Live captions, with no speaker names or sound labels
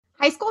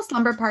High School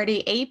Slumber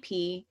Party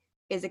AP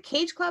is a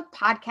Cage Club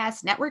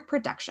podcast network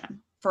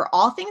production. For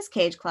all things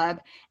Cage Club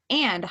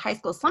and High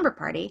School Slumber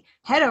Party,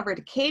 head over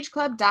to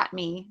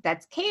cageclub.me.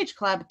 That's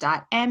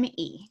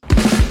cageclub.me.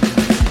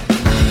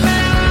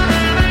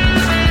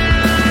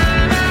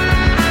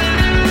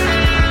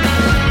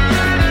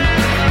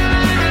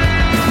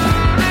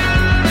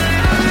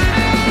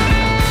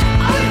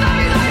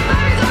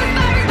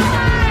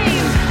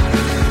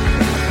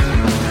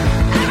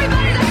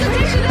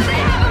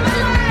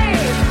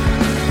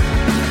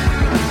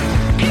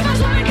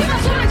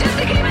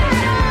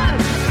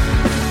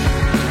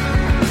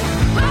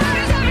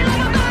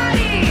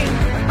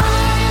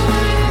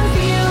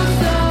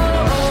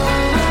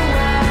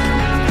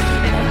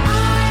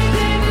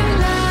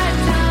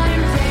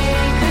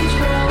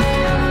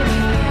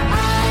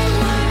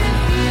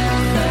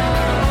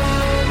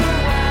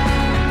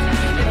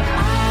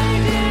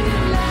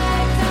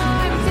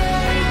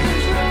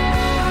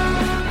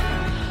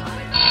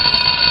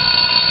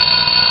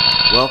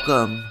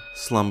 Welcome,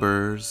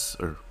 slumbers,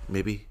 or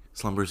maybe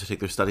slumbers who take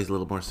their studies a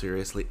little more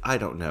seriously. I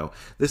don't know.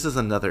 This is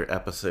another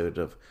episode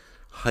of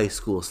High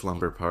School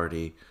Slumber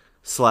Party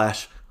 / High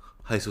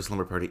School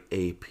Slumber Party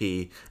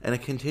AP, and a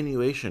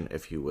continuation,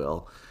 if you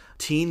will,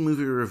 teen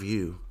movie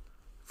review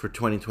for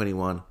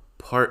 2021,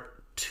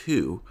 part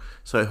 2.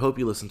 So I hope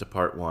you listened to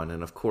part 1,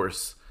 and of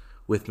course,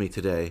 with me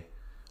today,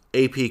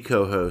 AP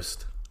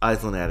co-host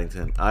Aislinn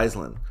Addington.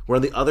 Aislinn, we're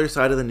on the other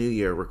side of the new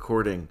year,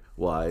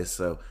 recording-wise,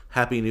 so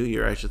Happy New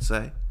Year, I should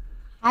say.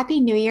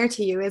 Happy New Year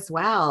to you as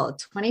well.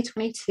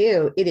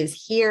 2022, it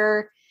is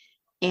here,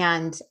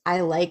 and I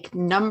like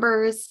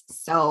numbers,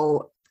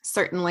 so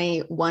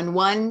certainly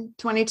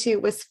 1-1-22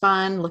 was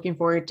fun. Looking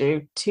forward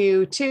to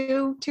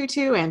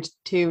 2-2-22 and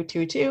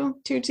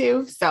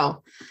 2-2-2-22.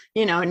 So,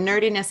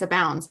 nerdiness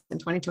abounds in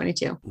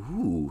 2022.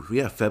 Ooh,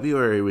 yeah,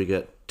 February we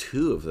get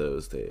 2 of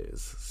those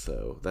days,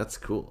 so that's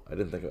cool. I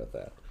didn't think about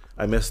that.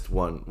 I missed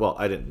one. Well,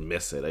 I didn't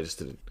miss it. I just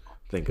didn't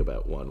think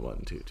about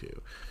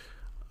 1-1-2-2.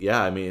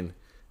 Yeah, I mean,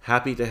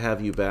 happy to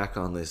have you back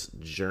on this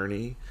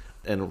journey.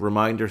 And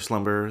reminder,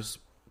 slumbers,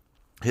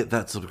 hit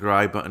that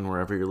subscribe button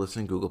wherever you're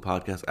listening. Google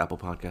Podcasts, Apple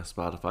Podcasts,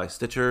 Spotify,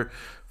 Stitcher.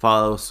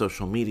 Follow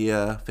social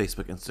media,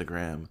 Facebook,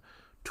 Instagram,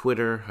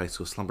 Twitter, High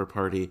School Slumber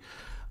Party.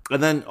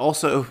 And then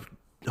also,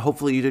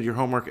 hopefully you did your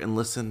homework and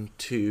listened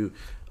to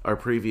our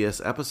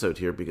previous episode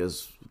here,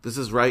 because this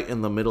is right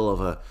in the middle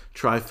of a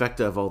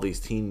trifecta of all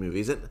these teen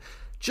movies. And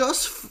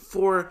just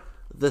for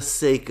the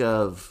sake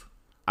of,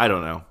 I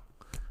don't know,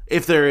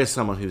 if there is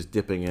someone who's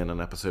dipping in on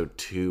episode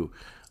 2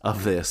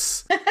 of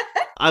this,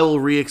 I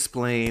will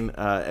re-explain.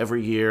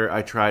 Every year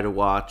I try to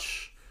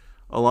watch,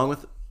 along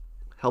with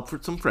help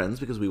from some friends,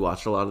 because we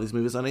watched a lot of these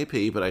movies on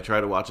AP, but I try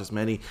to watch as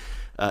many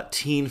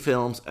teen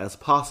films as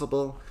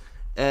possible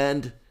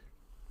and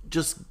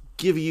just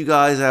give you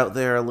guys out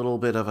there a little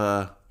bit of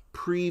a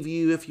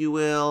preview, if you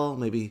will,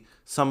 maybe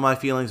some of my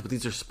feelings, but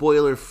these are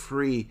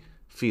spoiler-free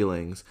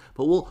feelings.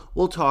 But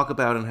we'll talk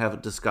about and have a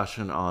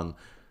discussion on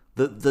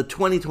the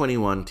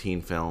 2021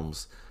 teen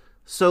films,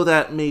 so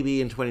that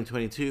maybe in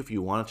 2022, if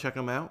you want to check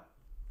them out,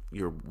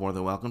 you're more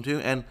than welcome to.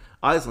 And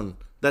Aislinn,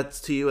 that's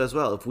to you as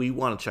well. If we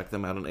want to check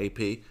them out on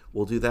AP,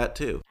 we'll do that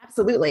too.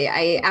 Absolutely.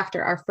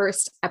 After our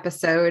first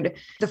episode,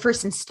 the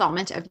first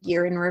installment of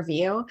Year in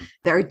Review,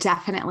 there are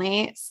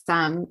definitely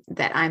some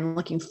that I'm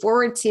looking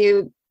forward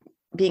to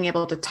being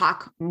able to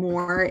talk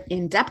more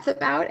in depth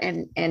about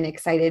and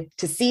excited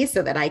to see,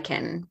 so that I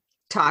can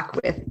talk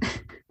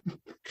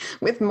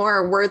with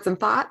more words and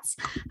thoughts.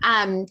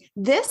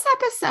 This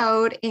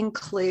episode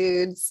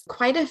includes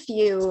quite a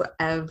few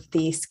of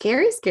the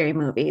scary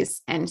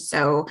movies. And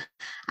so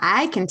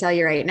I can tell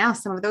you right now,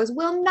 some of those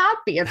will not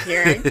be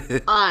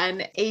appearing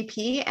on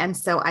AP. And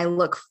so I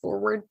look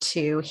forward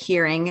to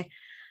hearing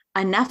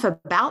enough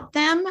about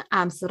them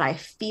so that I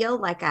feel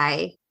like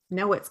I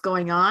know what's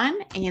going on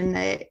in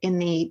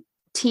the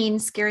teen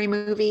scary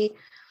movie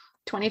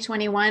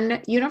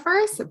 2021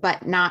 universe,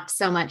 but not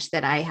so much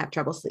that I have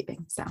trouble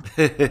sleeping. So,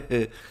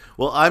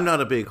 well, I'm not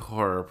a big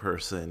horror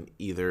person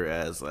either,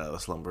 as the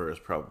slumberers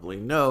probably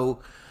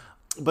know,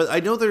 but I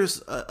know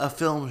there's a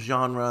film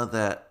genre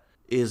that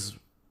is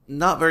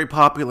not very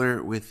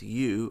popular with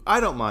you.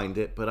 I don't mind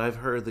it, but I've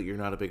heard that you're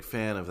not a big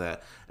fan of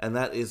that, and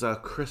that is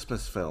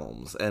Christmas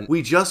films. And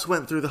we just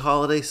went through the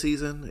holiday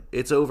season.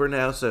 It's over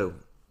now, so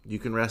you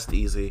can rest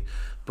easy.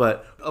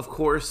 But of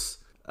course,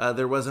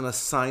 there was an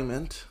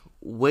assignment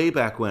way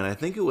back when. I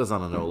think it was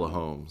on Enola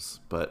Holmes,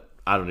 but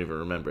I don't even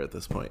remember at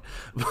this point.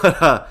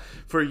 But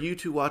for you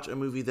to watch a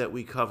movie that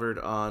we covered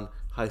on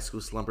High School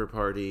Slumber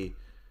Party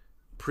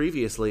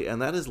previously, and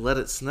that is Let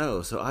It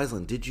Snow. So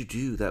Aislinn, did you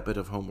do that bit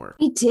of homework?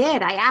 I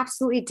did. I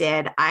absolutely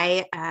did.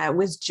 I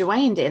was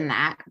joined in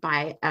that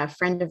by a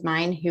friend of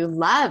mine who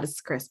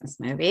loves Christmas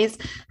movies,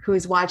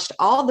 who's watched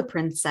all the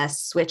princess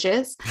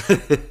switches.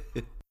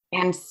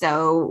 And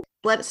so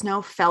Let It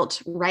Snow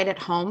felt right at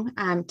home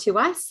to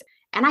us.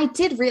 And I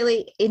did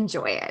really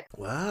enjoy it.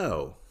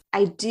 Wow.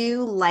 I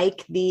do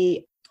like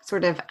the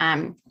sort of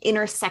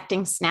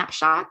intersecting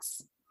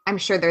snapshots I'm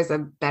sure there's a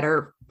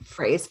better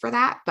phrase for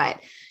that, but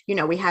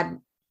we had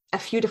a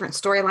few different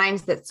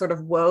storylines that sort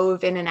of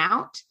wove in and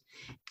out.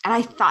 And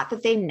I thought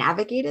that they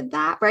navigated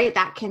that, right?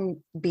 That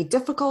can be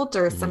difficult,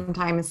 or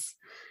sometimes,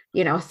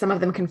 some of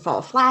them can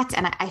fall flat.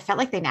 And I felt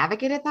like they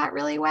navigated that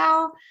really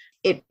well.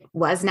 It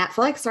was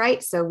Netflix,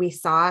 right? So we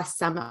saw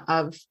some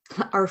of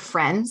our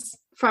friends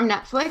from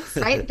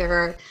Netflix, right?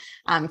 There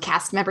are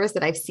cast members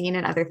that I've seen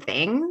in other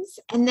things.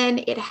 And then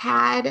it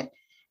had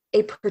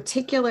a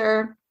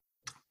particular,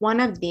 one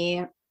of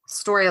the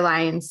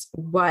storylines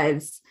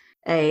was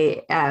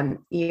a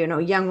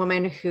young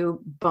woman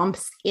who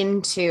bumps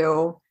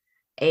into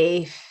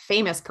a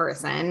famous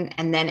person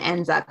and then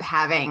ends up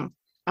having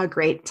a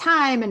great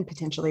time and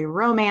potentially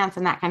romance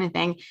and that kind of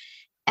thing.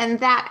 And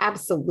that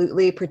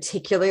absolutely,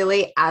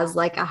 particularly as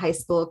like a high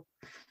school,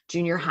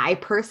 junior high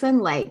person,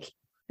 like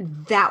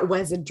that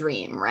was a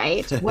dream,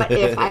 right? What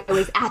if I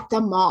was at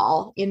the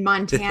mall in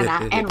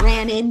Montana and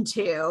ran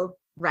into,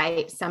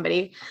 right,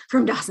 somebody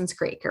from Dawson's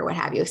Creek or what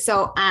have you.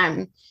 So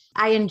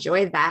I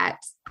enjoyed that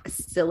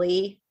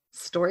silly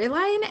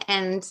storyline,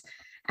 and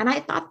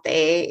I thought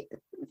they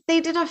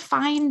did a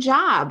fine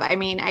job. I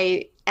mean,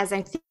 as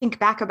I think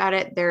back about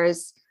it,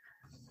 there's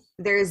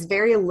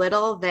very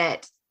little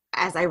that,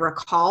 as I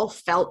recall,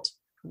 felt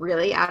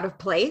really out of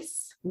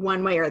place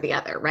one way or the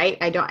other, right?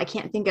 I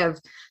can't think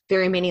of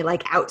very many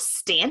like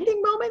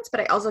outstanding moments,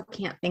 but I also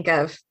can't think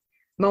of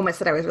moments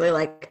that I was really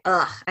like,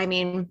 ugh. I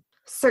mean,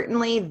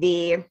 certainly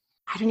I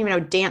don't even know,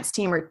 dance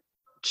team or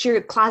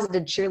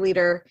closeted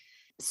cheerleader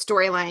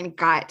storyline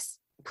got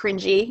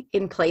cringy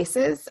in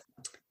places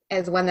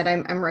as one that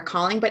I'm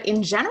recalling. But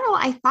in general,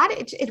 I thought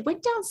it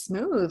went down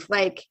smooth,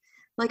 like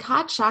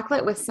hot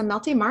chocolate with some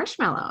melty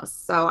marshmallows.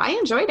 So I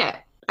enjoyed it.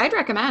 I'd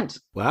recommend.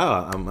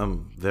 Wow,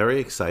 I'm very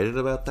excited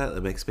about that.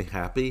 That makes me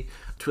happy.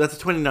 That's a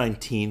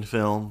 2019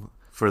 film,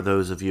 for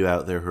those of you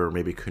out there who are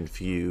maybe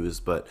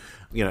confused. But,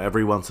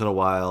 every once in a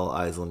while,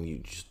 Aislinn, you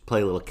just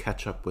play a little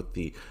catch up with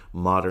the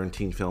modern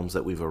teen films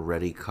that we've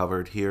already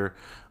covered here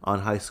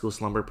on High School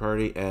Slumber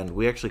Party. And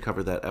we actually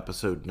covered that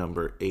episode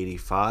number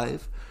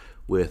 85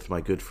 with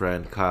my good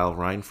friend Kyle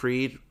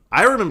Reinfried.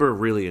 I remember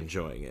really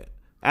enjoying it.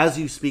 As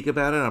you speak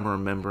about it, I'm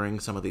remembering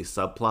some of these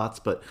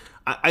subplots, but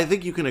I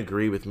think you can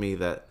agree with me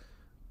that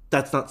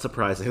that's not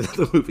surprising that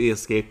the movie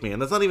escaped me, and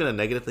that's not even a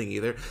negative thing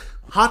either.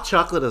 Hot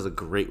chocolate is a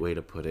great way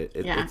to put it.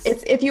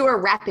 It's if you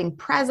were wrapping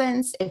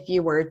presents, if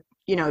you were,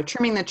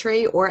 trimming the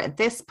tree, or at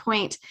this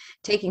point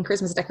taking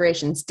Christmas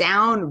decorations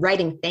down,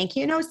 writing thank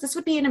you notes, this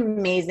would be an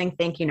amazing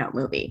thank you note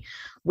movie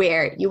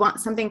where you want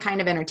something kind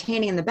of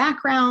entertaining in the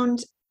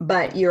background,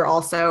 but you're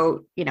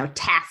also,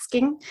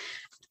 tasking.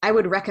 I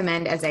would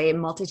recommend as a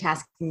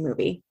multitasking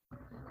movie.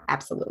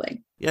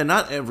 Absolutely. Yeah,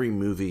 not every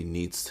movie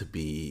needs to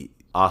be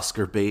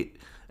Oscar bait.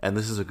 And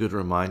this is a good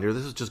reminder.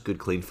 This is just good,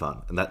 clean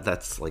fun. And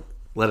that's like,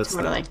 Let It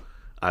Snow.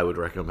 I would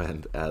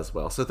recommend as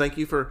well. So thank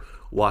you for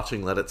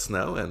watching Let It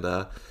Snow. And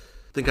I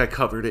think I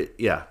covered it,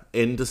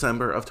 in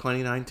December of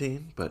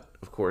 2019. But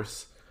of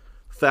course,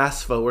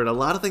 fast forward, a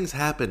lot of things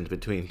happened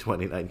between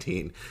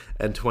 2019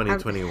 and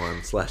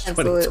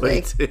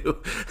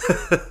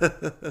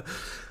 2021/2022.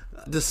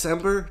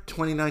 December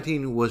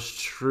 2019 was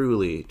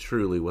truly,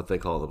 truly what they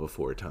call the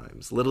before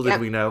times. Little did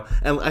we know.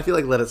 And I feel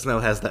like Let It Snow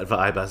has that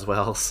vibe as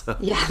well. So.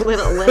 Yeah,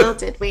 little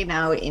did we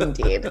know,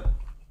 indeed.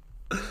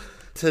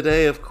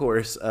 Today, of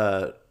course,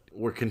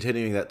 we're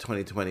continuing that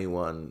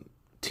 2021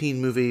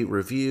 teen movie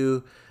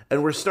review.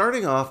 And we're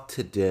starting off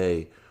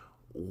today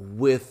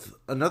with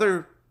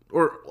another,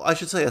 or I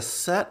should say a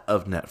set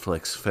of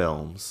Netflix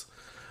films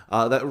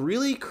that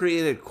really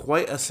created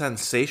quite a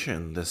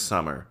sensation this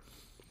summer.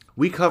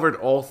 We covered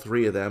all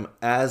three of them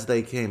as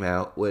they came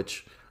out,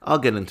 which I'll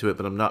get into it,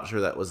 but I'm not sure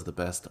that was the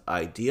best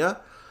idea.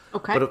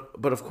 Okay.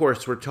 But of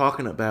course, we're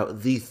talking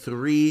about the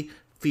three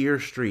Fear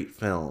Street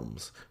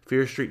films.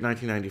 Fear Street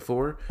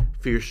 1994,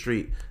 Fear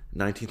Street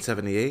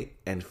 1978,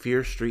 and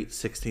Fear Street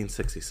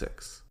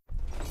 1666.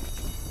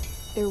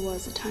 There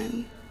was a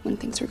time when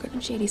things were good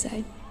on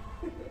Shadyside.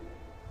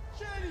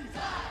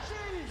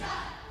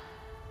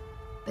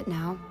 But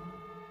now,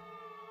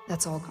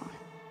 that's all gone.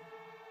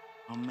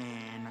 Oh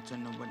man, I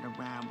turn the word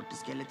around with the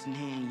skeleton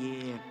hand,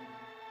 yeah.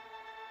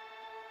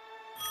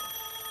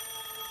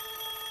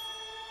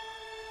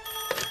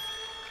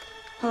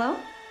 Hello?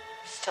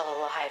 Still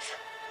alive.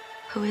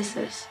 Who is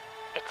this?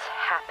 It's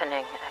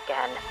happening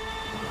again.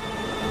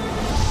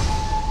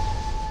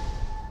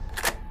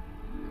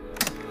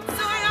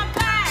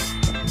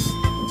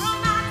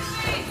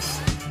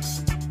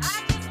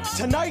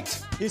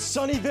 Tonight is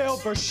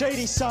Sunnyvale versus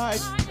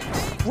Shadyside.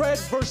 Red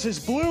versus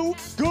blue,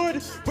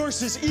 good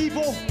versus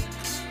evil.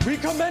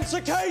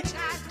 Recommensicate,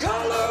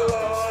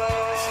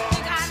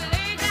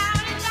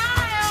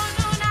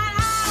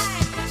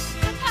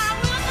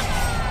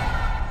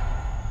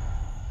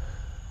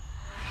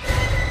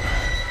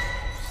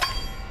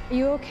 Are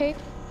you okay?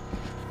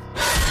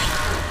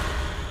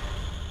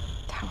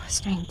 That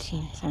was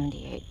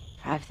 1978.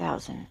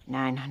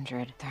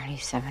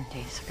 5,937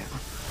 days ago.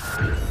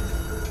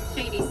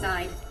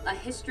 Shadyside, a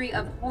history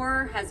of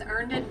horror has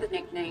earned it the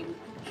nickname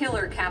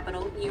Killer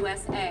Capital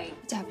USA.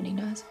 What's happening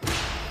to us?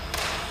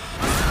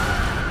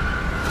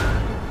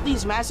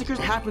 These massacres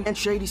happen in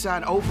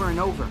Shadyside over and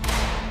over.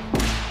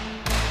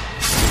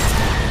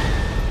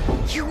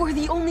 You were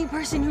the only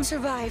person who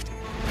survived.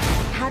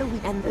 How do we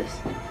end this?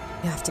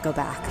 You have to go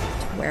back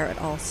to where it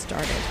all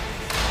started.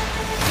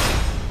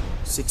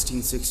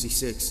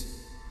 1666.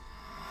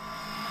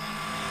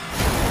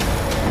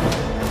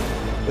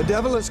 The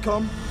devil has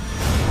come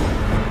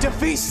to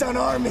feast on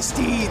our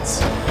misdeeds.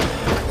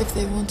 If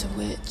they want a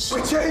witch,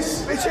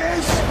 Witches!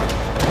 Witches!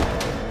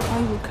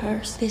 I will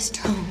curse this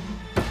town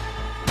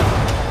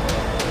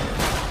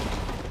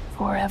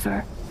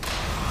forever.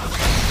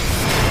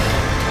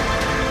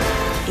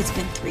 It's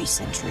been 3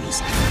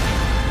 centuries.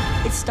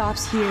 It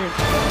stops here.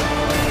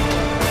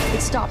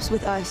 It stops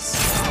with us.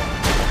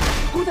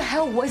 Who the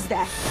hell was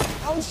that?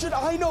 How should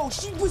I know?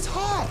 She was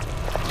hot.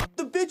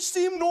 The bitch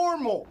seemed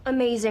normal.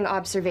 Amazing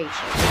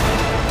observation.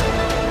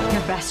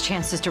 Your best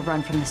chance is to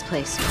run from this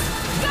place.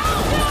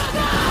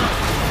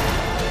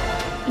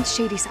 In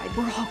Shadyside,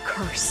 we're all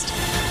cursed.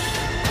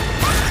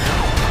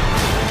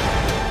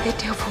 The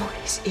devil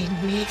is in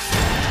me.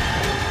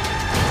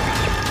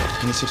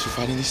 Any tips for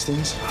fighting these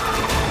things?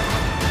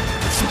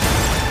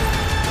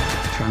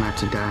 Try not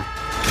to die.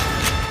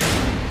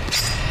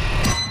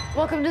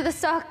 Welcome to the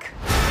suck.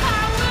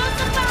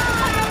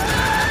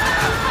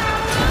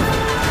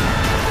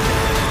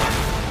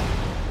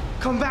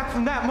 Come back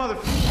from that mother...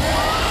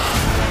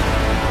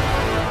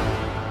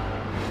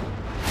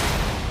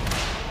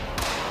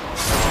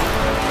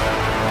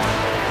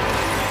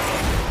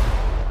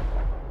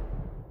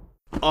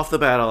 Off the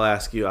bat, I'll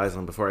ask you,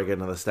 Aislinn, before I get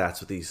into the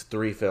stats with these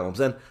 3 films,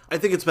 and I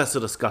think it's best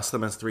to discuss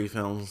them as 3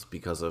 films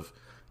because of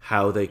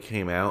how they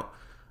came out.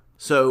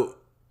 So,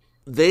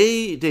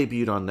 they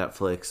debuted on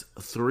Netflix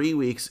 3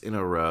 weeks in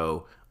a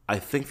row. I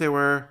think they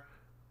were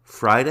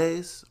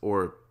Fridays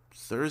or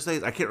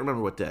Thursdays. I can't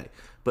remember what day.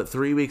 But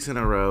 3 weeks in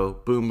a row,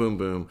 boom, boom,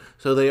 boom.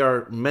 So they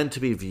are meant to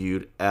be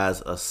viewed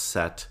as a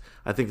set.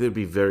 I think they would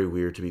be very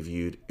weird to be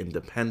viewed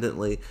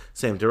independently.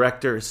 Same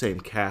director, same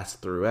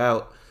cast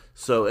throughout.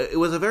 So it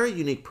was a very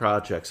unique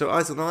project. So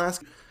Aislinn, I'll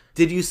ask,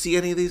 did you see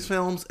any of these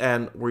films?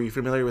 And were you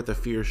familiar with the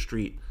Fear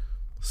Street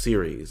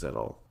series at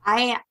all?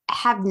 I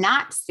have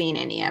not seen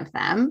any of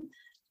them.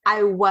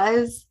 I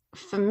was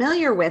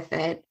familiar with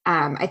it.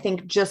 I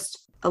think just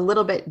a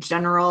little bit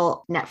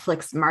general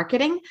Netflix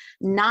marketing,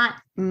 not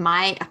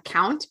my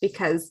account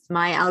because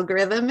my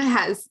algorithm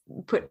has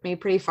put me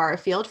pretty far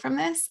afield from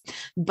this,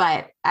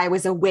 but I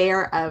was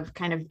aware of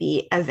kind of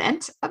the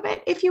event of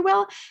it, if you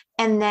will.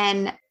 And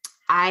then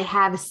I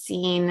have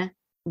seen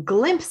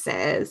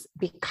glimpses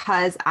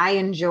because I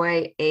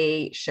enjoy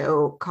a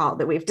show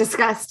that we've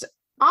discussed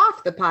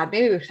off the pod,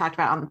 maybe we've talked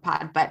about on the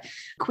pod, but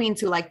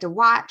Queens Who Like to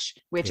Watch,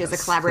 which is a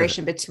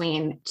collaboration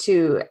between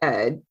 2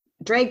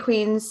 drag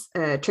queens,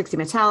 Trixie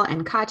Mattel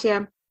and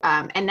Katya,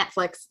 and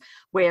Netflix,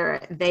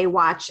 where they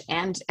watch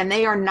and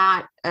they are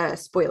not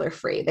spoiler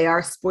free. They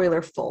are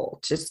spoiler full,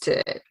 just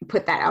to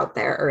put that out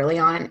there early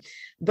on.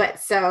 But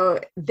so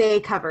they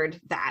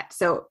covered that.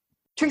 So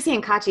Trixie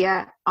and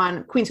Katya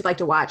on Queens Who Like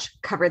to Watch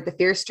covered the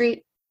Fear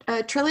Street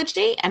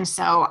trilogy. And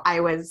so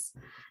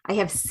I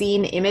have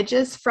seen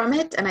images from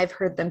it and I've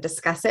heard them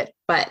discuss it,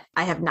 but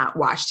I have not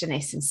watched in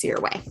a sincere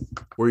way.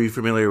 Were you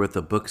familiar with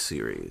the book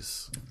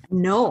series?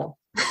 No.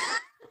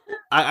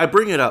 I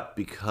bring it up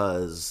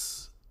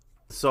because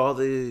I saw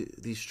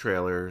these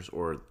trailers,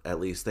 or at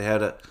least they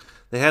had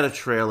a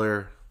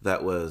trailer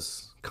that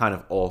was kind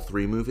of all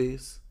 3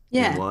 movies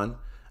in one,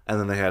 and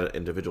then they had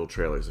individual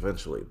trailers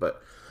eventually.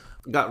 But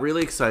got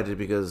really excited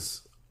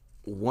because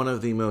one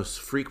of the most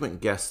frequent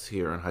guests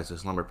here on High School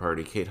Slumber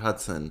Party, Kate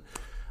Hudson,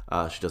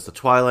 she does the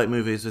Twilight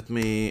movies with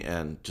me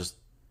and just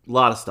a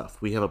lot of stuff.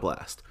 We have a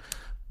blast.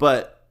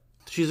 But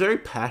she's a very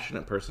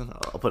passionate person,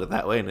 I'll put it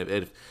that way. And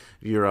if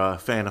you're a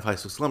fan of High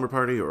School Slumber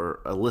Party or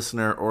a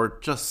listener or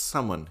just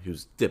someone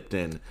who's dipped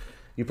in,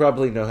 you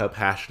probably know how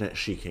passionate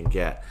she can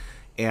get.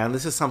 And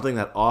this is something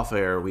that off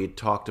air we had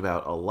talked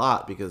about a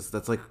lot because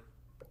that's like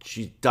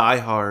she's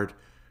diehard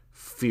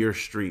Fear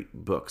Street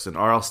books. And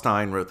R.L.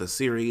 Stine wrote the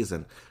series,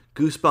 and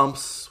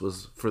Goosebumps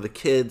was for the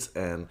kids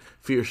and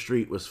Fear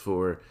Street was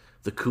for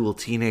the cool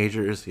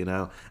teenagers, you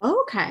know?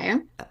 Okay.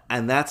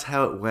 And that's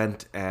how it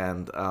went.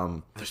 And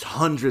there's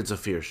hundreds of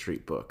Fear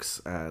Street books,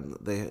 and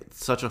they had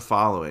such a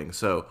following.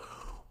 So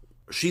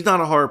she's not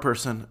a horror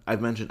person.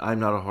 I've mentioned I'm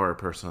not a horror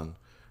person.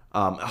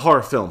 A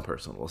horror film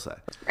person, we'll say.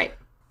 Right.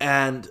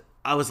 And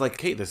I was like,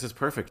 Kate, this is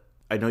perfect.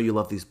 I know you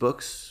love these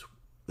books.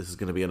 This is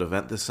going to be an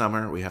event this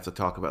summer. We have to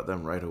talk about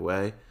them right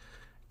away.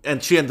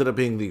 And she ended up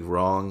being the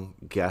wrong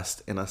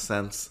guest in a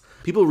sense.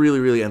 People really,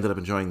 really ended up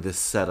enjoying this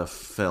set of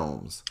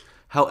films.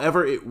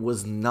 However, it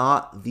was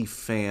not the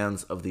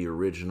fans of the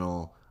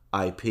original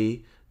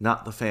IP,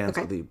 not the fans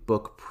of the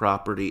book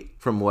property,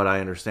 from what I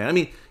understand. I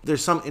mean,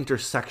 there's some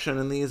intersection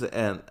in these,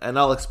 and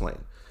I'll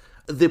explain.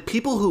 The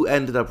people who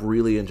ended up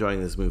really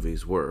enjoying these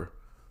movies were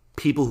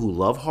people who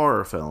love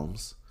horror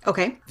films.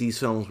 Okay. These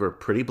films were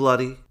pretty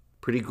bloody,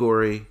 pretty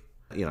gory,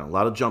 You know, a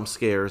lot of jump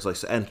scares, like,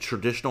 and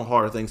traditional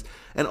horror things.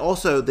 And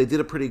also, they did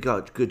a pretty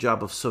good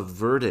job of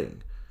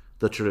subverting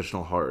the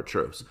traditional horror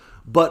tropes.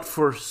 But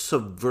for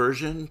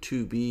subversion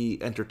to be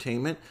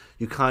entertainment,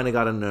 you kind of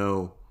got to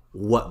know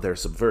what they're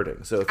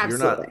subverting. So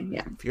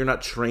if you're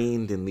not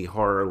trained in the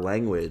horror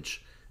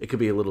language, it could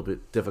be a little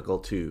bit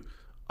difficult to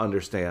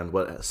understand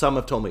what some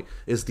have told me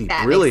is the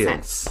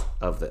brilliance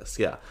of this.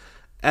 Yeah.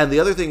 And the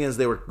other thing is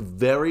they were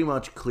very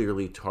much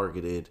clearly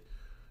targeted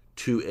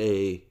to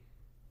a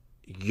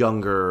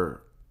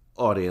younger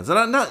audience.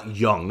 And not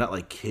young, not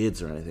like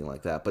kids or anything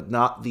like that, but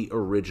not the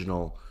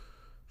original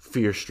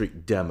Fear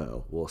Street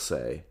demo, we'll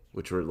say,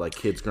 which were like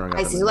kids growing up.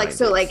 I see.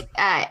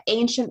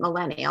 Ancient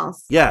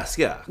millennials. Yes,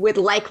 yeah. Would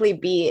likely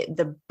be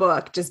the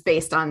book just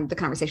based on the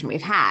conversation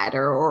we've had,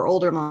 or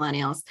older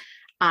millennials.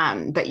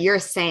 But you're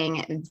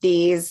saying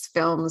these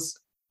films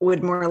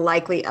would more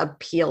likely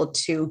appeal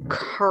to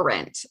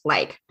current,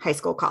 like high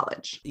school,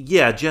 college.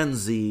 Yeah, Gen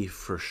Z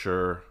for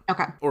sure.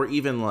 Okay. Or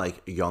even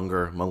like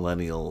younger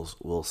millennials,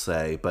 we'll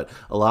say. But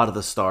a lot of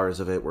the stars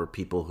of it were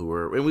people who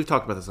were, and we've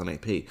talked about this on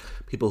AP,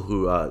 people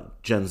who,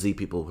 Gen Z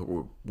people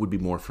who would be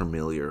more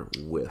familiar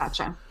with.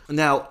 Gotcha.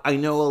 Now, I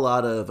know a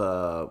lot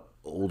of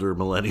older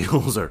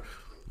millennials are,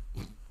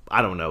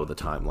 I don't know the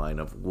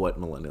timeline of what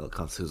millennial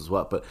constitutes as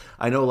what, but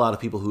I know a lot of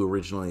people who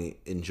originally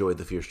enjoyed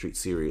the Fear Street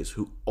series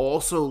who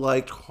also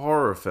liked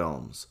horror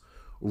films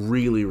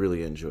really,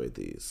 really enjoyed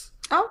these.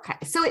 Okay.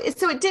 So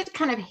it did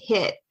kind of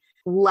hit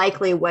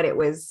likely what it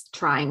was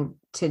trying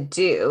to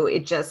do.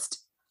 It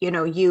just,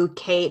 you,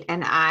 Kate,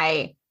 and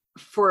I,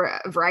 for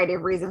a variety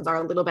of reasons,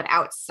 are a little bit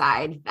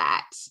outside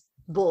that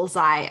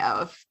bullseye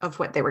of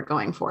what they were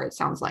going for, it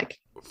sounds like.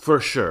 For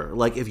sure.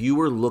 Like if you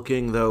were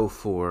looking though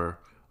for,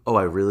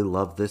 I really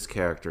love this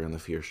character in the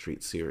Fear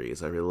Street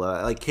series. I really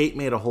like Kate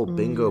made a whole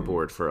bingo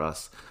board for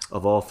us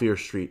of all Fear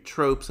Street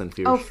tropes and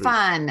Fear Street. Oh,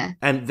 fun.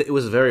 And it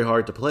was very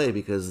hard to play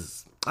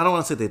because I don't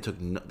want to say they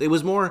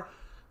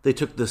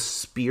took the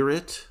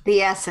spirit,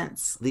 the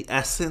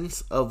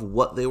essence of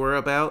what they were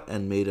about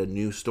and made a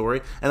new story.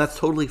 And that's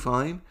totally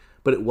fine.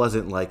 But it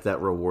wasn't like that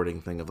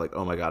rewarding thing of like,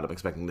 oh my God, I'm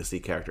expecting to see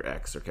character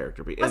X or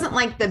character B. It wasn't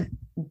like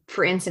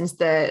for instance,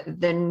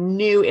 the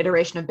new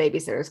iteration of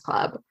Babysitter's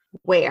Club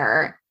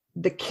where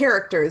the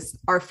characters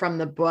are from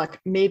the book.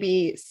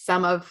 Maybe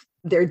some of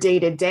their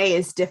day-to-day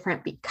is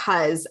different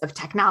because of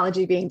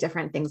technology being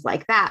different, things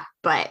like that.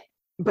 But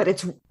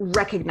it's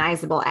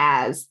recognizable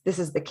as this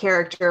is the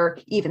character,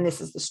 even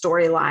this is the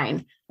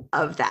storyline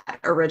of that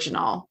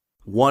original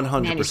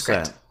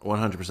 100%.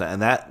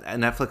 100%.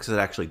 And Netflix had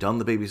actually done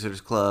the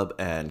Babysitter's Club,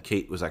 and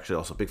Kate was actually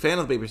also a big fan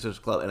of the Babysitter's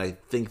Club, and I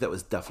think that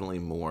was definitely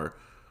more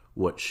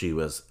what she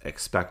was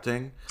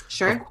expecting.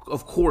 Sure.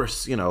 Of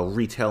course,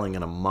 retelling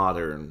in a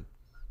modern,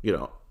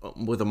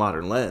 with a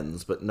modern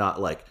lens, but not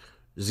like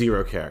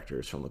zero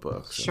characters from the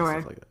books. Sure.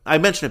 And stuff like that. I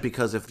mention it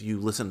because if you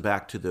listen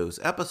back to those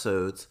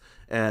episodes,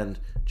 and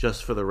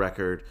just for the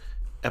record,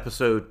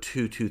 episode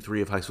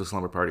 223 of High School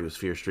Slumber Party was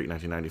Fear Street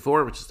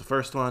 1994, which is the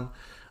first one.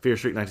 Fear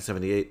Street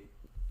 1978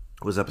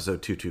 was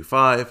episode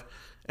 225,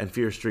 and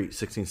Fear Street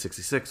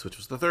 1666, which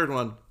was the third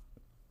one,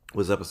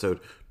 was episode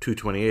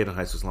 228 on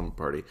High School Slumber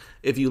Party.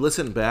 If you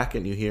listen back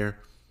and you hear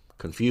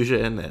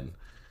confusion and,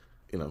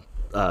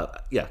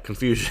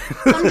 confusion.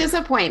 Some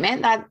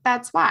disappointment,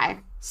 that's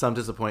why. Some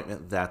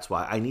disappointment, that's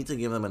why. I need to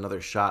give them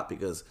another shot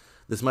because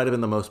this might have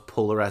been the most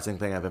polarizing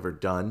thing I've ever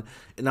done.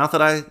 Not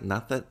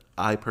that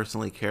I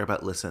personally care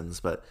about listens,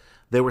 but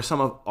they were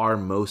some of our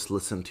most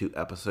listened to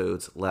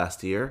episodes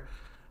last year.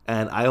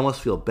 And I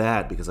almost feel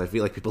bad because I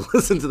feel like people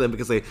listen to them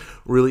because they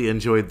really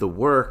enjoyed the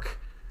work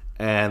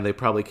and they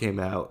probably came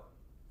out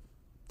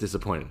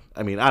disappointed.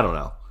 I mean, I don't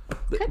know.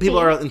 People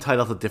are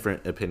entitled to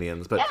different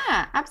opinions, but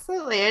yeah,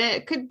 absolutely.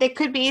 And they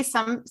could be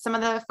some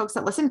of the folks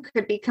that listen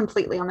could be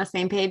completely on the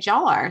same page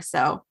y'all are.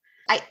 So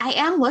I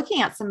am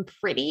looking at some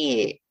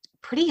pretty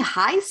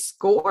high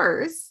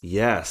scores.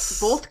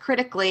 Yes. Both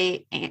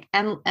critically and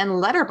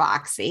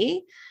Letterboxy.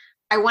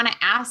 I want to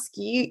ask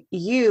you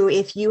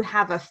if you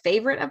have a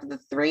favorite of the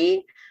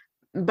three,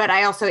 but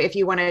I also, if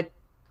you want to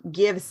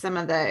give some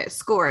of the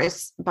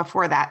scores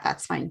before that,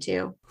 that's fine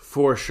too.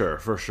 For sure.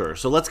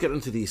 So let's get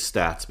into these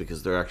stats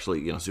because they're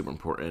actually, super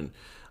important.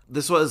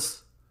 This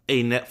was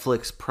a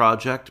Netflix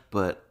project,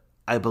 but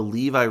I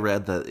believe I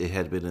read that it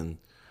had been in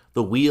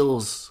the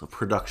wheels of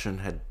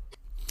production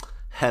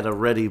had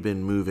already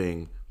been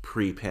moving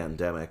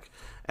pre-pandemic,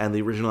 and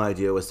the original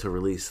idea was to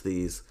release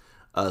these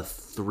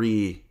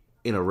 3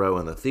 in a row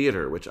in the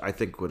theater, which I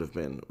think would have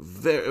been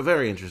a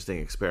very interesting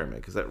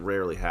experiment because that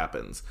rarely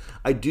happens.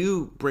 I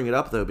do bring it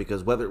up though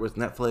because whether it was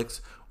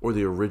Netflix or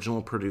the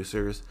original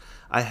producers,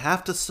 I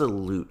have to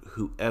salute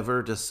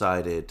whoever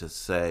decided to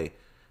say,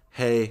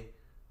 hey,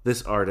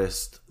 this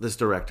artist, this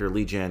director,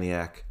 Leigh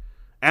Janiak,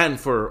 and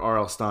for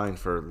R.L. Stine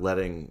for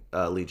letting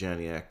Leigh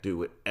Janiak do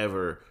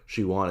whatever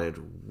she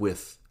wanted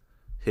with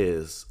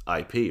his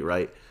IP,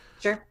 right?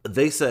 Sure.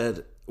 They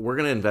said, we're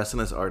going to invest in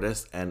this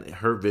artist and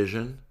her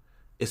vision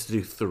is to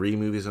do 3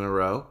 movies in a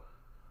row.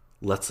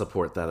 let's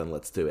support that and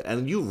let's do it.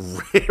 And you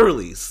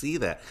rarely see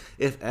that,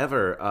 if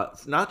ever,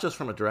 not just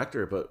from a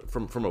director, but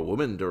from a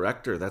woman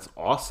director. That's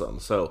awesome.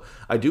 So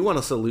I do want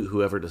to salute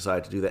whoever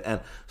decided to do that. And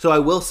so I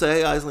will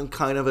say, Aisling,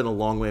 kind of in a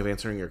long way of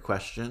answering your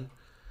question,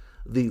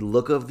 the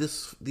look of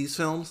these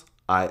films,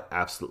 I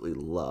absolutely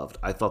loved.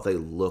 I thought they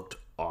looked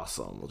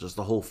awesome. Just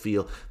the whole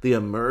feel, the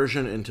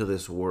immersion into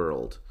this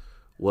world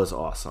was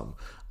awesome.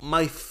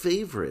 My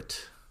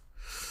favorite...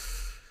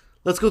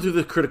 Let's go through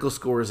the critical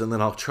scores, and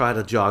then I'll try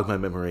to jog my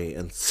memory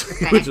and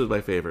see which was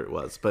my favorite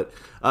was. But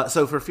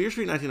so for Fear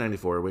Street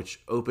 1994,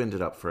 which opened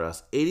it up for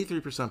us,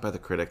 83% by the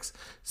critics,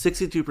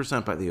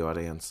 62% by the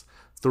audience,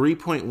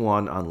 3.1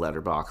 on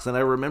Letterboxd. And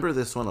I remember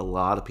this one, a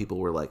lot of people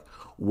were like,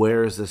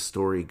 where is this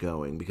story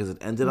going? Because it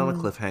ended on a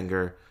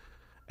cliffhanger.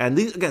 And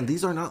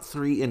these are not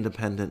three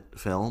independent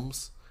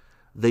films.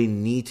 They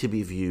need to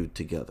be viewed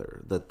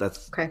together.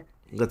 That's okay.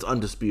 That's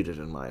undisputed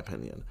in my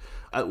opinion.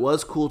 It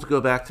was cool to go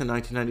back to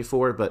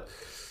 1994, but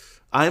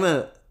I'm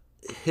a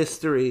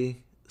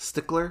history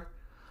stickler,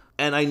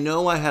 and I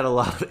know I had a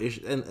lot of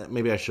issues, and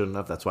maybe I shouldn't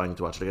have, that's why I need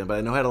to watch it again, but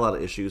I know I had a lot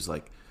of issues,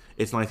 like,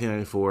 it's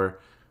 1994,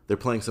 they're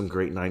playing some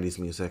great 90s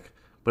music,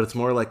 but it's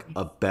more like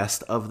a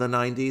best of the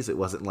 90s. It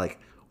wasn't like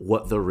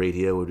what the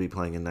radio would be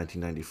playing in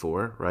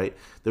 1994, right?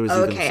 There was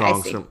even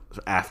songs from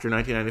after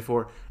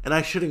 1994, and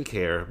I shouldn't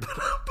care,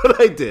 but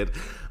I did.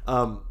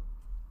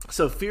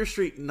 So Fear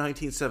Street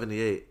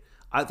 1978,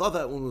 I thought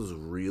that one was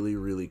really,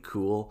 really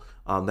cool.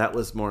 That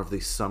was more of the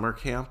summer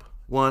camp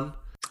one.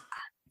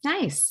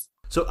 Nice.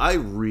 So I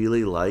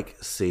really like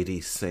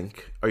Sadie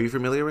Sink. Are you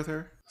familiar with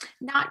her?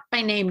 Not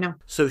by name, no.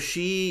 So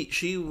she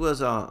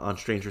was on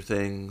Stranger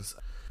Things.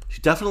 She's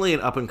definitely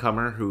an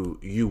up-and-comer who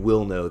you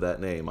will know that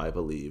name, I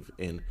believe,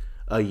 in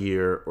a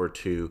year or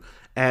two.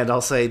 And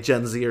I'll say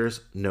Gen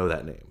Zers know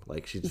that name.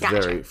 Like, she's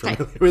very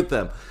familiar with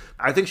them.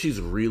 I think she's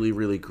really,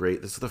 really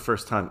great. This is the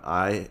first time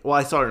I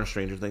saw her in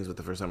Stranger Things, but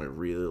the first time I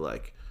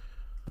really,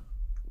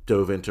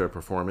 dove into a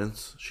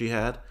performance she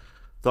had.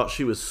 Thought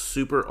she was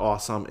super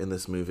awesome in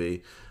this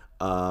movie.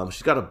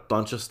 She's got a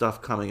bunch of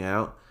stuff coming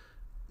out.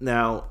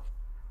 Now,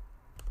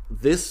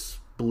 this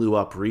blew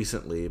up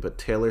recently, but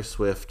Taylor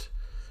Swift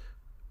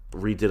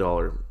redid all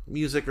her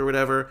music or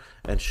whatever,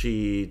 and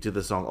she did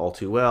the song All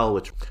Too Well,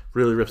 which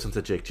really rips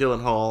into Jake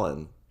Gyllenhaal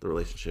and the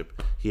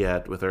relationship he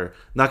had with her.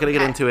 Not going to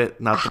get into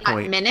it, not the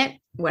point. Minute,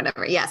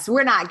 whatever. Yes,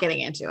 we're not getting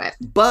into it.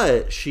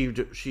 But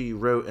she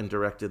wrote and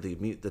directed the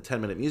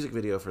 10-minute music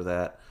video for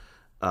that,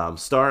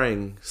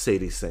 starring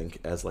Sadie Sink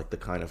as the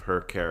kind of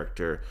her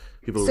character.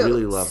 People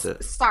really loved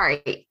it.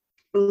 Sorry,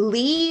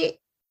 Lee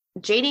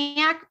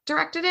Janiak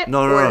directed it?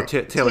 No.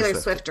 Taylor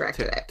Swift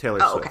directed it. Taylor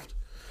Swift. Okay.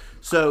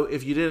 So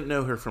if you didn't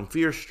know her from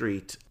Fear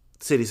Street,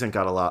 Sadie Sink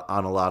got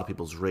on a lot of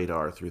people's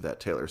radar through that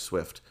Taylor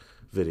Swift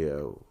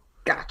video.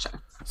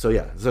 Gotcha. So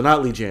yeah, so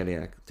not Lee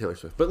Janiak, Taylor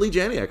Swift. But Lee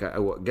Janiak,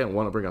 I again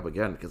want to bring up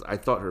again because I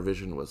thought her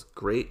vision was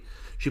great.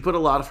 She put a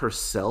lot of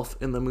herself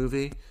in the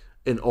movie,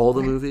 in all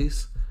the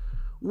movies,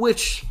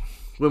 which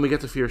when we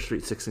get to Fear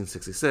Street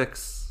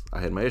 1666, I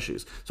had my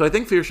issues. So I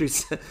think Fear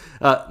Street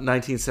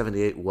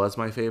 1978 was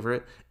my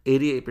favorite.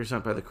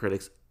 88% by the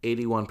critics,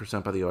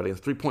 81% by the audience,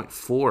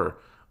 3.4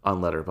 on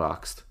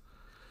Letterboxd.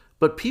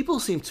 But people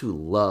seem to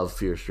love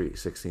Fear Street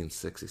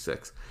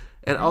 1666.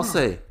 And I'll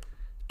say,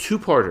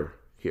 two-parter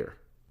here.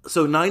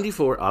 So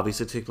 94,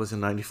 obviously takes place in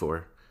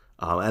 94.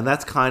 And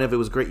that's it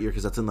was a great year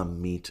because that's in the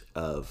meat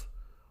of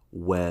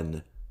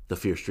when the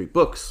Fear Street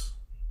books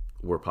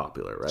were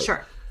popular, right?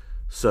 Sure.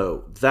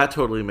 So that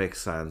totally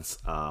makes sense.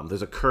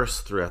 There's a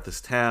curse throughout this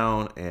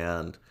town,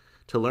 and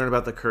to learn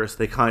about the curse,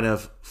 they kind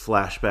of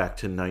flash back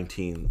to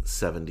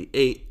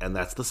 1978, and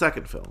that's the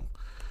second film.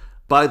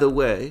 By the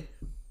way,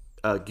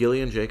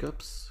 Gillian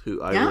Jacobs,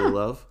 who I really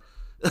love,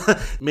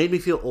 made me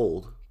feel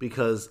old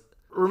because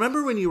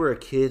remember when you were a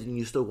kid and you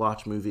used to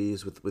watch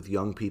movies with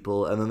young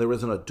people and then there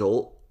was an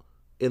adult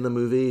in the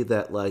movie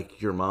that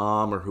your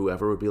mom or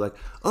whoever would be like,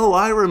 oh,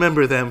 I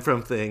remember them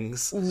from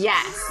things.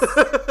 Yes.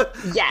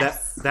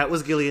 Yes. That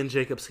was Gillian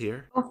Jacobs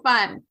here. Oh,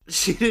 fun.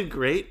 She did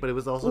great, but it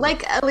was also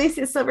like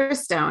Alicia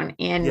Silverstone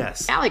in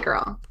Valley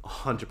Girl.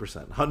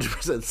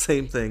 100%.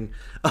 Same thing.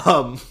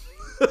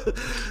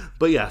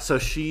 But yeah, so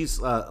she's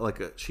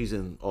she's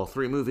in all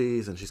three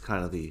movies, and she's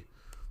kind of the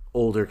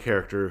older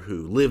character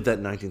who lived that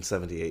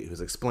 1978,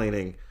 who's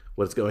explaining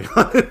what's going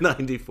on in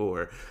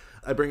 94.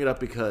 I bring it up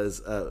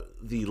because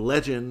the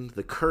legend,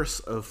 the curse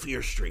of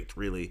Fear Street,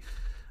 really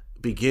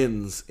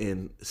begins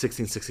in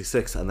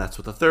 1666, and that's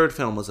what the third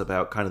film was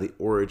about, kind of the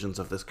origins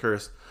of this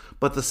curse.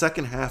 But the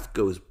second half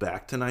goes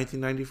back to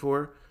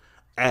 1994,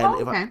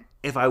 and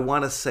if I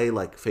want to say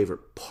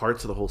favorite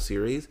parts of the whole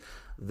series,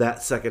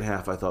 that second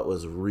half I thought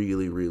was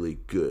really, really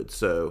good.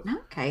 So,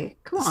 okay,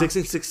 cool.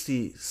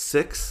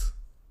 1666,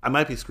 I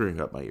might be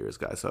screwing up my years,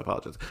 guys, so I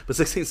apologize. But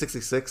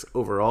 1666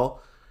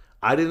 overall,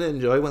 I didn't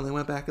enjoy when they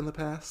went back in the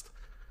past.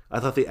 I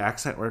thought the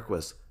accent work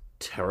was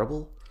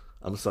terrible.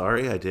 I'm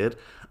sorry, I did.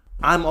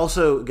 I'm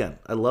also, again,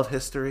 I love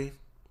history.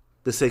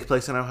 This takes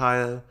place in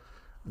Ohio.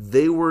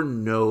 There were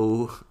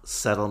no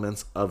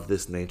settlements of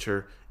this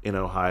nature in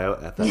Ohio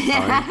at that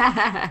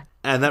time.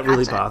 And that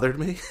really Gotcha. bothered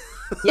me.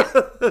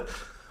 Yeah.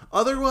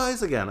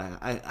 Otherwise, again,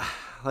 I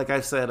like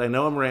I've said, I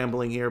know I'm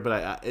rambling here,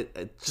 but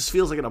it just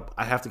feels like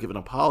I have to give an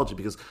apology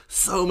because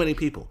so many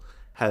people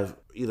have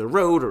either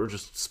wrote or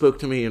just spoke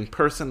to me in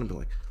person and been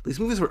like, these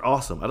movies were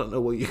awesome. I don't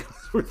know what you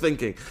guys were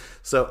thinking.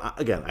 So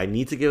again, I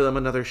need to give them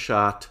another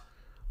shot,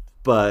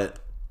 but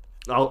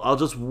I'll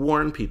just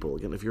warn people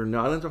again, if you're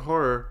not into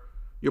horror,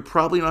 you're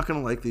probably not going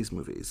to like these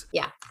movies.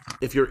 Yeah.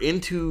 If you're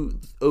into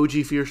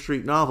OG Fear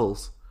Street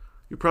novels,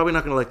 you're probably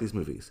not going to like these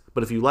movies.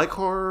 But if you like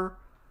horror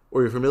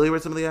or you're familiar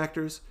with some of the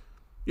actors,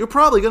 you're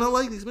probably going to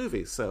like these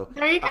movies. So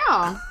There you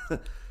go.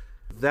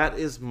 that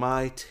is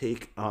my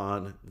take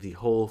on the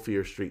whole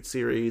Fear Street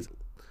series.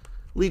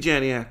 Lee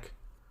Janiak,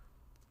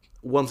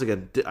 once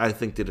again, I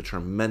think did a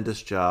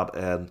tremendous job.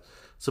 And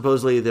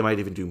supposedly they might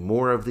even do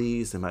more of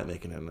these. They might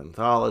make it an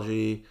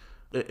anthology.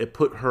 It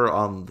put her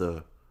on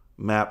the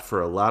map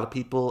for a lot of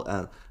people.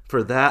 And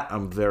for that,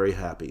 I'm very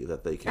happy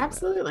that they came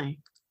Absolutely.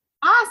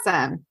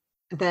 Awesome.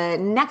 The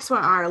next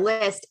one on our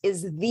list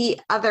is the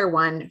other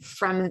one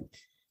from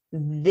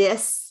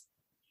this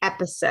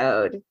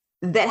episode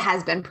that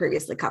has been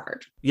previously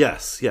covered.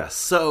 Yes.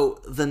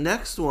 So the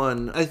next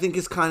one, I think,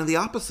 is kind of the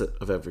opposite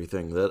of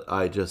everything that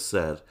I just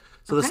said.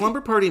 So the Slumber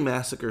Party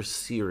Massacre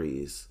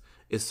series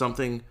is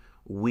something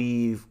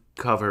we've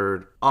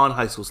covered on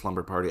High School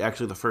Slumber Party.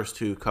 Actually, the first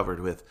two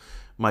covered with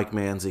Mike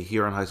Manzi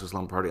here on High School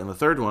Slumber Party. And the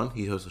third one,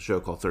 he hosts a show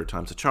called Third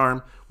Time's a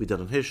Charm. We did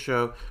on his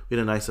show. We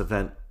had a nice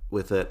event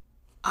with it.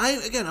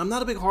 I'm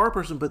not a big horror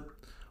person, but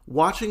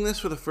watching this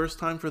for the first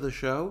time for the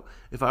show,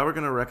 if I were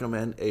going to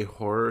recommend a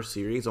horror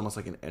series, almost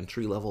like an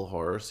entry-level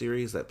horror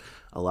series that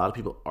a lot of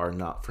people are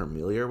not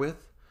familiar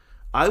with,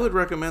 I would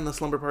recommend the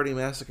Slumber Party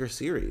Massacre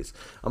series.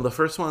 The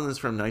first one is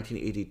from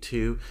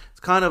 1982. It's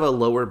kind of a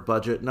lower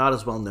budget, not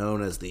as well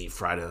known as the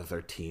Friday the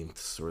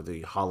 13th or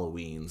the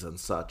Halloweens and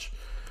such.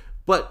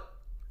 But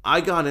I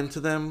got into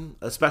them,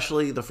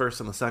 especially the first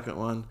and the second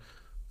one.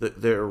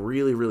 They're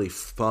really, really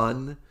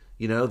fun.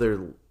 They're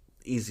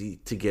easy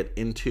to get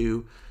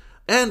into.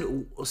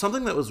 And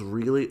something that was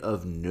really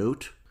of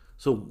note,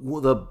 so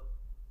the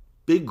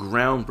big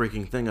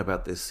groundbreaking thing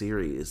about this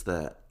series is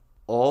that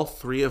all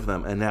three of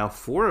them, and now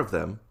four of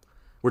them,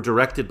 were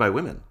directed by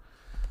women.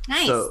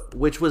 Nice. So,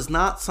 which was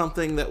not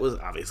something that was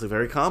obviously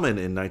very common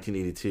in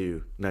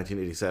 1982,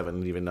 1987,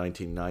 and even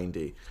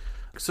 1990.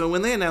 So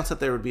when they announced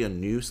that there would be a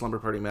new Slumber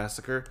Party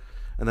Massacre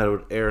and that it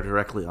would air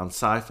directly on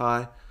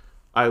Sci-Fi,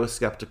 I was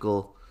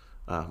skeptical.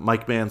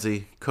 Mike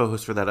Manzi,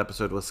 co-host for that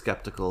episode, was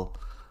skeptical.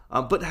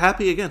 But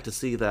happy again to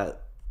see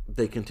that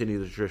they continue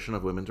the tradition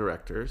of women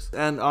directors.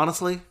 And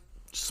honestly,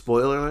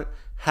 spoiler alert,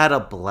 had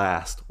a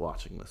blast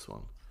watching this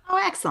one. Oh,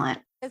 excellent.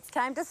 It's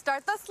time to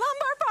start the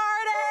slumber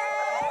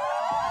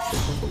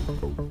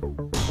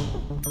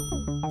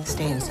party!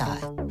 Stay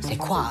inside, stay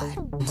quiet,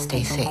 and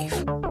stay safe.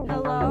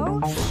 Hello?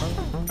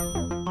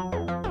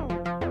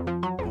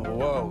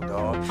 Whoa,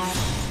 dog.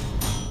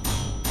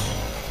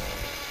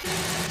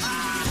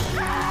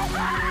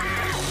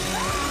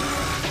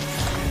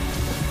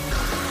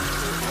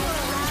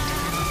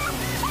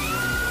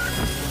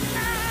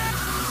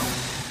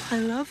 I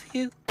love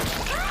you.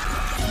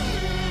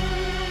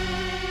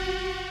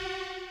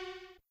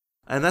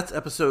 And that's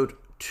episode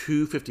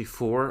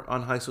 254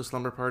 on High School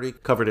Slumber Party.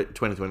 Covered it in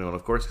 2021,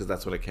 of course, because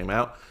that's when it came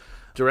out.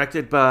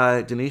 Directed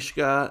by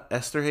Danishka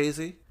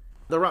Esterhazy.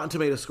 The Rotten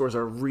Tomato scores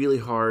are really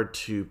hard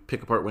to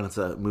pick apart when it's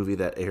a movie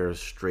that airs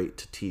straight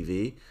to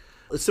TV.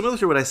 Similar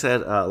to what I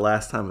said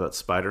last time about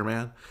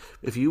Spider-Man,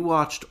 if you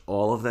watched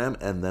all of them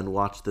and then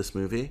watched this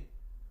movie,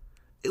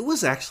 it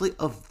was actually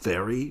a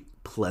very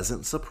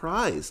pleasant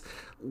surprise.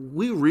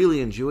 We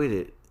really enjoyed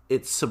it.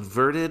 It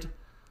subverted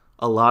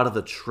a lot of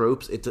the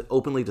tropes. It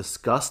openly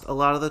discussed a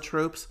lot of the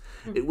tropes.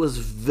 It was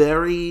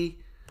very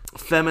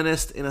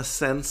feminist in a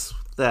sense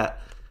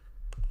that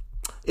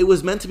it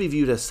was meant to be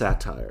viewed as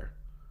satire.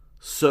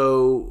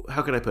 So,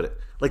 how can I put it?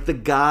 Like, the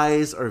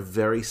guys are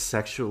very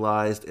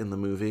sexualized in the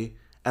movie,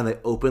 and they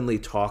openly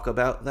talk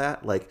about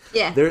that. Like,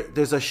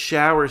 there's a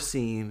shower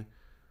scene,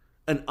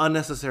 an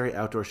unnecessary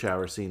outdoor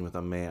shower scene with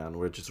a man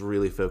where it just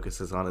really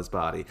focuses on his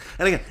body.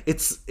 And again,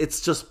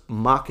 it's just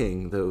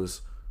mocking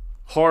those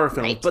horror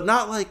films, but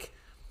not like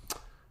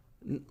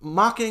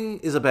mocking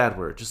is a bad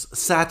word, just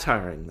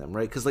satiring them,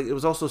 right? Because it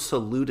was also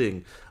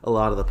saluting a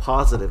lot of the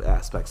positive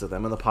aspects of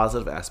them and the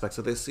positive aspects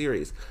of this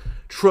series.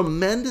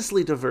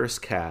 Tremendously diverse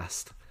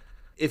cast.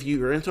 If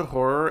you're into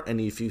horror and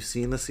if you've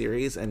seen the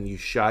series and you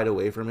shied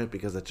away from it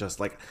because it's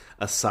just like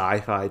a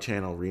Sci-Fi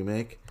Channel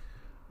remake,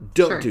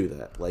 don't do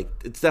that.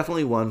 It's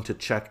definitely one to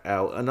check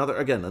out.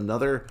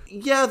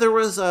 There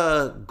was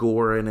a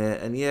gore in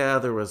it, and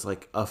there was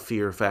a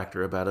fear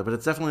factor about it, but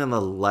it's definitely on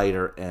the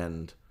lighter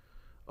end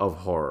of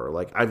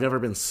horror. I've never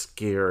been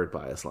scared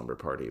by a Slumber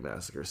Party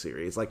Massacre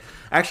series.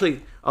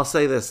 Actually, I'll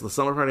say this, the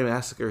Slumber Party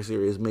Massacre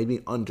series made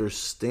me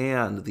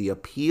understand the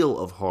appeal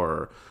of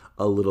horror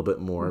a little bit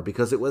more,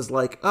 because it was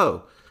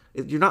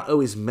you're not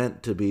always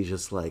meant to be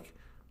just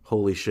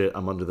holy shit,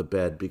 I'm under the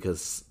bed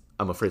because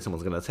I'm afraid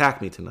someone's going to attack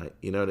me tonight.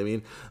 You know what I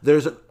mean?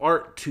 There's an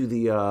art to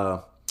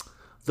the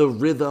the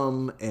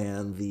rhythm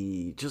and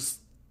the just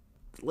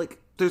like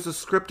there's a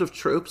script of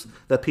tropes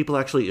that people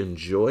actually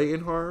enjoy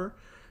in horror.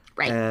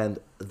 Right. And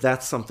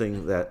that's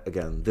something that,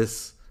 again,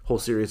 this whole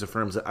series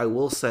affirms. That I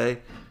will say,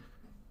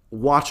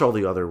 watch all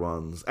the other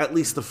ones, at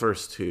least the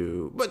first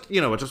two, but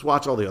just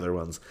watch all the other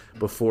ones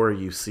before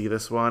you see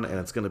this one, and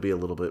it's going to be a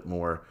little bit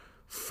more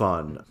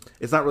fun.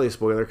 It's not really a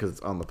spoiler because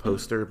it's on the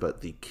poster,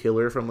 but the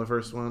killer from the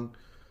first one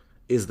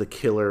is the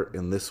killer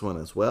in this one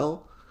as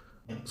well.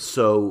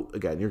 So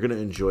again, you're going to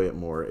enjoy it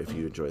more if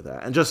you enjoy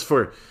that. And just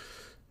for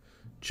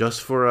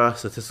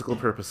statistical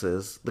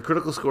purposes, the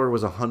critical score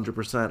was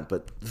 100%,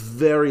 but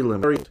very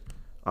limited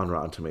on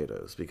Rotten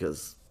Tomatoes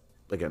because,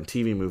 again,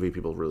 TV movie,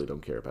 people really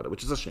don't care about it,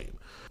 which is a shame.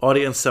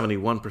 Audience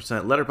 71%,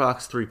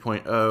 Letterboxd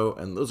 3.0,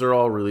 and those are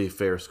all really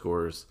fair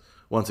scores.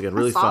 Once again,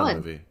 really fun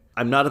movie.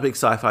 I'm not a big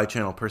Sci-Fi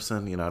Channel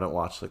person. I don't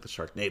watch like the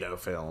Sharknado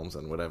films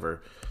and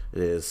whatever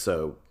it is.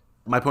 So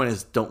my point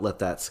is, don't let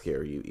that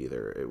scare you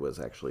either. It was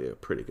actually a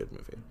pretty good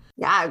movie.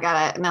 Yeah, I've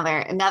got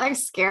another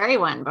scary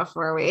one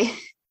before we...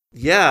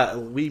 Yeah,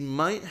 we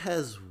might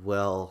as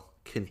well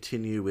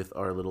continue with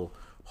our little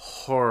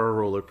horror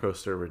roller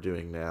coaster we're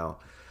doing now.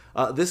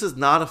 This is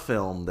not a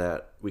film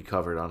that we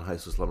covered on High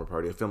School Slumber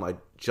Party, a film I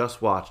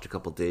just watched a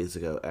couple days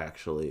ago,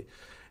 actually.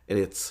 And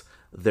it's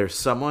There's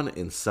Someone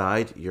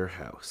Inside Your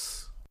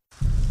House.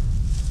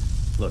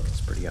 Look,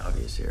 it's pretty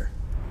obvious here.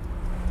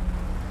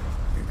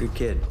 You're a good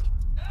kid.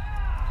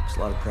 There's a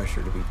lot of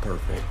pressure to be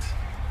perfect.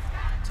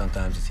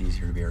 Sometimes it's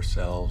easier to be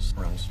ourselves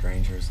around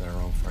strangers than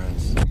our own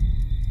friends.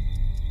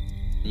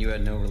 You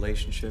had no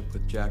relationship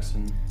with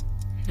Jackson?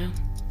 No.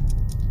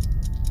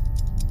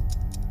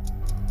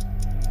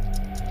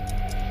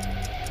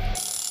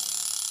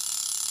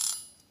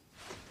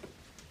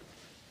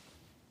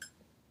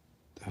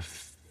 The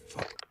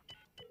fuck?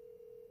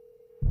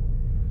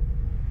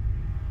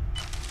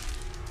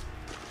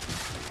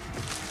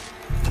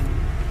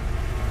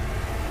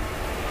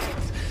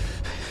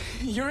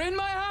 You're in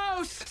my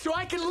house, so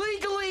I can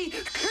legally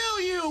kill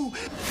you!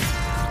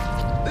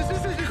 This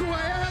isn't who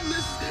I am,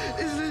 this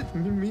isn't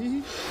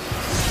me.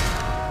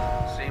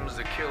 Seems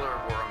the killer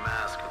wore a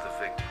mask with the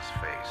victim's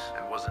face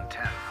and was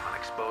intent on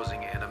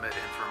exposing intimate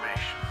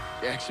information.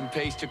 Jackson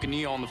Pace took a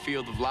knee on the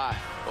field of life.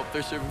 Hope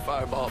they're serving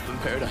Fireball up in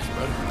paradise,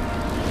 brother.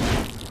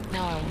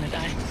 Now I want to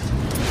die.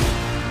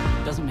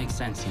 Doesn't make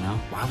sense,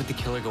 Why would the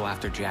killer go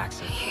after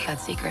Jackson? He had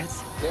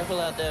secrets. Careful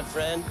out there,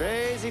 friend.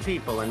 Crazy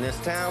people in this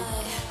town.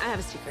 I have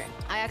a secret.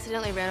 I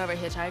accidentally ran over a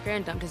hitchhiker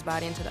and dumped his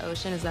body into the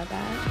ocean. Is that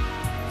bad?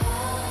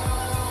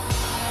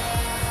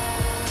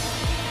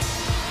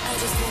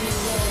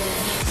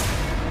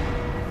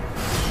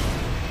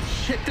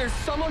 Shit, there's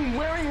someone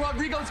wearing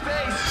Rodrigo's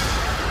face!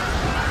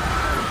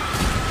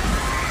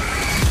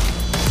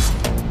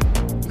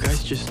 You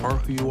guys just are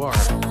who you are.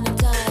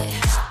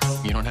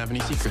 You don't have any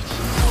secrets. You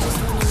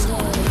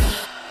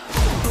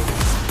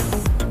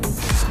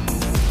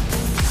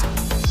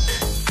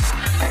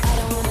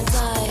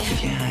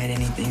can't hide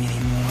anything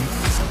anymore.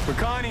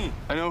 Makani,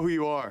 I know who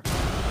you are.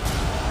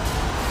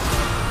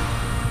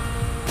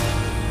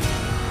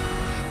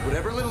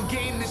 Whatever little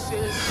game this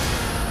is,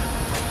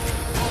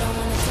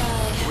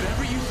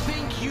 whatever you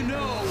think you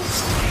know,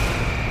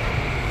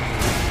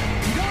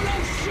 you don't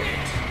know shit!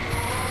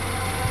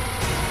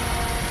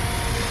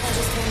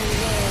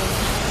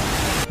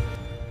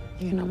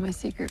 You know my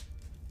secret.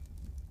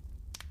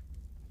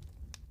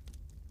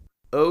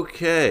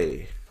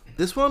 Okay.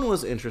 This one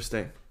was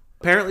interesting.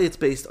 Apparently it's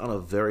based on a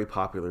very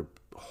popular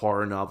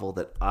horror novel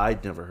that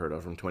I'd never heard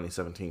of from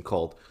 2017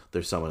 called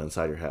There's Someone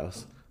Inside Your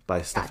House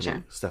by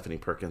Stephanie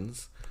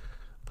Perkins.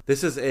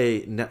 This is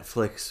a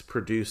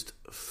Netflix-produced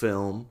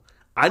film.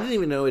 I didn't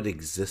even know it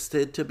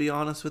existed, to be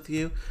honest with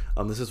you.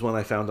 This is one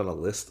I found on a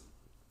list.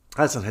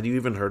 Hudson, had you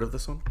even heard of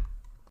this one?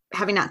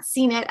 Having not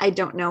seen it, I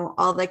don't know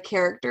all the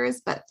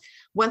characters, but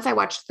once I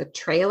watched the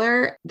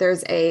trailer,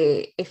 there's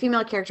a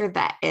female character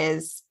that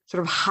is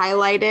sort of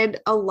highlighted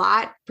a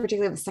lot,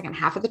 particularly in the second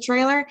half of the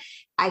trailer.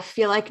 I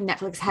feel like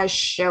Netflix has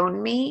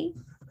shown me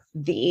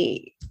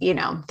the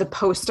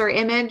poster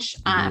image,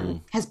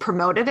 has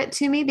promoted it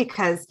to me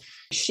because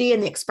she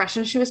and the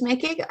expression she was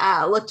making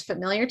looked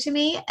familiar to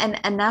me, and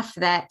enough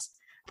that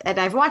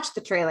I've watched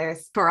the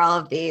trailers for all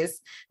of these.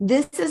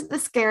 This is the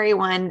scary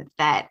one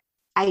that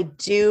I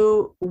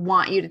do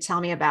want you to tell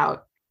me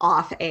about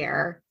off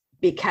air,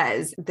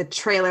 because the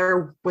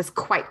trailer was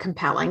quite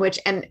compelling, which,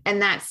 and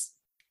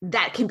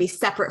that can be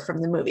separate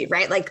from the movie,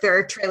 right? Like there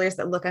are trailers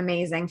that look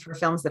amazing for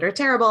films that are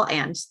terrible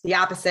and the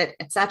opposite,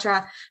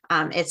 etc.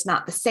 It's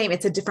not the same.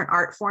 It's a different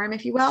art form,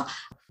 if you will,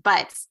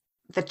 but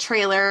the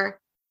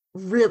trailer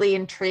really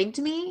intrigued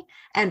me.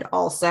 And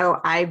also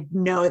I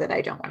know that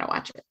I don't want to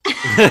watch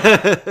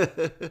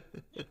it.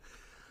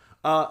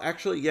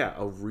 Actually, yeah,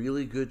 a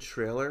really good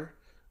trailer.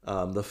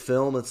 The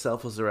film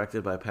itself was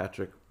directed by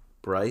Patrick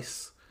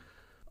Brice.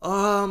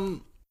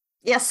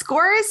 Yeah,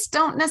 scores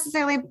don't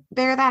necessarily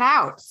bear that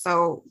out.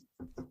 So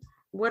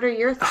what are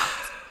your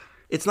thoughts?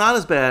 It's not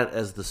as bad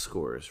as the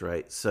scores,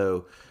 right?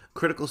 So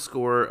Critical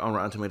score on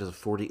Rotten Tomatoes of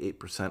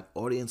 48%.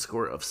 Audience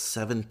score of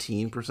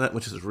 17%,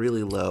 which is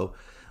really low.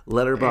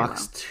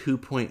 Letterboxd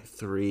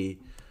 2.3.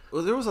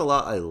 Well, there was a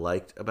lot I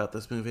liked about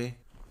this movie.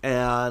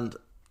 And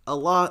a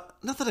lot,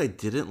 not that I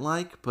didn't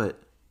like,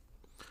 but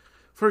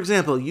for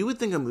example, you would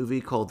think a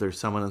movie called There's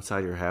Someone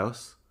Inside Your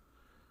House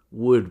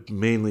would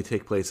mainly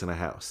take place in a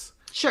house.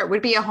 Sure,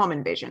 would be a home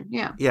invasion,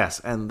 yeah.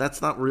 Yes, and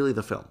that's not really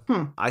the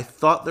film. I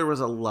thought there was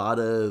a lot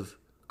of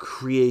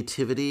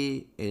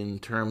creativity in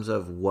terms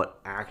of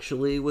what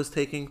actually was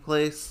taking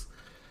place.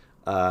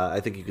 I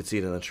think you could see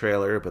it in the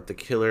trailer, but the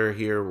killer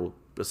here will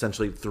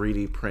essentially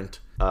 3D print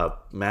a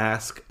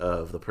mask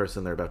of the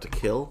person they're about to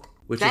kill,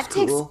 which is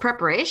cool. That takes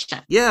preparation.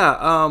 Yeah,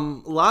 a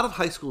lot of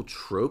high school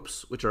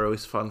tropes, which are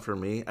always fun for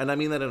me. And I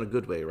mean that in a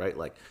good way, right?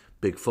 Like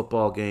big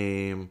football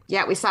game.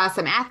 Yeah, we saw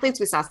some athletes,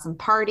 we saw some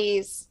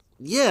parties.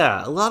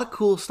 Yeah, a lot of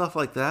cool stuff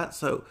like that.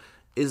 So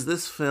is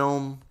this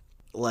film,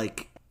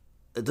 like,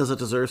 does it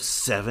deserve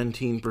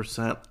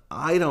 17%?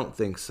 I don't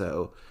think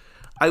so.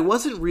 I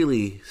wasn't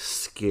really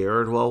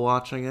scared while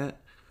watching it.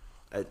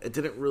 It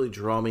didn't really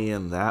draw me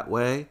in that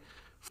way.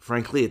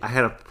 Frankly, I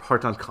had a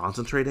hard time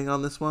concentrating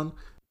on this one.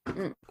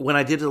 When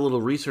I did a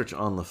little research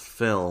on the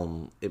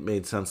film, it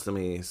made sense to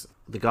me.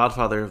 The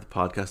godfather of the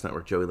podcast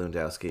network, Joey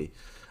Lewandowski,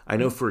 I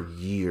know for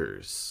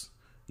years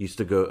used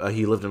to go,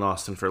 he lived in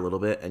Austin for a little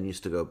bit and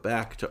used to go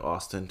back to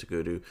Austin to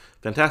go to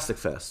Fantastic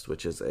Fest,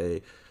 which is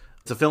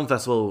it's a film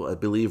festival, I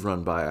believe,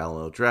 run by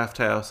Alamo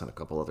Drafthouse and a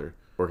couple other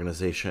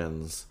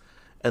organizations.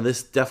 And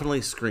this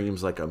definitely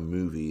screams like a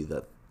movie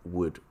that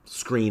would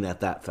screen at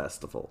that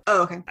festival.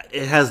 Oh, okay.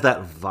 It has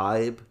that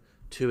vibe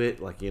to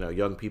it, like,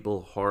 young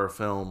people, horror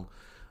film.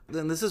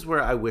 Then this is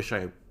where I wish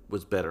I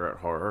was better at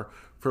horror.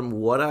 From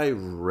what I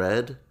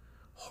read,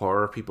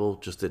 horror people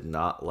just did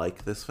not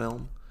like this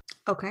film.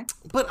 Okay.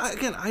 But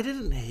again, I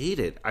didn't hate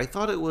it. I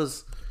thought it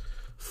was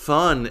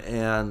fun,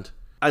 and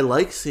I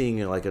like seeing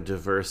like a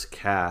diverse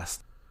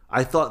cast.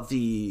 I thought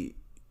the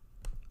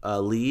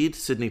lead,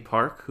 Sydney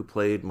Park, who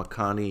played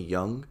Makani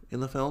Young in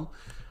the film,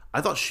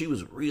 I thought she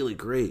was really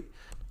great.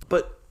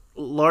 But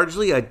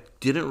largely, I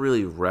didn't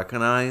really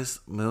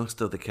recognize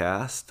most of the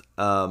cast,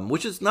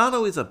 which is not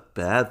always a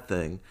bad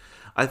thing.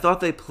 I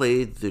thought they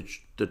played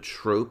the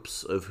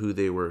tropes of who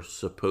they were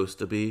supposed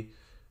to be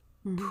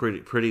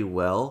pretty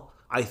well.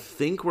 I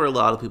think where a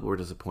lot of people were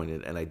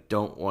disappointed, and I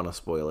don't want to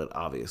spoil it,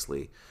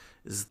 obviously,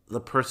 is the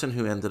person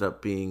who ended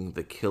up being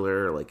the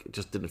killer, like, it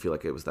just didn't feel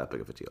like it was that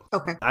big of a deal.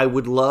 Okay. I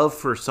would love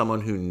for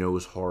someone who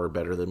knows horror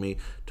better than me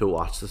to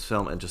watch this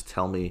film and just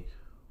tell me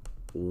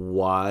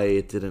why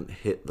it didn't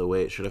hit the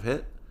way it should have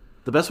hit.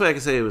 The best way I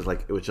can say it was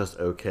just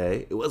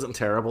okay. It wasn't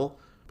terrible,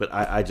 but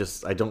I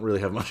don't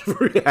really have much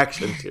of a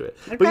reaction to it.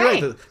 Okay. But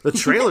you're right, the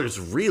trailer's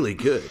really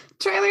good.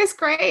 Trailer's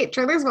great.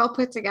 Trailer's well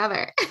put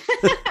together.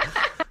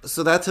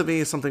 So that to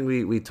me is something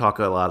we talk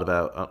a lot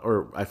about,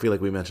 or I feel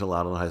like we mention a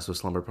lot on the High School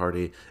Slumber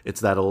Party.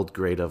 It's that old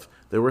grade of,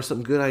 there were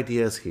some good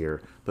ideas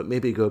here, but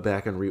maybe go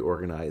back and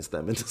reorganize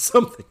them into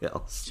something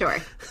else. Sure.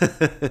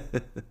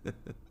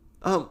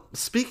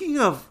 Speaking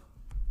of,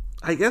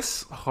 I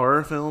guess,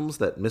 horror films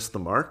that missed the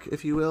mark,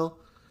 if you will,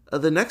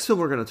 the next film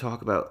we're going to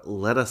talk about,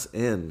 Let Us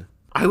In,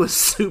 I was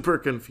super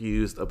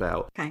confused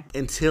about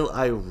until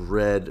I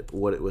read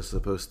what it was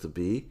supposed to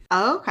be.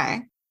 Oh,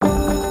 okay.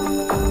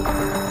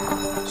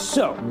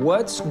 So,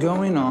 what's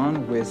going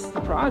on with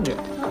the project?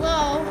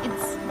 Hello,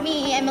 it's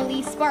me,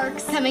 Emily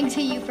Sparks, coming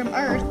to you from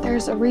Earth.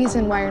 There's a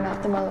reason why you're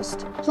not the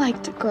most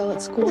liked girl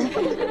at school.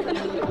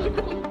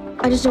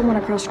 I just don't want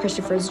to crush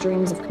Christopher's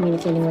dreams of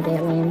communicating with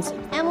aliens.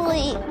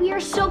 Emily, we are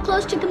so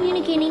close to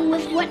communicating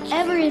with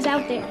whatever is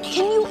out there.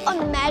 Can you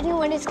imagine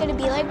what it's gonna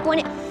be like when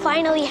it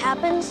finally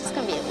happens? It's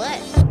gonna be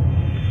lit.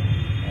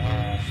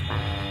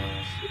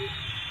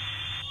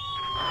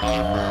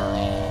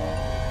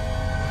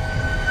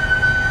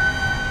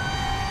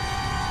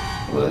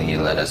 Will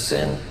you let us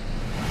in?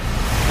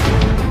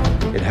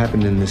 It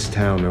happened in this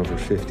town over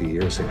 50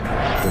 years ago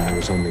when there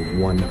was only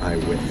one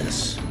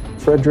eyewitness.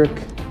 Frederick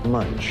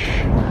Munch.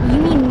 You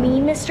mean me,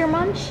 Mr.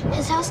 Munch?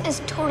 His house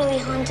is totally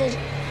haunted.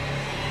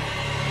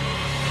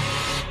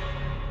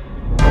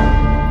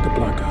 The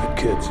black-eyed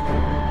kids.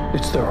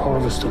 It's their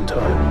harvesting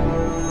time.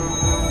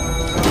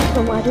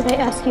 Then why do they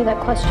ask you that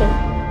question?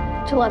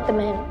 To let them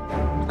in?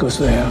 Because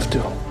they have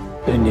to.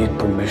 They need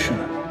permission.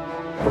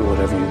 But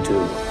whatever you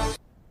do,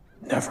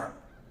 never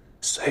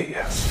say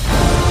yes.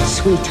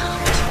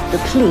 Sweetheart, the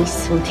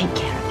police will take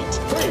care of it.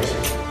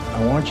 Please.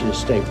 I want you to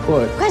stay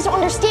put. You guys don't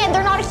understand.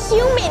 They're not a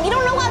human. You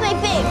don't know how they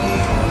think.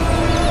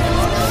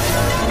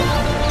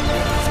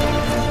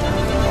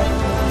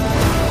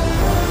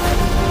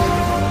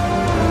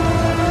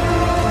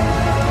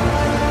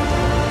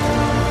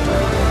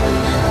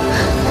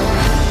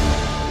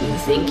 You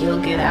think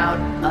you'll get out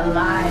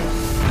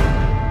alive?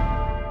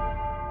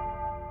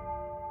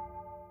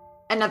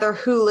 Another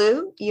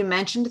Hulu. You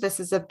mentioned this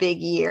is a big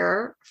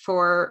year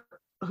for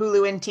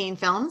Hulu and teen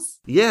films.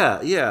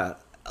 Yeah.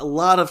 A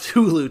lot of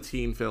Hulu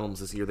teen films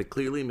this year. They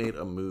clearly made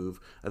a move.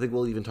 I think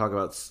we'll even talk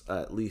about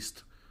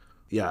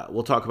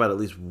we'll talk about at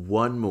least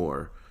one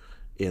more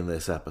in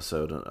this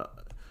episode.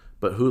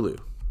 But Hulu,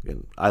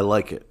 and I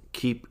like it.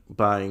 Keep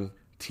buying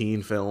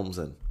teen films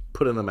and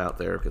putting them out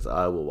there because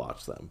I will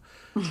watch them.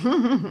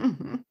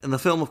 And the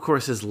film, of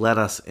course, is Let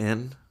Us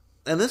In.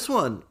 And this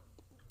one,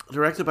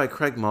 directed by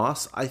Craig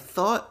Moss, I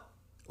thought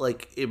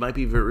like it might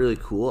be really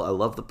cool. I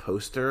love the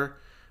poster.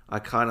 I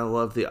kind of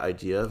love the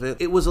idea of it.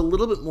 It was a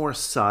little bit more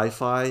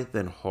sci-fi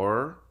than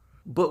horror.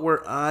 But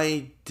where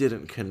I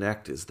didn't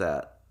connect is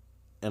that,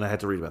 and I had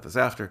to read about this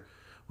after,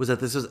 was that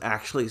this is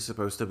actually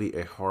supposed to be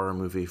a horror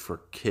movie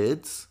for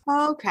kids.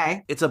 Oh,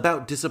 okay. It's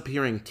about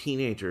disappearing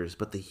teenagers,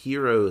 but the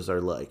heroes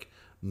are like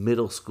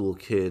middle school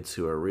kids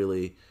who are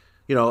really,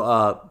 do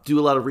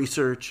a lot of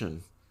research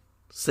and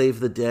save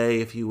the day,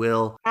 if you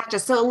will. Gotcha.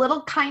 So a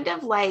little kind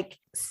of like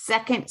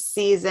second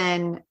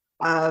season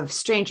of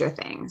Stranger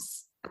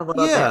Things, a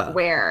little bit,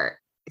 where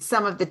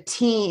some of the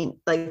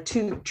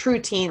true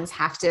teens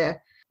have to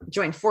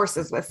join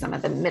forces with some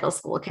of the middle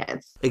school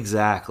kids.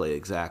 Exactly.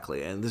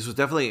 And this was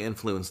definitely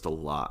influenced a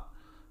lot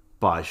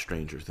by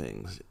Stranger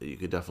Things. You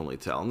could definitely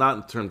tell. Not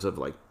in terms of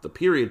like the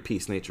period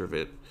piece nature of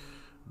it,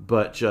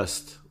 but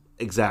just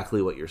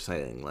exactly what you're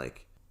saying.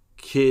 Like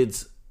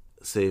kids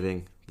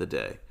saving the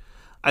day.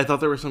 I thought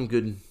there were some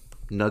good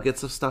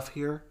nuggets of stuff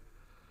here.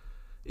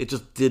 It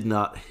just did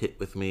not hit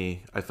with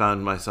me. I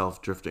found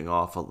myself drifting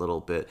off a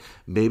little bit.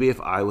 Maybe if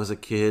I was a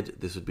kid,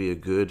 this would be a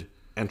good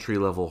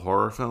entry-level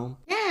horror film.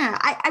 Yeah,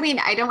 I mean,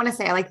 I don't want to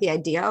say I like the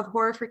idea of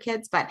horror for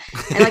kids, but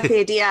I like the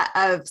idea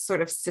of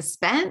sort of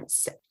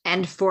suspense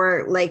and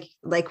for like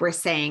we're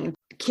saying,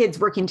 kids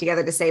working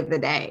together to save the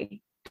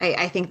day.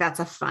 I think that's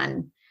a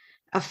fun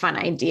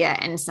idea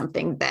and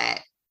something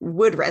that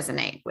would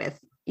resonate with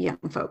young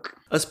folk.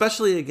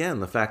 Especially, again,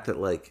 the fact that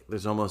like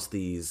there's almost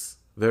these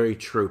very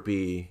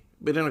tropey,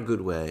 but in a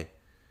good way,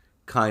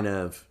 kind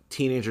of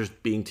teenagers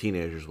being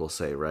teenagers, we'll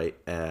say, right?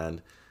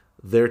 And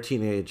their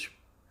teenage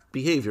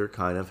behavior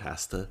kind of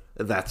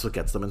that's what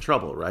gets them in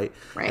trouble, right?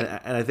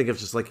 And I think it's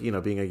just like,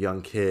 being a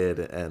young kid,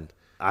 and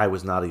I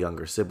was not a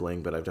younger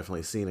sibling, but I've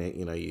definitely seen it.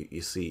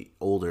 You see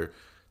older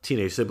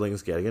teenage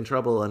siblings getting in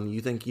trouble, and you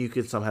think you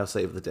could somehow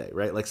save the day,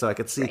 right? Like, so I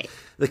could see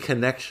the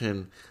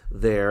connection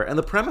there. And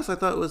the premise I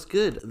thought was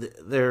good.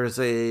 There's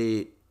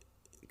a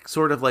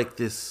sort of like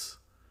this,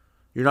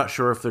 you're not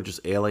sure if they're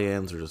just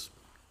aliens or just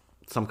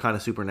some kind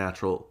of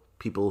supernatural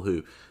people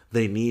who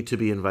they need to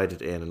be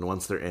invited in, and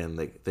once they're in,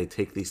 they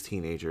take these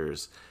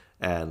teenagers,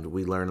 and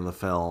we learn in the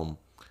film,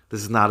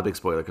 this is not a big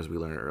spoiler because we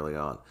learn it early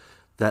on,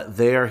 that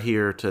they are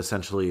here to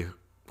essentially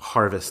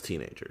harvest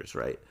teenagers,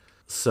 right?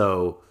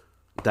 So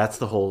that's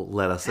the whole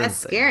Let Us In thing. That's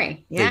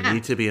scary. Yeah. They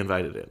need to be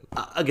invited in.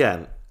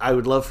 Again, I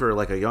would love for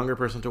like a younger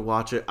person to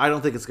watch it. I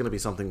don't think it's going to be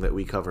something that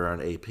we cover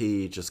on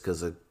AP just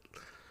because it,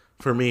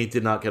 for me,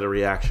 did not get a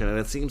reaction. And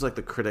it seems like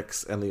the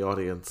critics and the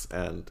audience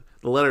and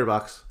the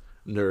Letterboxd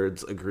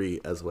nerds agree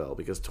as well,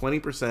 because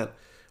 20%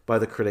 by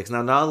the critics,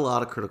 now not a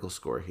lot of critical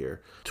score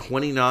here,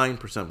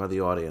 29% by the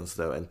audience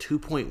though, and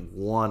 2.1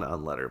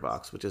 on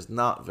Letterboxd, which is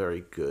not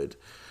very good.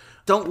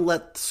 Don't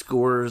let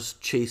scores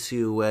chase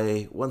you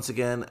away. Once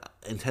again,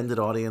 intended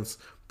audience,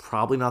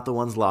 probably not the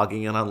ones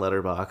logging in on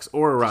Letterboxd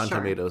or Rotten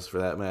Tomatoes for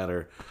that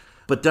matter,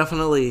 but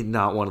definitely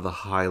not one of the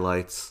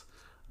highlights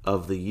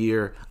of the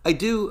year. I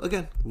do,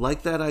 again,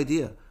 like that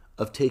idea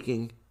of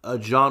taking a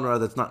genre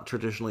that's not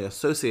traditionally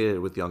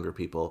associated with younger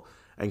people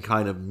and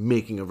kind of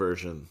making a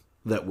version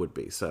that would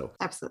be. So,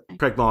 absolutely.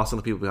 Craig Moss and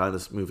the people behind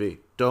this movie,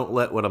 don't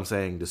let what I'm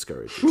saying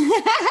discourage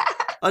you.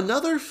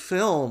 Another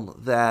film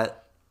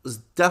that was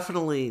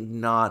definitely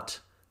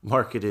not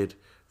marketed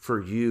for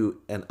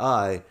you and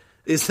I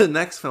is the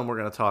next film we're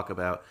going to talk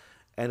about,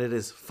 and it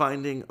is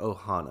Finding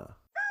Ohana.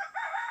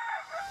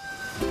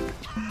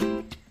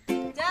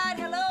 Dad,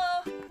 hello.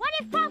 What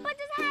if Papa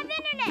doesn't have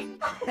internet?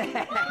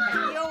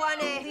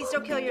 Ioane, please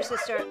don't kill your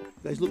sister.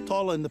 You guys look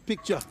taller in the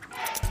picture.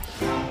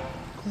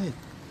 Quick.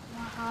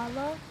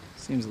 Mahalo?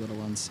 Seems a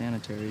little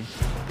unsanitary.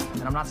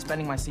 And I'm not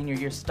spending my senior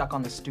year stuck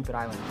on this stupid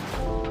island.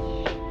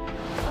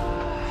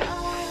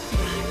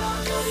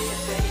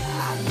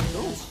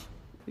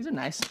 These are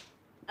nice.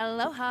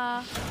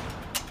 Aloha.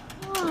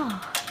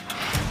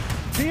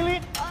 Feel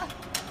it?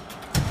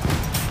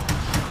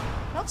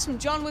 That's some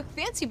John Wick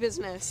fancy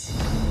business.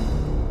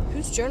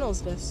 Whose journal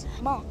is this?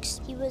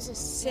 Monk's. He was a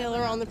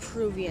Sailor on the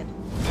Peruvian.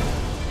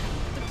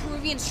 The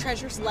Peruvian's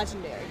treasure's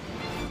legendary.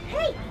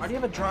 Hey! Why do you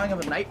have a drawing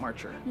of a night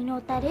marcher? You know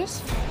what that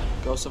is?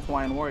 Ghosts of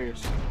Hawaiian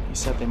warriors. You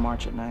said they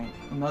march at night.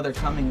 You'll know they're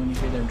coming when you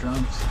hear their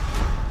drums.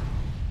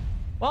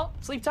 Well,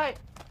 sleep tight.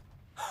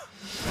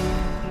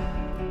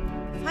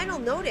 Final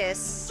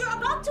notice. You're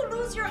about to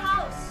lose your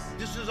house.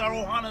 This is our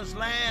Ohana's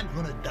land. I'm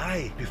gonna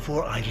die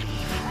before I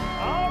leave.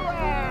 All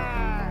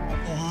right.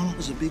 Ohana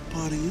is a big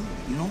part of you.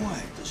 You know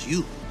why? Because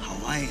you,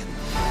 Hawaiian.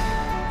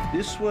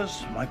 This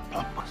was my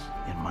papa's,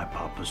 and my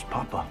papa's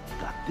papa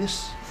got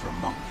this from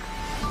Monk.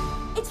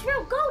 It's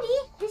real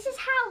goldie. This is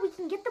how we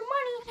can get the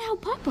money and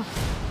help Papa.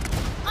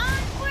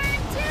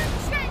 Onward to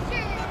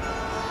treasure.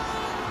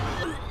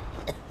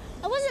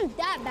 It wasn't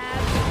that bad.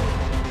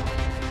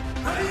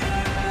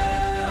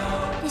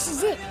 This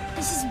is it.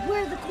 This is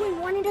where the queen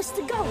wanted us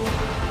to go.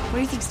 What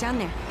do you think's down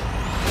there?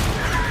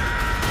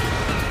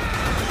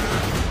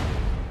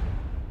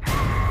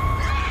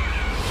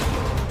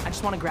 I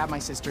just want to grab my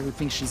sister who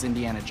thinks she's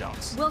Indiana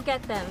Jones. We'll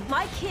get them.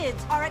 My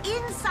kids are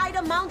inside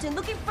a mountain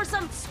looking for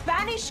some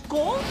Spanish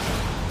gold.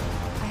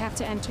 I have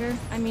to enter.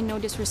 I mean, no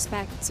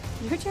disrespect.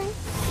 Your turn.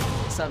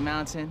 What's up,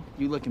 Mountain?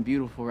 You looking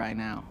beautiful right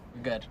now.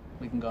 You're good.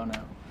 We can go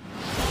now.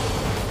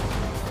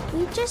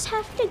 We just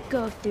have to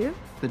go through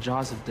the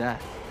jaws of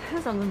death.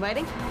 That sounds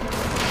inviting.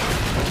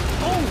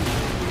 Oh!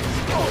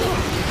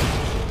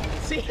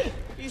 See?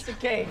 Piece of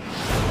cake.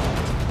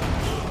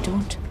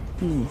 Don't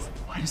move.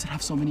 Why does it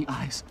have so many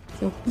eyes?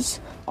 Those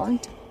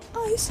aren't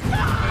eyes.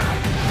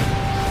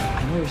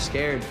 I know you're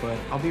scared, but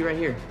I'll be right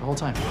here the whole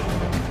time.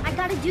 I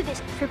gotta do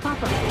this for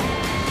Papa.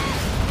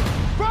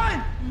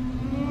 Run!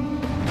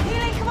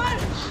 Healing, come on!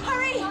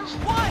 Hurry!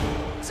 1,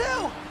 2,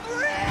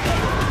 3!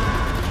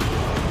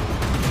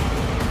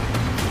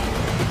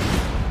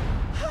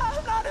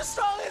 I'm not as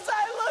strong as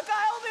I look.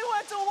 I only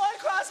went to 1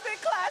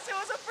 CrossFit class. It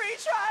was a free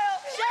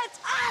trial. Shut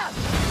up!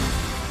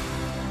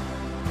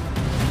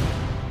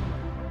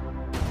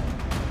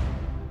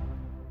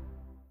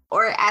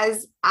 Or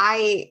as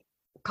I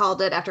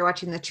called it after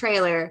watching the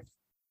trailer,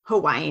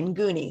 Hawaiian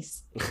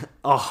Goonies.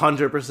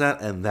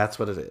 100%, and that's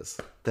what it is.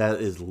 That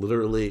is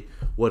literally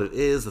what it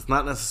is. It's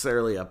not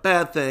necessarily a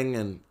bad thing,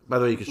 and by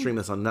the way, you can stream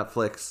this on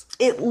Netflix.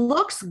 It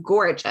looks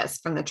gorgeous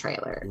from the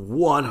trailer.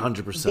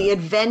 100%. The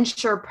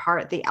adventure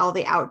part, all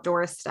the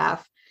outdoor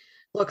stuff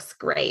looks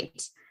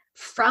great.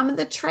 From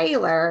the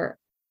trailer,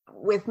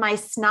 with my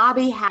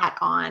snobby hat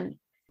on,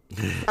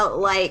 felt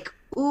like,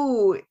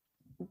 ooh,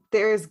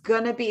 there's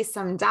going to be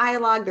some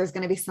dialogue. There's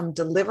going to be some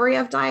delivery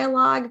of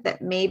dialogue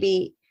that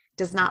maybe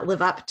does not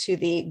live up to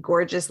the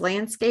gorgeous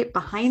landscape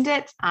behind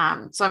it.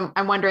 So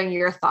I'm wondering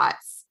your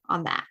thoughts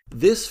on that.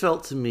 This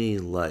felt to me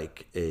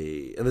like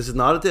and this is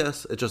not a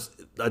diss, it's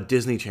just a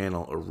Disney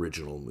Channel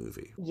original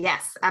movie.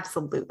 Yes,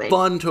 absolutely.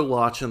 Fun to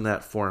watch in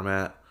that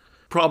format.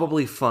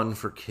 Probably fun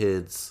for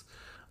kids.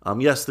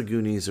 Yes, the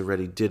Goonies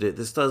already did it.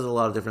 This does a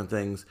lot of different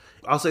things.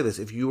 I'll say this,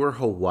 if you were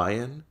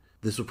Hawaiian,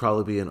 this would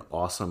probably be an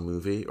awesome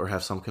movie or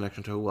have some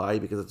connection to Hawaii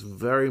because it's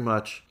very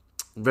much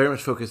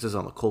focuses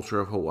on the culture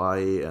of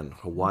Hawaii and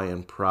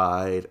Hawaiian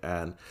pride,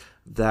 and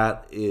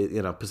that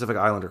is, Pacific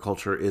Islander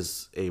culture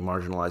is a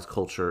marginalized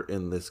culture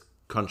in this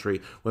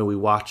country. When we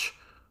watch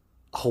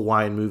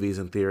Hawaiian movies,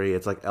 in theory,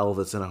 it's like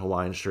Elvis in a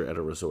Hawaiian shirt at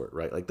a resort,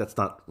 right? Like, that's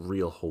not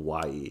real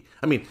Hawaii.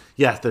 I mean,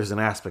 yes, there's an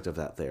aspect of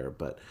that there,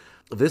 but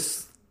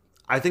this,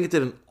 I think it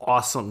did an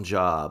awesome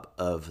job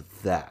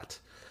of that.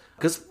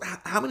 Because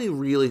how many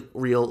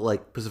real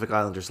like Pacific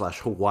Islander /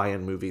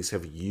 Hawaiian movies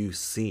have you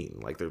seen?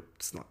 Like,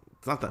 it's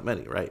not that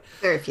many, right?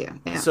 Very few.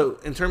 Yeah. So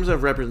in terms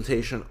of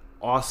representation,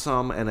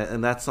 awesome,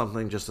 and that's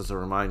something. Just as a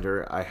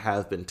reminder, I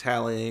have been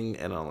tallying,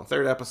 and on the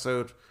 3rd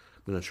episode,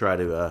 I'm going to try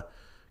to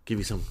give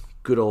you some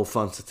good old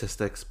fun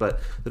statistics. But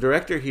the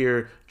director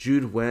here,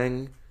 Jude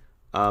Weng,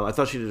 I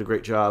thought she did a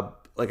great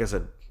job. Like I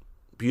said,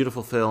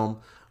 beautiful film.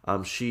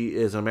 She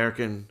is an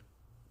American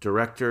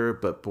director,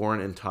 but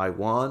born in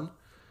Taiwan.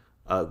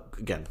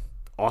 Again,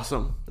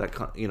 awesome, that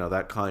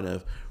kind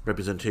of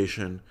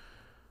representation.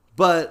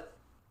 But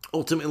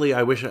ultimately,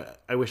 I wish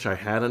I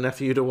had a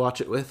nephew to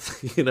watch it with.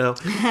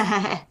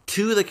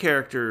 2 of the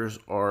characters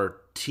are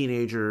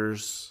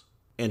teenagers,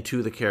 and 2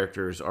 of the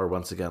characters are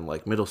once again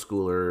like middle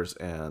schoolers,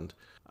 and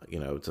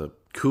it's a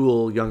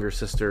cool younger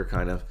sister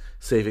kind of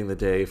saving the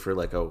day for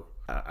like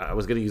I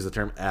was going to use the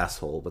term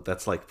asshole, but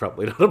that's like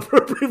probably not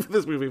appropriate for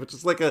this movie, but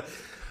just like a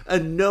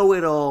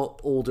know-it-all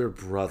older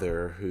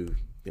brother who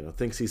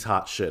thinks he's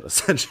hot shit,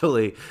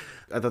 essentially.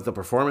 I thought the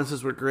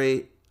performances were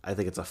great. I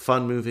think it's a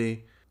fun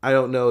movie. I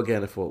don't know,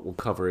 again, if we'll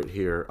cover it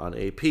here on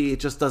AP.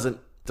 It just doesn't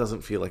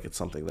feel like it's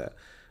something that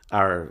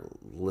our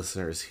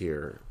listeners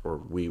here or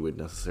we would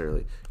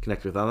necessarily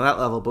connect with on that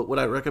level. But would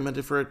I recommend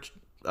it for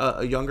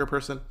a younger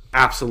person?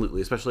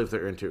 Absolutely, especially if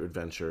they're into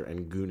adventure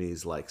and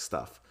Goonies-like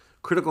stuff.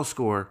 Critical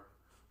score,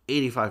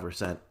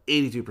 85%,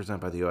 82%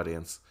 by the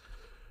audience.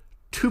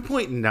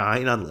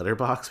 2.9 on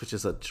Letterboxd, which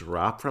is a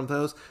drop from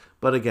those.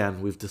 But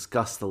again, we've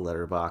discussed the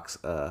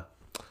Letterboxd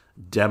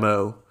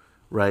demo,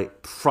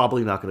 right?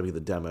 Probably not going to be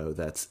the demo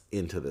that's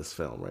into this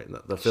film, right?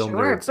 The film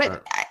nerds,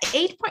 but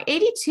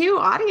 8.82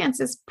 audience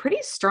is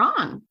pretty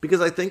strong.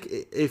 Because I think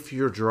if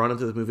you're drawn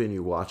into the movie and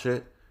you watch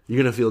it,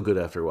 you're going to feel good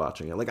after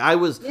watching it. Like I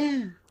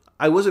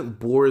wasn't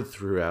bored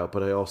throughout,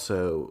 but I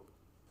also,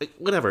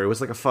 whatever, it was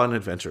like a fun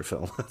adventure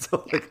film.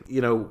 So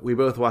we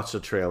both watched the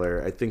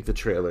trailer. I think the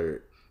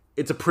trailer,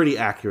 it's a pretty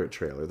accurate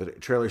trailer. The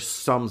trailer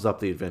sums up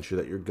the adventure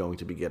that you're going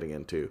to be getting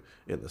into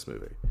in this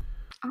movie.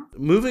 Oh.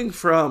 Moving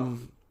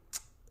from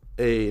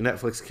a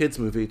Netflix kids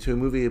movie to a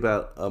movie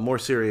about a more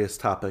serious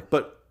topic,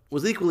 but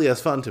was equally as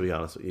fun, to be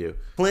honest with you.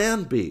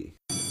 Plan B.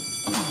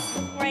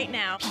 Right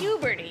now,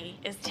 puberty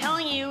is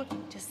telling you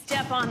to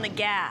step on the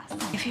gas.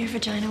 If your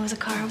vagina was a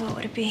car, what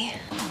would it be?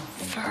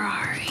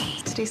 Ferrari.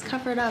 It stays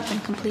covered up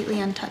and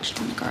completely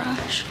untouched in the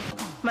garage.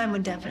 Mine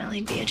would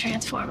definitely be a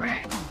Transformer.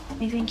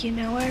 You think you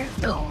know her?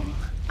 Boom.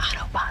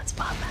 Autobots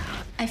pop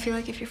out. I feel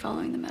like if you're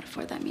following the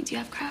metaphor, that means you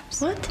have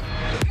crabs. What?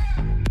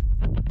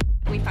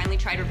 We finally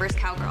tried reverse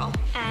cowgirl.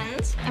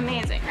 And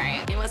amazing,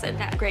 right? It wasn't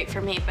that great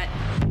for me, but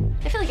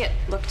I feel like it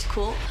looked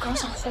cool.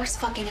 Girls are horse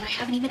fucking, and I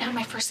haven't even had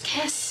my first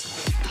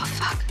kiss. Oh,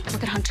 fuck.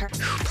 Look at Hunter.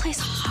 Who plays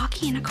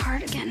hockey in a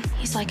cardigan?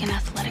 He's like an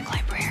athletic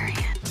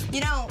librarian.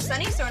 You know,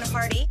 Sunny's throwing a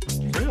party.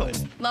 Really?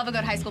 Love a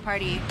good high school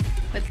party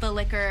with the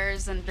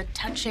liquors and the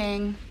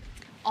touching,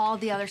 all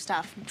the other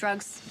stuff,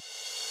 drugs.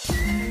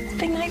 It's a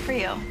big night for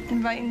you.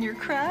 Inviting your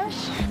crush.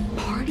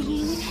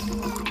 Partying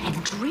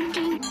and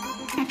drinking.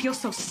 I feel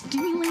so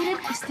stimulated.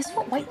 Is this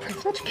what white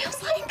privilege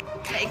feels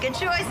like? Make good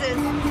choices.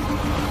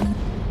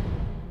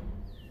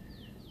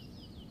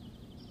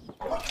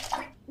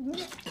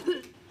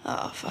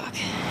 Oh, fuck.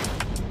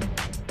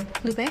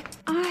 Lupe?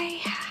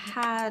 I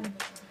had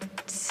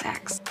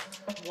sex.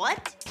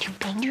 What? You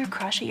banged your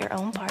crush at your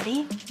own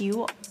party?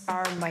 You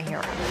are my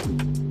hero.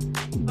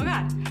 Oh,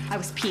 God. I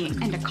was peeing,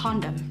 and a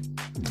condom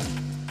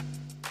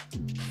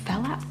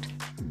fell out.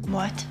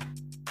 What?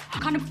 A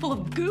condom full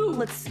of goo.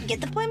 Let's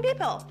get the Plan B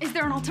pill. Is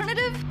there an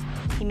alternative?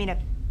 You mean a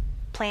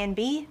Plan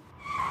B?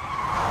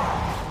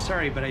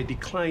 Sorry, but I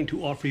declined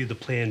to offer you the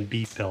Plan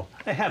B pill.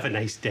 Have a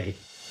nice day.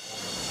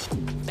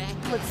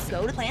 Let's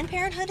go to Planned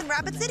Parenthood in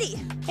Rapid City.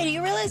 Hey, do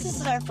you realize this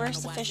is our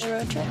first official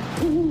road trip?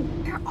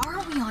 Where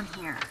are we on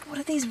here? What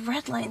do these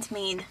red lines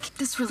mean?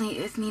 This really,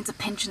 it means a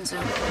pension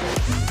zone.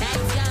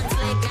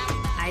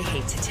 I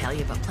hate to tell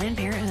you, but Planned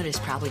Parenthood is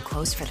probably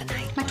closed for the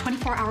night. My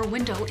 24-hour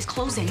window is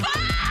closing.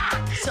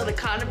 So the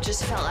condom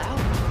just fell out?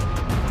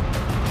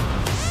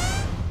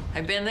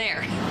 I've been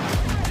there.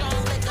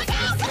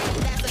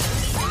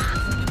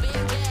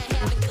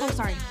 Oh,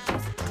 sorry.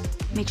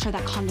 Make sure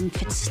that condom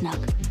fits snug.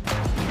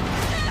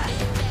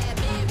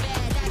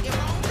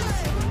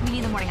 We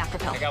need the morning after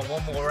pill. I got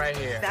one more right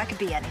here. That could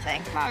be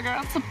anything. I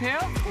got some pill.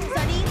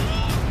 Sunny?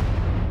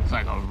 It's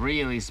like a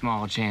really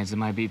small chance it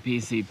might be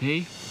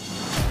PCP.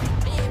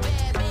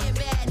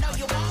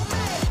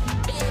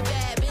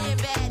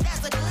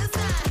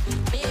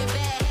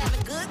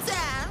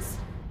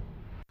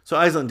 So,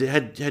 Aislinn,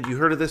 had you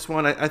heard of this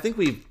one? I think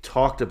we've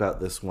talked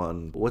about this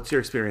one. What's your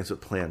experience with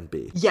Plan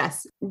B?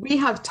 Yes, we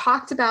have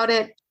talked about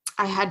it.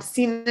 I had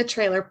seen the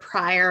trailer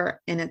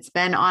prior, and it's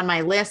been on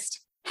my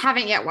list.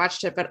 Haven't yet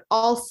watched it, but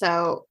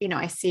also,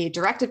 I see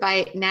directed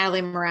by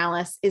Natalie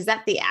Morales. Is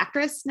that the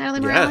actress,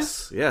 Natalie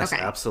Morales? Yes,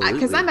 okay. Absolutely.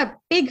 Because I'm a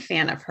big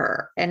fan of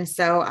her. And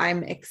so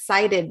I'm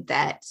excited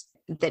that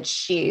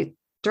she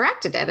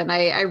directed it. And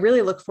I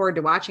really look forward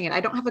to watching it. I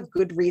don't have a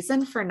good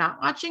reason for not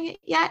watching it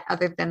yet,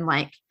 other than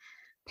like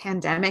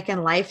pandemic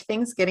and life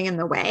things getting in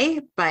the way.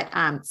 But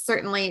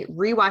certainly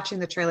rewatching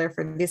the trailer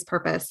for this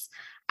purpose,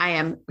 I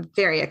am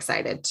very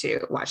excited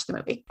to watch the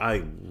movie.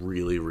 I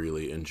really,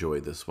 really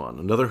enjoyed this one.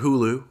 Another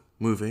Hulu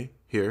movie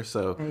here.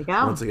 So there you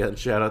go. Once again,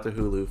 shout out to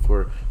Hulu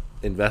for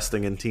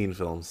investing in teen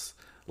films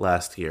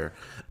last year.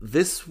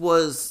 This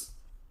was,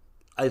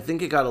 I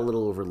think it got a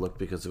little overlooked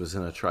because it was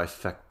in a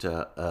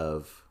trifecta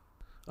of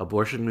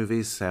abortion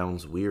movies.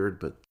 Sounds weird,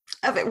 but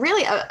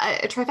really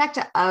a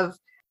trifecta of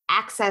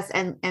access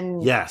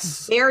and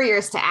yes,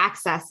 barriers to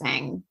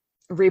accessing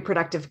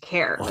reproductive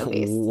care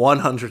movies.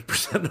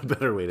 100% a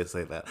better way to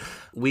say that.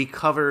 We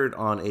covered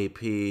on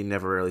AP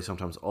Never, Rarely,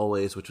 Sometimes,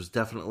 Always, which was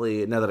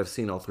definitely, now that I've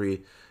seen all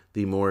three,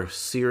 the more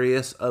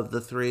serious of the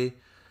three.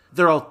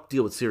 They're all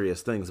deal with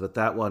serious things, but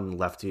that one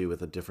left you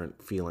with a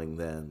different feeling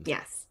than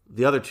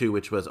the other two,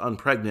 which was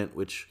Unpregnant,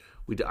 which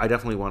I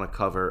definitely want to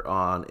cover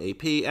on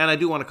AP, and I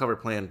do want to cover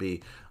Plan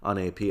B on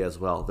AP as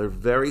well. They're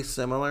very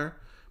similar,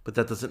 but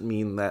that doesn't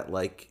mean that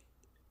like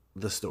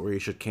the story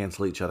should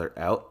cancel each other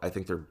out. I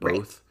think they're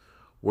both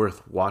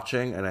worth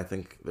watching, and I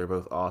think they're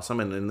both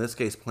awesome. And in this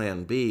case,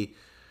 Plan B,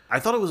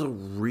 I thought it was a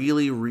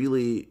really,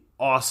 really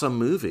awesome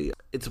movie.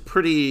 It's a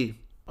pretty,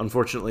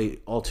 unfortunately,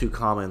 all too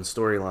common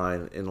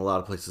storyline in a lot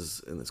of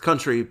places in this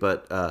country,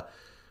 but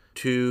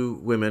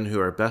two women who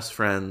are best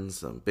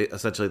friends,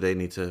 essentially they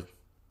need to,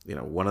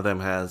 one of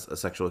them has a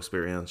sexual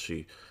experience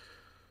she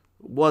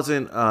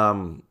wasn't,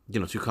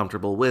 too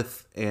comfortable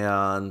with,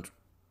 and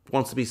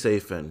wants to be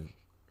safe and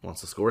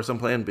wants to score some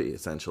Plan B,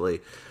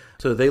 essentially.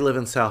 So they live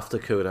in South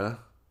Dakota.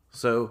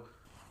 So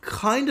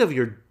kind of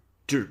your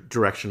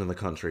direction in the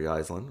country,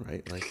 Aislinn,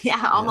 right? Like,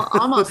 yeah,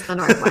 almost the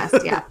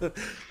Northwest, yeah.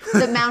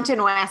 The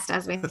Mountain West,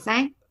 as we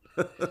say.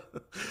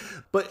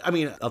 But, I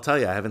mean, I'll tell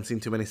you, I haven't seen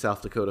too many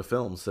South Dakota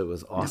films, so it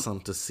was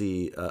awesome to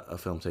see a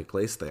film take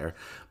place there.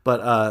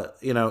 But,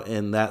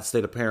 in that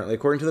state, apparently,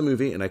 according to the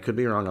movie, and I could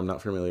be wrong, I'm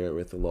not familiar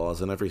with the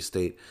laws in every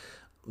state,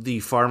 the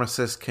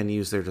pharmacist can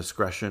use their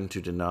discretion to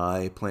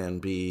deny Plan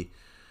B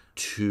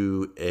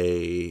to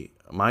a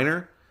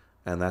minor,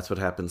 and that's what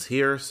happens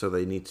here. So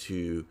they need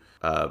to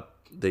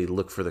they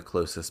look for the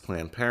closest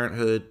Planned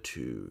Parenthood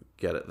to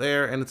get it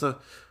there, and it's a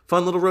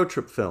fun little road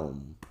trip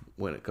film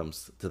when it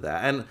comes to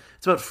that, and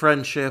it's about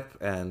friendship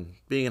and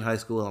being in high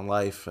school and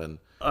life. And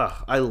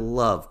I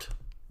loved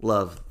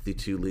the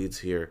two leads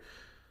here.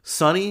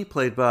 Sunny,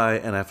 played by,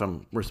 and if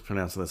I'm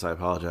mispronouncing this, I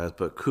apologize,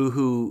 but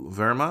Kuhu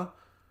Verma,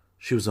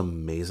 she was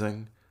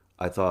amazing.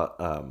 I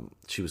thought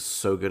she was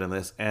so good in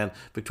this. And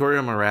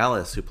Victoria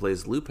Morales, who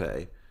plays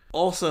Lupe,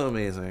 also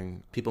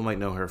amazing. People might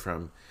know her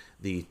from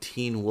the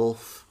Teen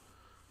Wolf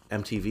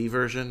MTV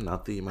version,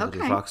 not the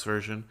Michael J. Fox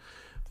version.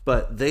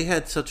 But they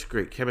had such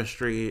great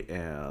chemistry.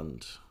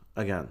 And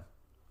again,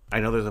 I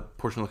know there's a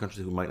portion of the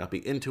country who might not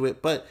be into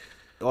it, but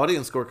the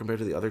audience score compared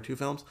to the other two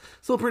films,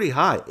 still pretty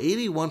high.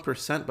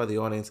 81% by the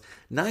audience,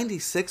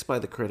 96% by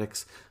the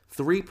critics,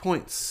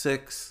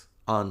 3.6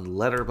 on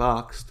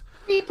Letterboxd.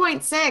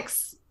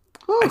 3.6.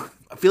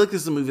 I feel like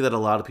this is a movie that a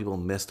lot of people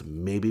missed,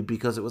 maybe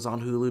because it was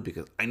on Hulu,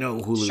 because I know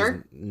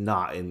Hulu's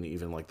not in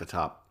even like the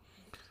top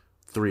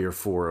 3 or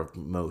 4 of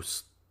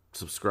most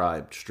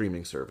subscribed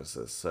streaming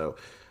services. So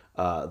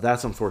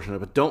that's unfortunate,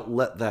 but don't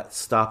let that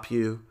stop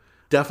you.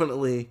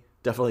 Definitely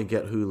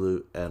get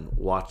Hulu and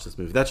watch this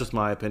movie. That's just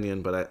my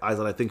opinion, but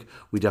I think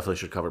we definitely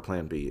should cover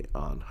Plan B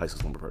on High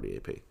School Slumber Party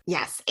AP.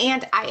 Yes,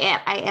 and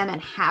I am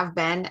and have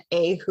been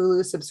a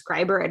Hulu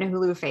subscriber and a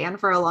Hulu fan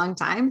for a long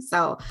time.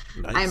 So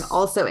nice. I'm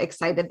also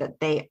excited that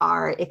they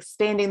are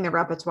expanding the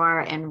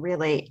repertoire and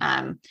really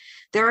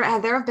there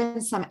have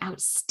been some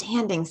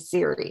outstanding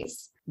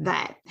series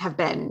that have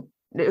been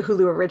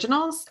Hulu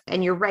originals.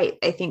 And you're right.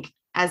 I think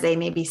as a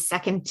maybe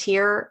second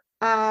tier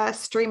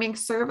streaming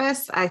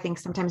service, I think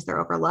sometimes they're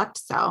overlooked.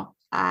 So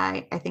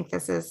I think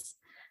this is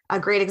a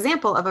great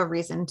example of a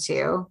reason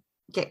to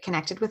get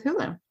connected with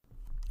Hulu.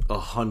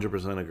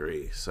 100%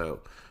 agree.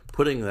 So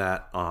putting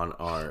that on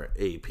our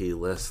AP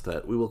list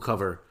that we will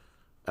cover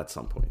at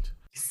some point.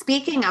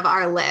 Speaking of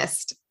our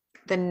list,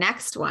 the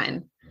next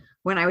one,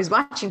 when I was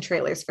watching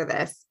trailers for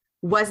this,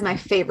 was my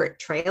favorite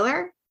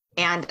trailer.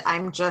 And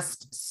I'm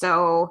just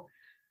so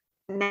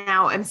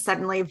now I'm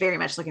suddenly very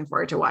much looking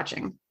forward to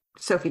watching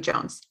Sophie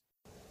Jones.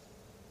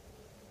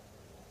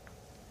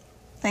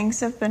 Things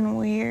have been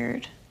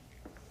weird.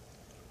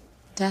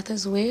 Death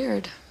is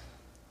weird.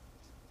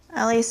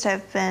 At least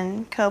I've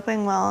been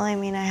coping well. I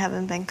mean, I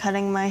haven't been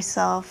cutting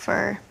myself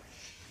or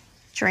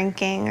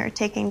drinking or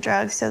taking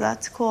drugs, so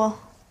that's cool,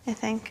 I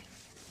think.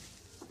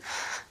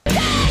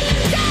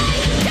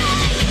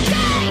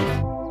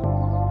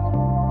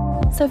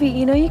 Sophie,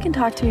 you know you can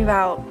talk to me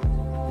about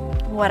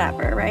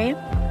whatever, right?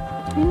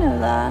 I know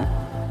that.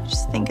 I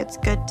just think it's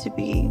good to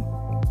be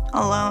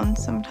alone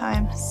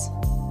sometimes.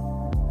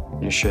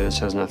 You sure this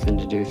has nothing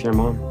to do with your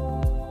mom?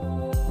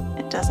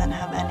 It doesn't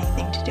have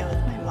anything to do with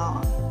my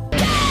mom.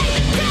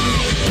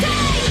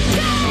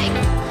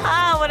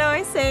 What am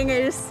I saying?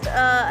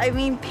 I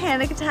mean,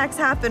 panic attacks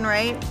happen,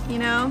 right? You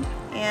know?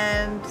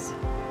 And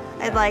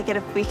I'd like it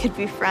if we could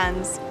be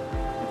friends,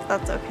 if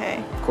that's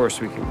okay. Of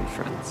course we can be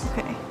friends.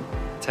 Okay.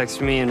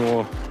 Text me and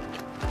we'll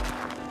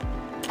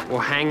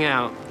hang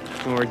out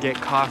or get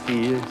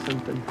coffee or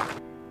something.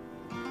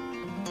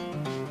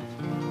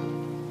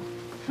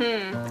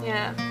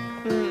 Yeah.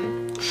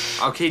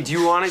 Okay, do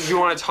you want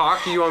to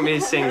talk or do you want me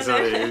to sing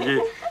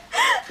something?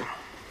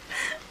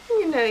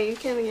 You know you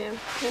can again.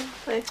 Yeah,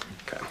 play.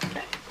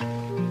 Okay.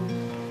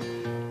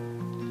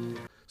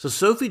 So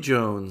Sophie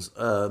Jones,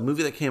 a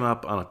movie that came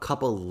up on a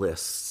couple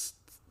lists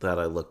that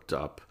I looked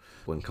up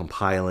when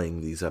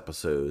compiling these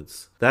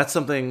episodes. That's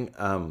something,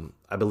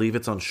 I believe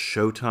it's on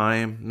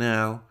Showtime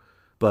now,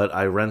 but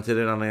I rented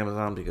it on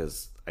Amazon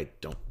because I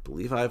don't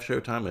believe I have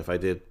Showtime. If I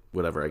did,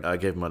 whatever, I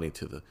gave money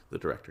to the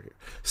director here.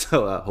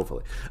 So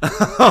hopefully.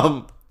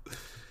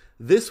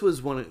 This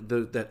was one of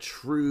that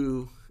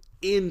true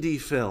indie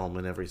film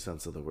in every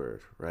sense of the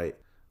word, right?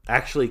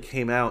 Actually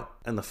came out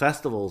in the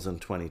festivals in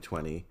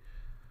 2020.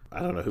 I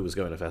don't know who was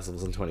going to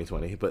festivals in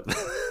 2020, but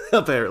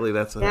apparently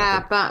that's what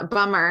happened.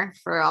 Bummer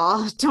for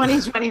all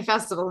 2020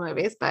 festival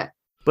movies, but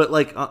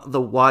like the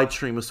wide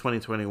stream was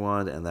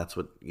 2021, and that's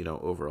what,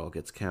 overall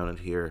gets counted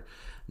here.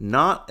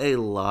 Not a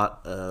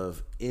lot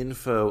of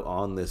info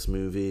on this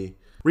movie.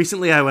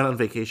 Recently, I went on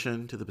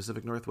vacation to the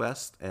Pacific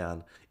Northwest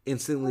and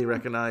instantly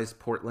recognized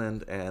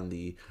Portland and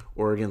the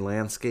Oregon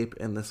landscape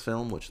in this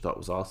film, which I thought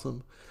was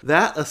awesome.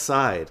 That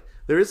aside,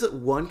 there is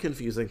one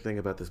confusing thing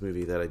about this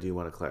movie that I do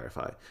want to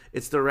clarify.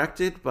 It's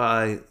directed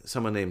by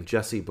someone named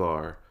Jesse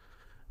Barr,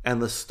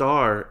 and the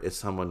star is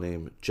someone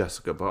named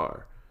Jessica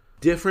Barr.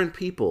 Different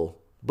people,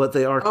 but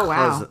they are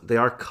They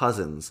are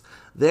cousins.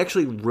 They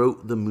actually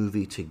wrote the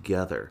movie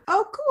together.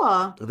 Oh,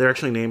 cool. They're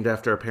actually named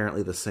after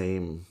apparently the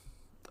same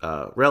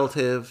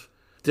relative,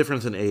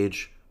 difference in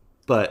age,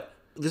 but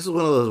this is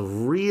one of those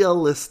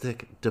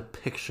realistic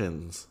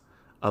depictions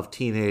of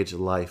teenage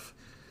life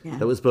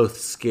that was both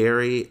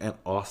scary and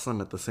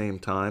awesome at the same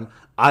time.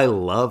 I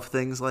love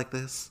things like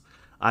this.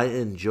 I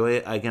enjoy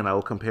it. Again, I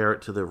will compare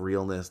it to the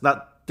realness,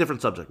 not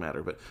different subject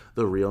matter, but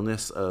the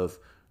realness of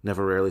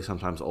Never, Rarely,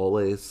 Sometimes,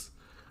 Always,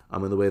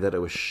 in the way that it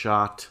was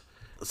shot.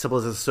 Simple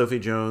as Sophie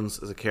Jones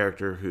is a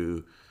character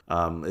who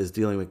is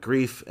dealing with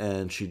grief,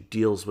 and she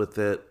deals with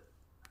it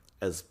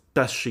as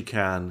best she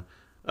can.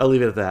 I'll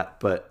leave it at that,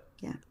 but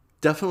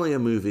definitely a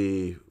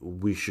movie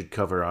we should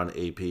cover on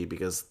AP,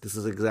 because this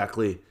is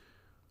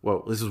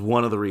this is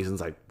one of the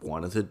reasons I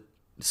wanted to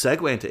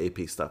segue into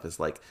AP stuff, is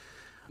like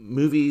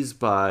movies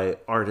by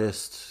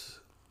artists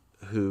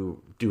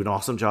who do an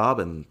awesome job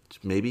and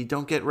maybe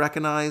don't get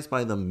recognized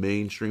by the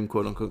mainstream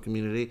quote-unquote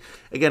community.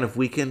 Again, if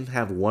we can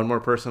have one more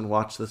person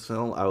watch this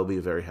film, I will be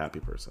a very happy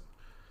person.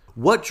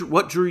 What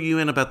drew you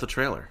in about the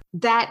trailer?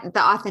 That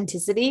the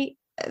authenticity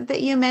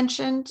that you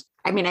mentioned.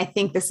 I mean, I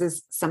think this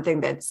is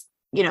something that's,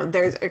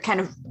 there's a kind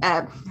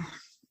of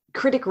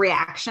critic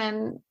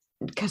reaction,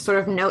 sort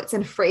of notes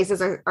and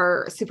phrases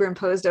are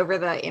superimposed over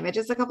the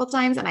images a couple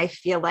times. And I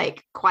feel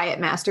like Quiet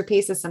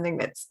Masterpiece is something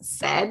that's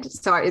said.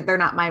 So they're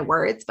not my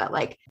words, but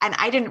and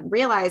I didn't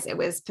realize it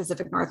was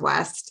Pacific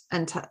Northwest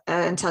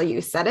until you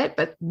said it,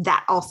 but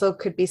that also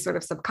could be sort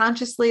of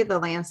subconsciously, the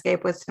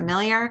landscape was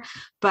familiar,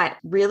 but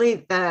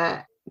really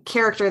the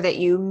character that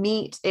you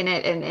meet in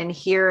it and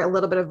hear a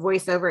little bit of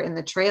voiceover in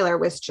the trailer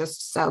was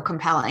just so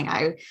compelling.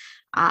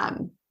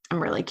 I'm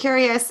really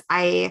curious.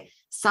 I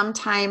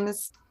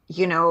sometimes,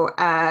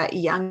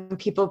 young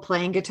people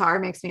playing guitar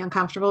makes me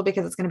uncomfortable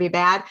because it's going to be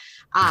bad.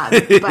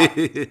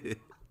 But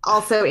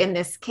also in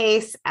this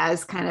case,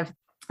 as kind of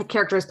a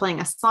character is playing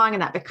a song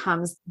and that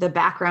becomes the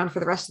background for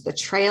the rest of the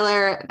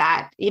trailer,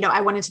 that,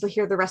 I wanted to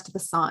hear the rest of the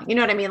song. You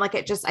know what I mean?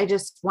 I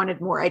just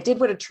wanted more. I did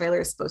what a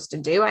trailer is supposed to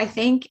do, I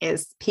think,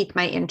 is pique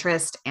my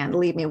interest and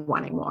leave me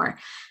wanting more.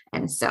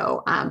 And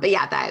so, but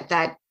yeah,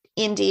 that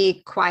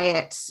indie,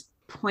 quiet,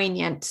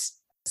 poignant,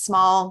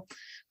 small,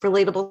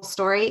 relatable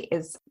story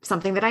is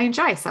something that I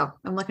enjoy. So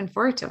I'm looking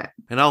forward to it.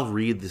 And I'll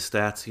read the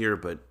stats here,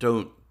 but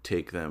don't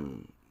take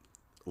them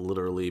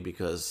literally,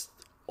 because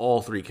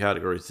all three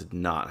categories did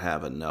not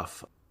have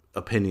enough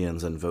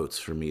opinions and votes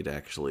for me to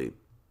actually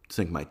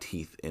sink my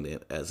teeth in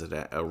it as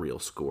a real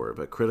score.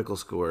 But critical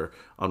score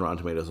on Rotten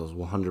Tomatoes was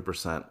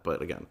 100%,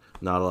 but again,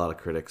 not a lot of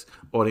critics.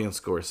 Audience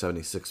score is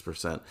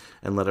 76%,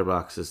 and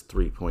Letterboxd is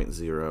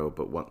 3.0,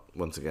 but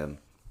once again,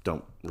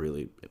 don't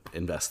really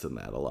invest in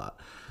that a lot.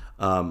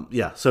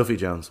 Sophie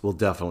Jones, we'll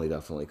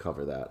definitely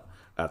cover that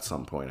at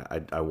some point.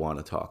 I want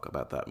to talk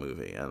about that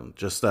movie, and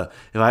just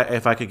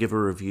if I could give a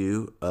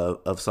review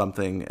of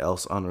something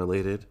else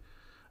unrelated,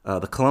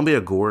 the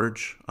Columbia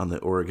Gorge on the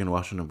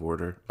Oregon-Washington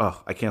border.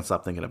 Oh, I can't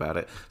stop thinking about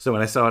it. So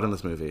when I saw it in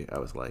this movie, I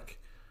was like,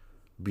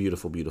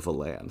 beautiful, beautiful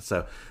land.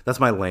 So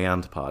that's my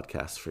land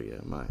podcast for you.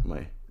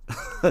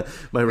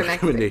 My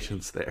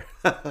recommendations there.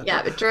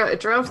 Yeah, it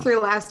drove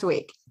through last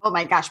week. Oh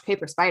my gosh,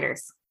 Paper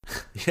Spiders.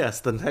 Yes,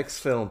 the next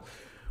film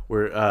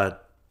we're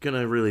going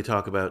to really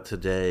talk about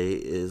today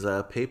is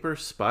Paper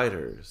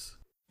Spiders.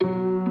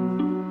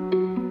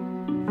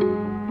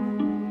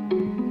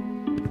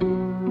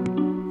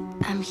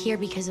 I'm here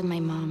because of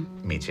my mom.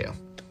 Me too.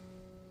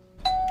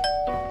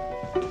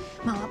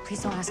 Mama,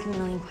 please don't ask me a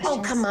million questions.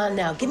 Oh, come on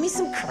now. Give me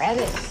some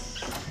credit.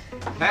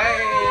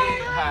 Hey!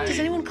 Hi. Does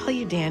anyone call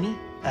you Danny?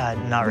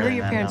 Not really. Where are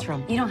your parents no.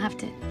 from? You don't have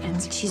to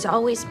answer. She's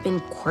always been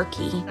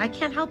quirky. I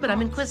can't help it.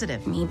 I'm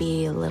inquisitive.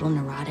 Maybe a little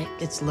neurotic.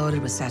 It's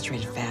loaded with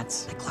saturated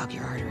fats that clog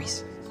your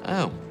arteries.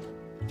 Oh.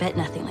 Bet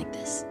nothing like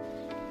this.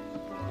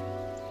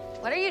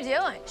 What are you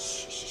doing?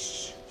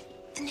 Shh.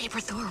 The neighbor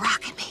threw a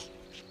rock at me.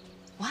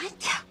 What?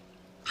 Yeah.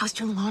 I was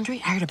doing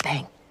laundry. I heard a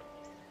bang.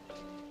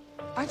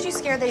 Aren't you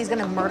scared that he's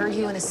gonna murder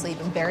you in his sleep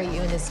and bury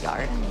you in his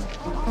yard?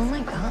 Oh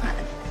my God.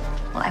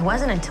 Well, I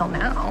wasn't until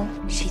now.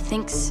 She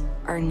thinks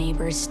our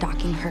neighbor's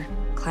stalking her,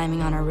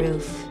 climbing on our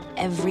roof.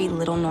 Every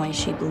little noise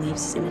she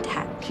believes is an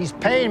attack. She's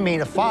paying me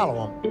to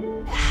follow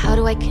him. How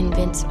do I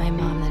convince my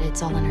mom that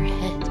it's all in her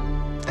head?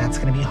 That's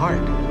gonna be hard.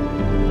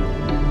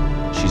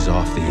 She's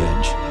off the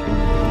edge.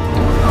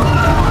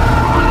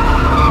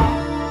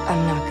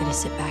 I'm not gonna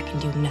sit back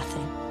and do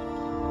nothing.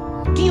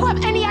 Do you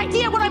have any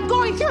idea what I'm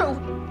going through?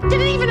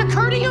 Did it even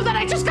occur to you that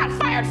I just got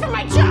fired from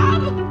my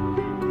job?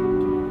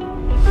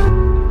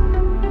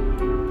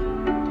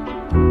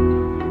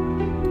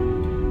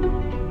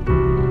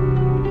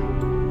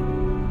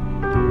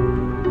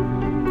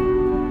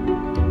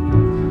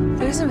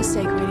 There's a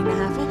mistake waiting to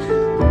happen.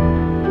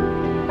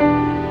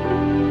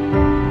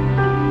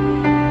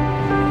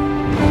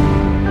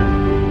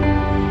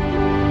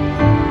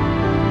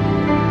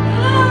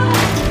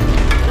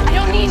 I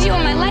don't need you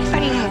in my life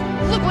anymore.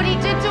 Look what he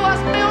did to us.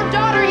 My own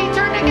daughter, he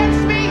turned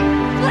against me.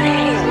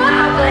 Please,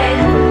 Mom,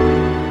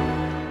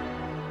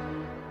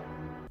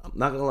 I'm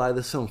not gonna lie,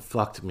 this film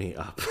fucked me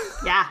up.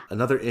 Yeah.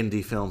 Another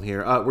indie film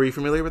here. Were you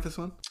familiar with this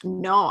one?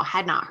 No,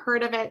 had not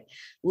heard of it.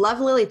 Love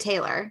Lily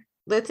Taylor.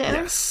 Liz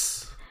Taylor? Yes.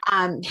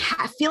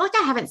 I feel like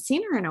I haven't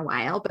seen her in a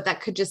while, but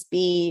that could just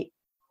be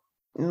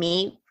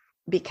me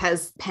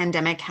because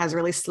pandemic has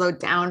really slowed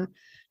down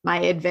my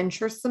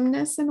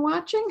adventuresomeness in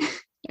watching.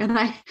 And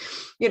I,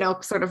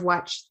 sort of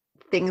watch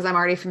things I'm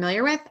already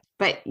familiar with.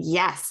 But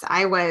yes,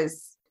 I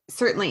was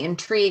certainly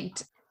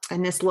intrigued,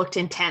 and this looked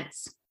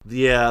intense.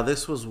 Yeah,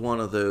 this was one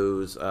of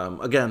those,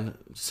 again,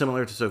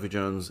 similar to Sophie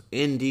Jones,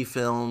 indie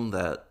film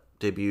that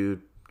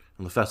debuted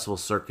on the festival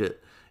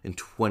circuit in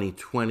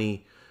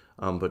 2020,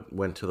 but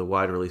went to the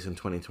wide release in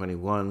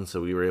 2021, so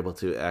we were able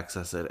to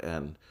access it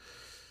and,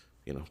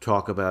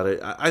 talk about it.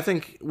 I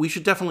think we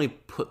should definitely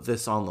put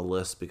this on the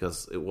list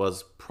because it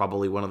was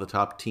probably one of the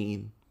top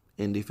teen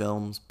indie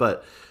films,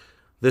 but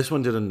this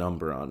one did a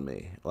number on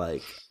me.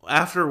 Like,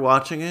 after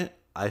watching it,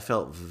 I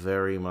felt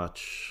very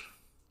much,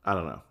 I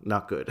don't know,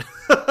 not good.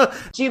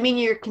 Do you mean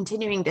you're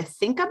continuing to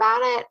think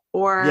about it,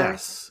 or?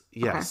 Yes.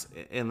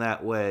 Okay. In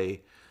that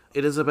way,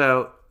 it is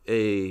about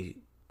a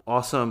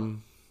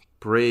awesome,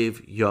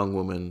 brave young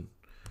woman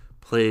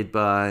played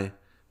by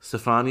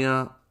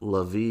Stefania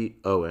LaVie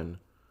Owen.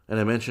 And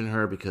I mention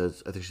her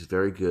because I think she's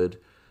very good.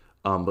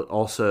 But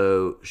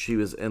also she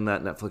was in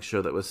that Netflix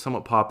show that was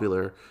somewhat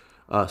popular,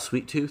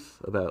 Sweet Tooth,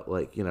 about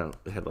like, you know,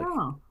 it had like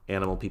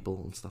animal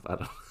people and stuff. I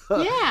don't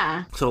know.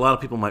 Yeah. So a lot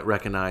of people might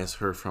recognize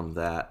her from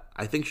that.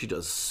 I think she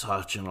does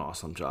such an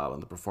awesome job,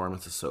 and the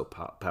performance is so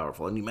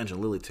powerful. And you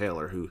mentioned Lili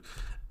Taylor, who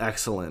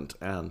excellent,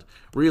 and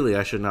really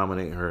I should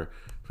nominate her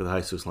for the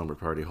High School Slumber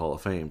Party Hall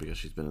of Fame because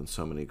she's been in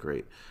so many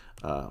great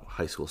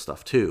high school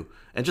stuff too,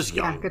 and just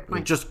young,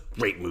 just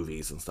great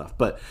movies and stuff.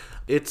 But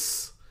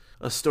it's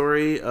a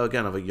story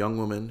again of a young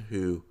woman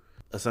who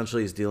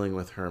essentially is dealing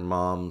with her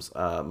mom's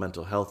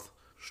mental health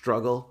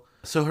struggle.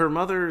 So her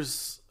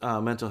mother's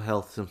mental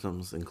health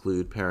symptoms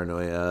include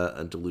paranoia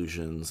and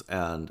delusions,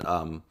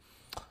 and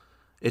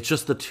it's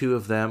just the two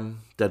of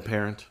them, dead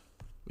parent.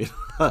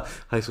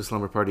 High School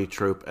Slumber Party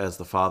trope, as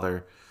the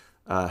father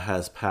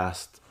has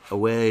passed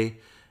away,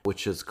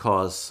 which has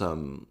caused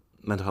some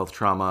mental health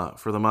trauma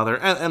for the mother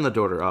and the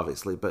daughter,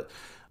 obviously. But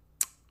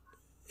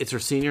it's her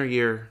senior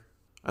year.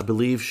 I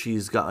believe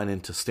she's gotten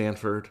into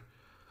Stanford,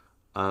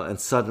 and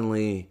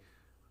suddenly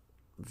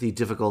the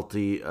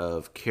difficulty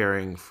of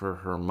caring for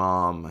her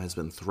mom has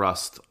been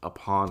thrust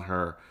upon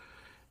her,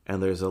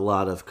 and there's a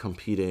lot of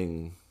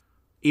competing.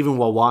 Even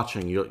while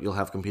watching, you'll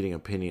have competing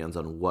opinions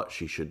on what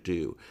she should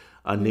do.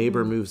 A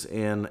neighbor moves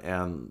in,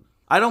 and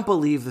I don't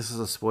believe this is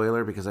a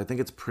spoiler because I think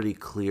it's pretty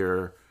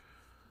clear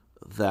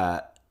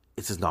that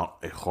this is not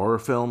a horror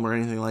film or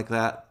anything like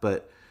that,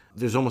 but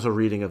there's almost a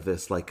reading of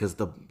this, like, because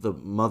the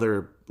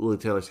mother, Lili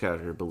Taylor's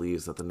character,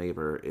 believes that the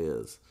neighbor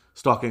is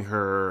stalking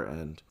her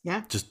and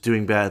just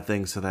doing bad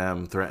things to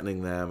them,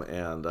 threatening them,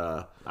 and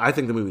I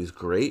think the movie is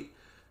great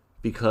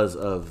because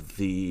of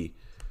you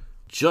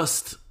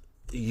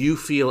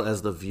feel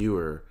as the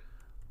viewer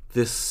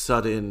this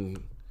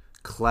sudden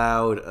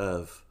cloud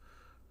of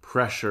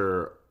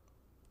pressure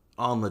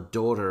on the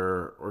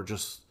daughter, or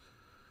just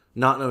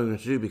not knowing what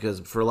to do,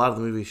 because for a lot of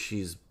the movie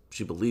she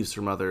believes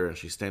her mother and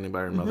she's standing by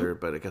her mother,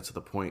 but it gets to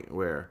the point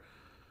where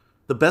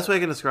the best way I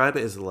can describe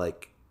it is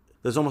like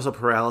there's almost a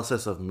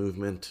paralysis of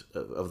movement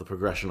of the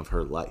progression of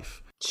her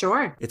life.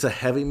 Sure. It's a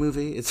heavy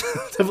movie. It's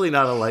definitely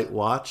not a light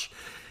watch.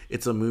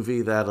 It's a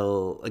movie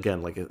that'll,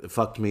 again, like it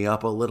fucked me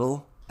up a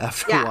little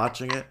after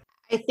watching it.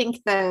 I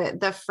think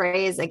the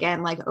phrase,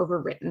 again, like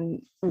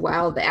overwritten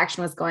while the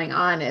action was going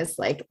on, is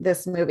like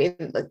this movie,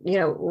 you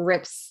know,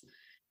 rips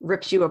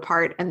you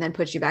apart and then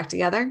puts you back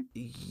together.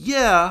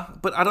 Yeah,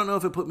 but I don't know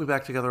if it put me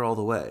back together all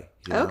the way.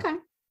 You know? Okay.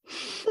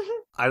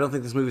 I don't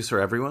think this movie's for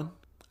everyone.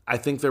 I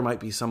think there might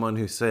be someone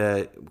who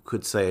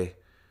could say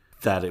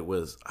that it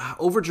was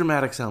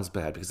overdramatic. Sounds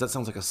bad because that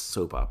sounds like a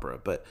soap opera,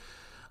 but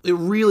it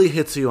really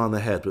hits you on the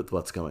head with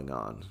what's going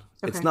on.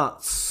 Okay. It's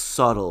not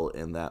subtle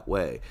in that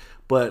way,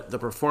 but the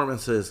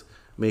performances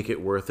make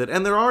it worth it.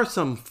 And there are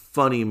some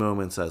funny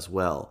moments as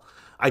well.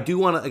 I do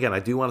want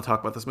to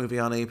talk about this movie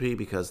on AP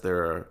because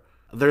there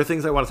are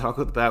things I want to talk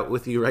about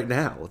with you right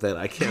now that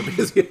I can't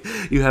because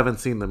you haven't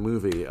seen the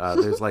movie.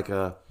 There's like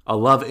a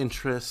love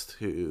interest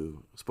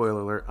who,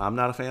 spoiler alert, I'm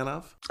not a fan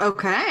of.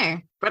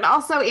 Okay. But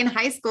also in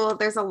high school,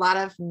 there's a lot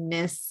of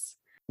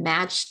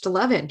mismatched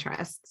love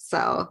interests.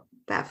 So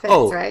that fits,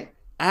 right?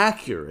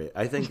 Accurate.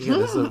 I think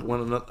this is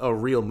a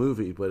real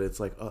movie, but it's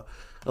like a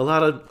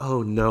lot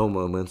of no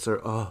moments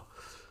or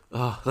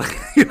like,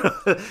 you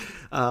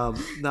know,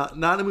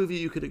 not a movie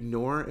you could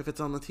ignore if it's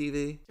on the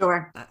TV.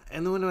 Sure.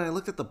 And then when I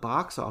looked at the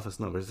box office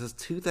numbers, it says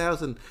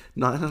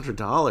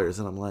 $2,900,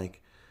 and I'm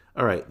like,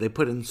 all right, they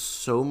put in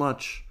so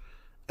much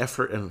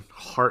effort and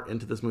heart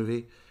into this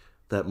movie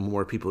that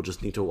more people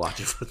just need to watch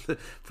it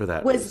for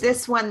that. Was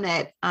this one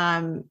that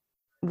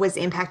was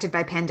impacted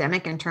by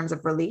pandemic in terms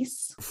of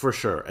release? For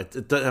sure.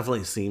 It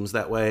definitely seems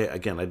that way.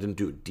 Again, I didn't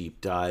do a deep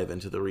dive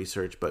into the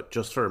research, but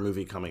just for a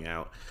movie coming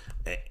out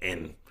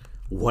and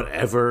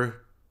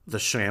whatever the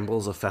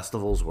shambles of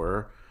festivals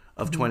were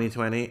of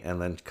 2020,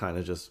 and then kind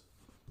of just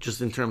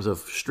in terms of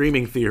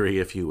streaming theory,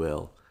 if you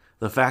will,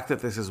 the fact that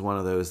this is one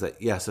of those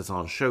that, yes, it's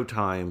on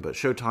Showtime, but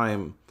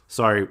Showtime,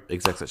 sorry,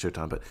 execs at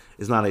Showtime, but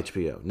is not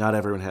HBO. Not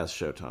everyone has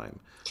Showtime.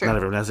 True. Not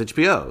everyone has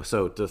HBO.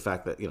 So the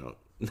fact that, you know,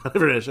 not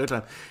everyone has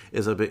Showtime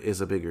is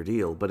a bigger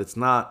deal, but it's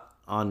not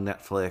on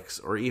Netflix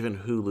or even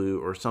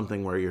Hulu or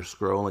something where you're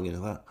scrolling and you're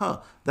like,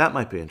 that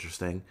might be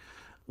interesting.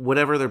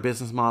 Whatever their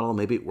business model,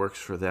 maybe it works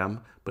for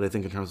them, but I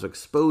think in terms of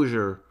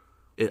exposure,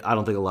 I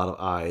don't think a lot of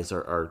eyes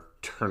are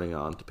turning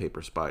on to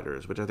Paper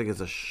Spiders, which I think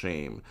is a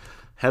shame.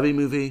 Heavy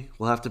movie,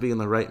 we'll have to be in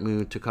the right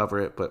mood to cover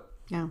it, but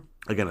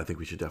again, I think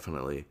we should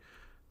definitely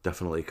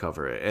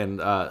cover it. And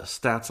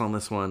stats on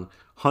this one,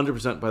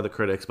 100% by the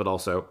critics, but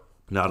also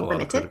not a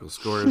lot of critical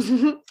scores.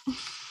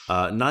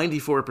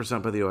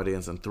 94% by the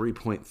audience and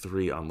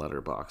 3.3 on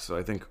Letterboxd. So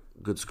I think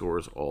good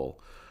scores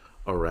all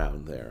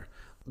around there.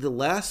 The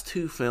last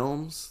two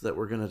films that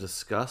we're going to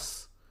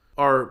discuss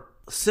are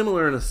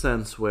similar in a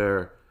sense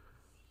where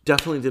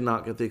definitely did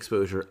not get the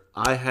exposure.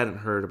 I hadn't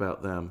heard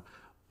about them,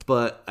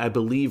 but I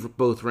believe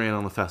both ran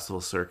on the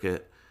festival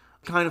circuit.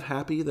 Kind of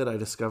happy that I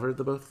discovered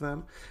the both of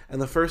them.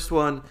 And the first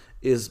one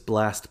is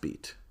Blast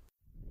Beat.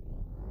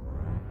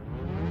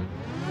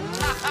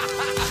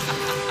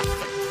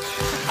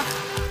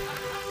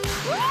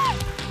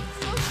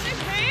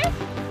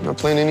 I'm not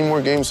playing any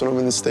more games when I'm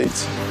in the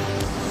States.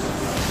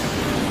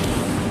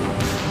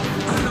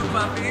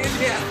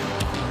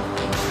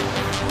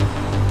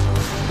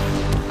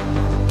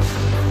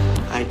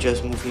 I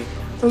just moved here.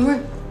 From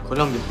where?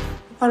 Colombia.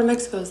 What part of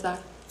Mexico is that?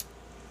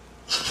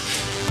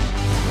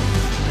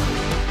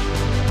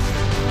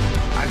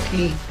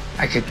 Aquí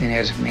hay que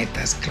tener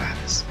metas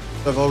claras.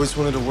 I've always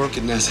wanted to work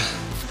at NASA.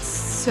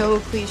 So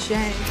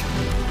cliche.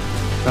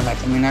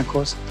 Prométeme una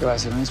cosa, que va a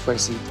hacer un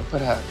esfuercito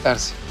para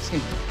adaptarse,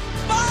 ¿sí?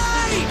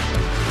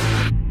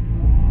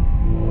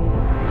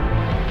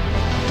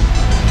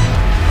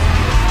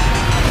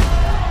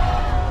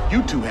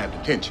 You two have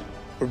detention.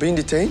 We're being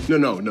detained?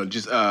 No,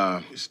 just,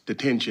 it's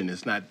detention.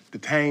 It's not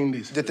detained,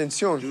 it's...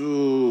 Detención.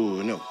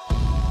 Ooh, no.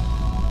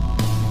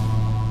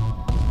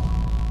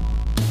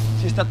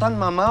 Si está tan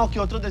mamado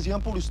que otros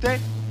decidan por usted,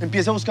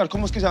 empieza a buscar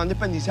cómo es que se va a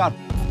independizar.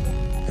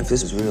 If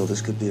this is real,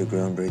 this could be a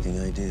groundbreaking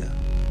idea.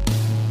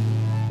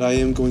 I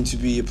am going to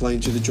be applying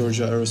to the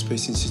Georgia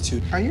Aerospace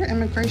Institute. Are your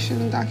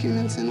immigration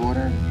documents in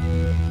order?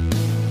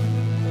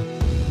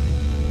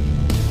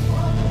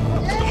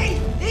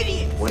 Hey,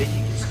 idiot! What did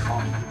you just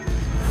call me?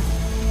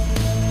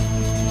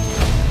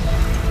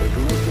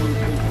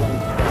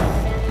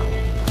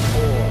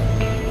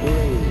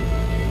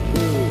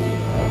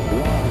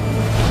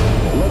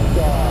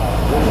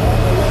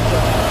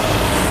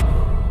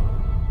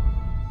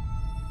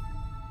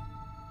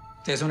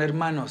 Ustedes son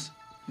hermanos.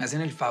 Me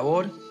hacen el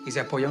favor y se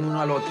apoyan uno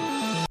al otro.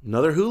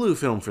 Another Hulu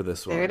film for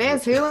this one. There it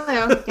is,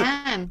 Hulu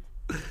again.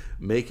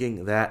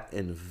 Making that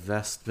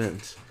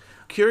investment.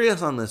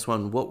 Curious on this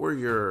one, what were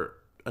your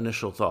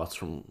initial thoughts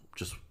from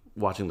just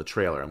watching the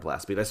trailer on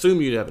Blast Beat? I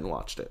assume you haven't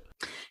watched it.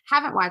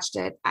 Haven't watched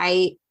it.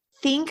 I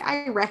think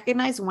I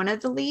recognize one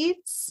of the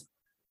leads.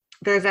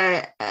 There's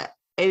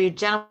a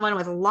gentleman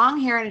with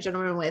long hair and a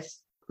gentleman with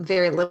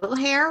very little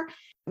hair.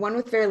 One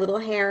with very little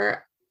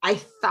hair I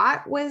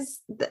thought was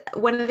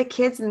one of the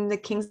kids in The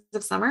Kings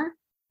of Summer,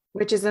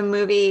 which is a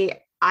movie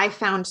I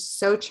found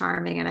so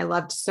charming and I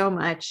loved so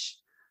much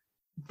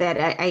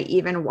that I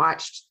even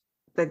watched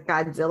the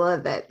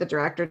Godzilla that the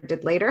director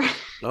did later.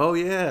 Oh,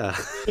 yeah.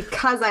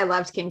 Because I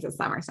loved Kings of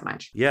Summer so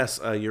much.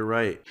 Yes, you're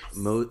right.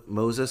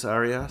 Moses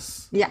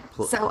Arias. Yeah.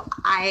 So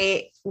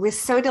I was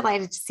so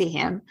delighted to see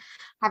him,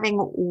 having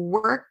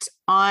worked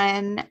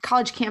on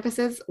college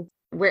campuses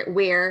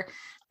where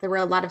there were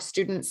a lot of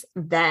students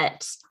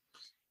that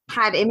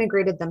had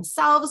immigrated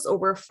themselves or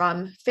were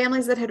from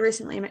families that had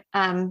recently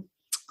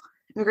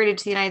immigrated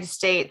to the United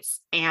States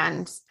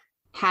and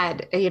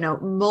had,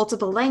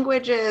 multiple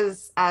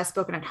languages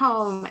spoken at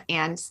home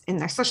and in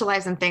their social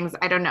lives and things.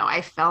 I don't know.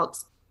 I felt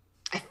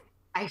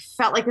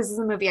like this is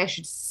a movie I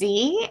should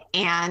see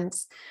and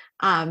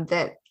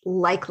that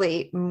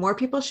likely more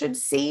people should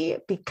see,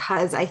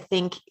 because I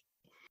think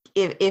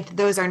if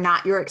those are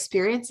not your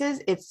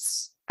experiences,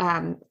 it's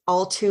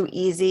all too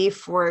easy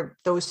for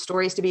those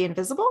stories to be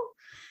invisible.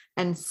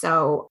 And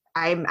so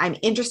I'm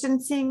interested in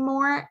seeing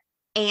more,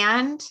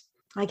 and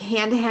like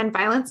hand-to-hand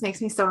violence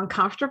makes me so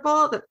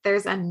uncomfortable that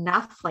there's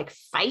enough like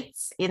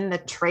fights in the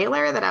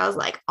trailer that I was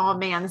like, oh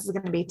man, this is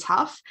going to be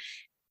tough.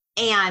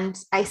 And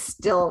I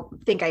still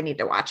think I need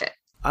to watch it.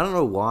 I don't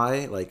know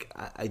why. Like,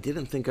 I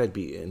didn't think I'd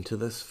be into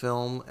this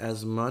film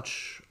as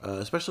much,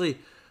 especially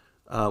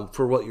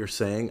for what you're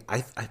saying.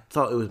 I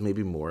thought it was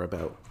maybe more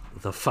about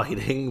the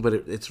fighting, but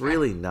it's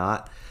really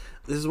not.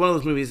 This is one of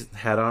those movies,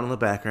 had on in the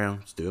background,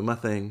 it's doing my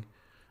thing,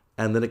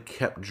 and then it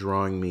kept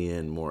drawing me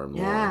in more and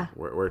more. Yeah.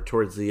 Where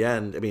towards the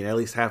end, at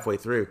least halfway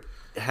through,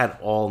 it had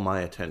all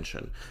my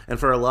attention. And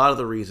for a lot of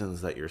the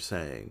reasons that you're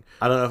saying.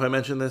 I don't know if I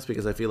mentioned this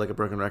because I feel like a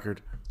broken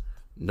record.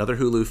 Another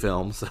Hulu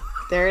film. So.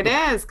 There it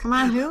is. Come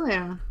on,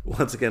 Hulu.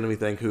 Once again, we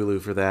thank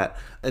Hulu for that.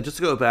 And just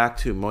to go back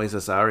to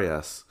Moises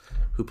Arias,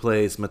 who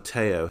plays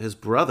Mateo, his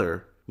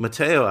brother,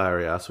 Mateo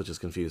Arias, which is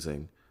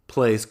confusing,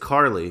 plays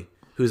Carly,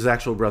 who's his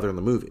actual brother in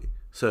the movie.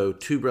 So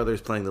 2 brothers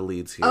playing the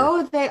leads here.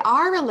 Oh, they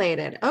are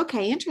related.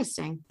 Okay,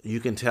 interesting. You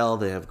can tell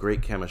they have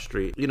great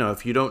chemistry.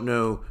 If you don't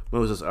know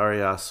Moses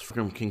Arias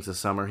from Kings of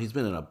Summer, he's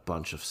been in a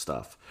bunch of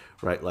stuff,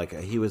 right? Like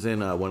he was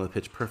in one of the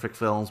Pitch Perfect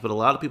films, but a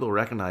lot of people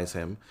recognize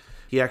him.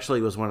 He actually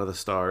was one of the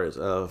stars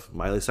of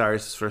Miley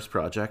Cyrus's first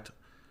project,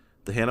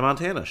 The Hannah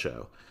Montana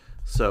Show.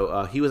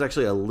 So he was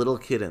actually a little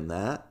kid in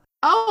that.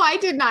 Oh, I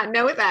did not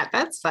know that.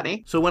 That's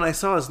funny. So when I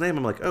saw his name,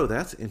 I'm like, oh,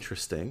 that's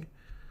interesting.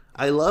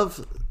 I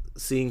love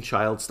seeing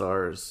child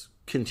stars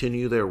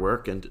continue their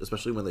work, and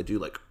especially when they do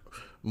like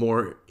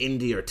more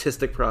indie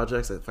artistic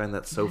projects. I find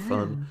that so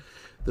fun.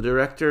 The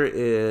director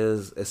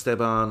is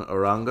Esteban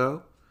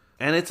Arango,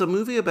 and it's a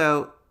movie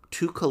about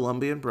 2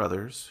 Colombian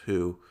brothers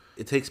who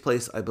It takes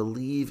place, I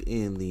believe,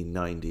 in the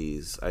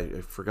 90s.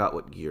 I forgot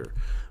what year.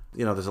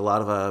 You know, there's a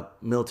lot of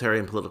military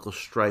and political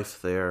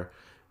strife there,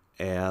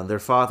 and their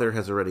father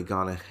has already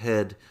gone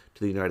ahead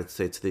to the United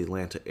States, the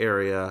Atlanta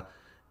area,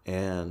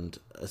 and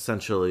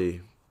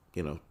essentially,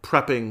 you know,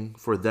 prepping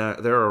for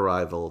their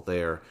arrival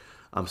there.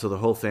 So the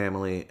whole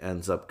family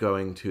ends up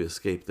going to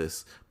escape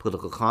this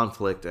political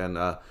conflict, and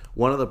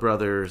one of the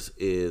brothers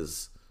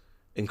is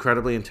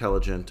incredibly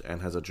intelligent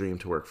and has a dream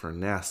to work for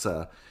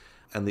NASA,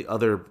 and the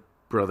other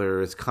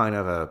brother is kind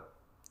of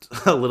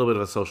a little bit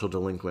of a social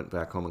delinquent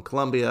back home in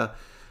Colombia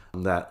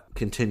that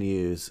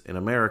continues in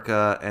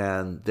America,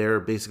 and they're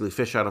basically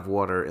fish out of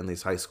water in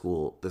this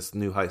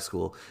new high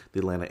school, the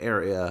Atlanta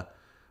area,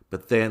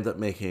 but they end up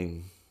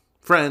making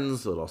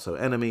friends, but also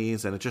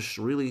enemies, and it just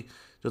really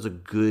does a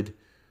great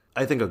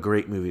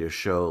movie to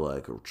show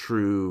like a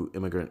true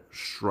immigrant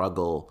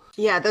struggle.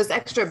 Yeah, those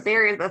extra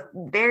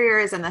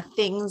barriers and the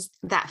things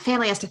that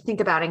family has to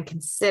think about and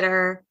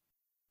consider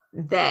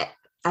that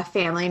a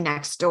family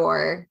next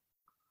door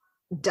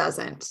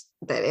doesn't.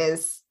 That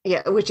is,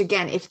 yeah, which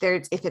again, if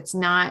it's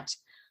not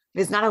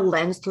a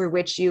lens through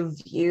which you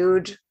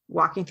viewed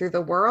walking through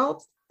the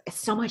world,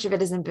 so much of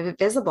it is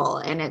invisible.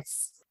 And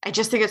I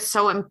just think it's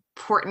so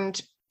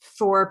important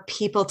for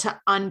people to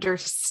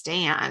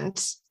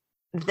understand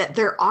that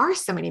there are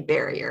so many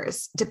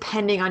barriers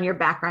depending on your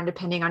background,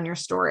 depending on your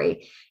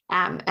story.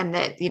 And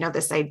that, you know,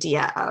 this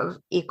idea of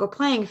equal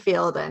playing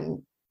field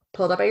and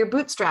pulled up by your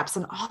bootstraps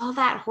and all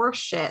that horse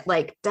shit,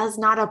 like, does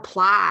not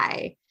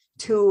apply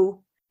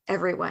to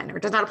everyone, or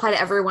does not apply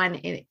to everyone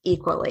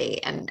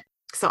equally. And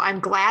so I'm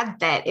glad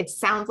that it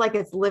sounds like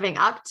it's living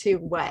up to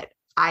what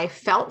I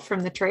felt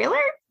from the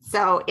trailer.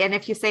 So, and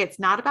if you say it's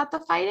not about the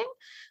fighting,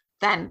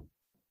 then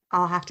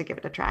I'll have to give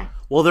it a try.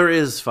 Well, there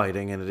is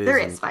fighting, and there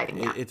is fighting.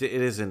 Yeah. It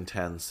is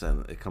intense,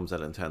 and it comes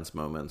at intense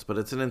moments. But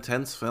it's an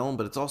intense film.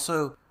 But it's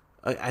also,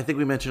 I think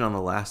we mentioned on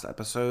the last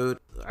episode,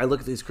 I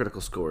look at these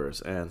critical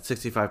scores, and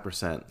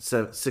 65%,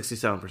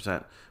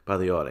 67% by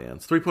the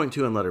audience, 3.2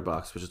 in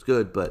Letterboxd, which is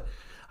good. But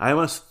I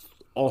must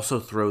also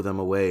throw them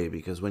away,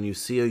 because when you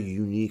see a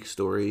unique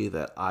story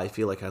that I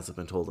feel like hasn't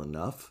been told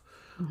enough,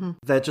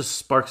 that just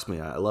sparks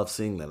me. I love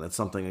seeing that. It's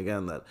something,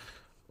 again, that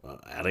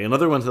adding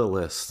another one to the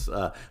list.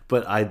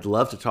 But I'd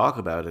love to talk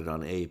about it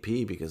on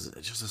AP, because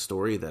it's just a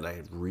story that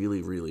I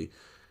really, really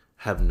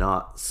have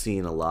not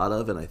seen a lot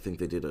of, and I think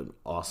they did an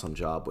awesome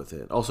job with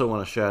it. Also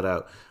want to shout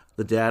out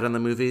the dad in the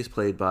movies,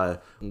 played by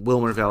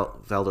Wilmer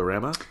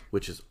Valderrama,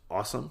 which is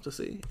awesome to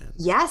see.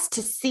 Yes,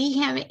 to see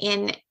him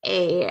in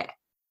a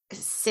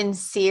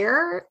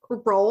sincere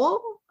role.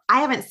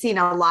 I haven't seen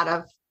a lot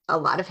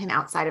of him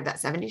outside of that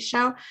 70s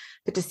show,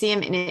 but to see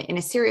him in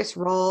a serious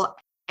role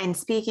and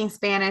speaking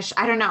Spanish,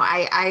 I don't know.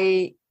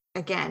 I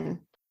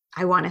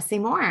want to see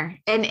more.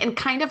 And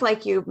kind of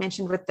like you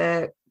mentioned with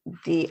the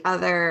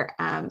other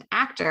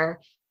actor,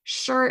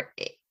 sure,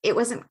 it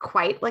wasn't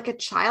quite like a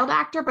child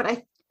actor,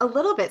 but a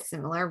little bit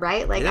similar,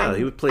 right? Like, yeah,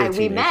 he would play a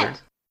teenager. We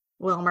met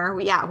Wilmer,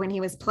 when he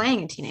was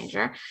playing a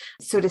teenager.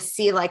 So to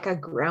see like a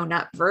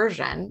grown-up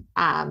version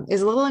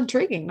is a little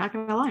intriguing, not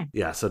gonna lie.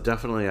 Yeah, so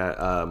definitely,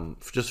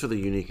 just for the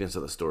uniqueness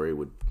of the story,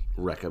 would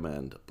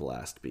recommend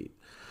Blast Beat.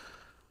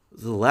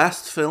 The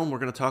last film we're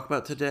going to talk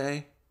about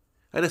today,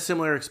 I had a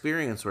similar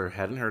experience where I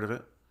hadn't heard of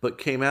it, but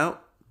came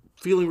out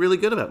feeling really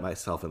good about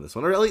myself in this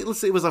one. Or let's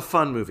say it was a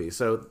fun movie.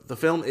 So the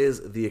film is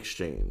The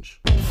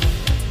Exchange.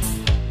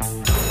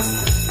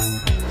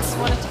 Just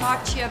want to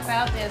talk to you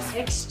about this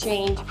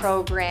exchange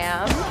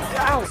program.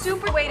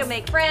 Super way to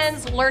make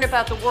friends, learn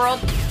about the world.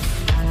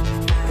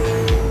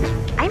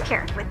 I'm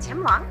here with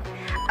Tim Long,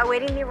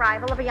 awaiting the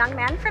arrival of a young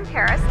man from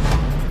Paris.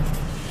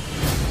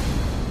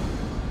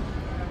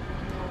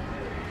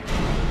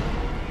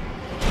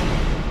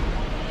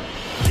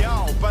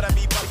 Pas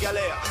d'amis, pas de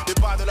galère. Des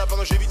pas de la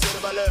fin, j'ai vite de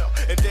valeur.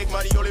 Et dès que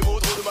Mali, on les mots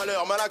trop de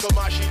malheur. Malin comme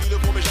un chili, le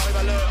pour mais j'arrive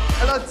à l'heure.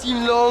 Hello,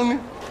 Team Long.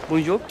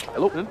 Bonjour.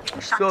 Hello.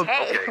 So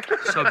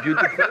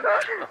beautiful.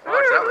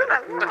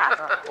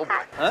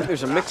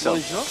 There's a mix-up.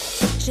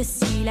 Je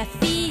suis la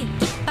fille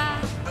qui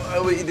part.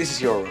 Oh, wait, this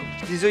is your room.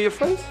 These are your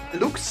friends? They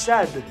look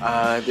sad.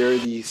 They're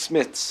the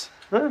Smiths.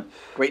 Huh?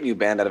 Great new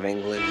band out of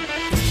England.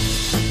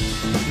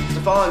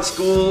 The following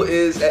school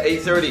is at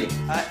 8:30.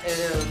 I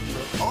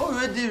am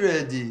already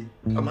ready.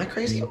 Am I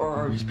crazy, or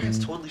are his pants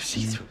totally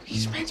see-through?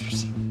 His pants are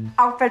see-through.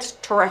 Outfit's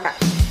terrific.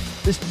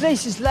 This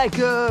place is like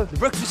the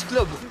Breakfast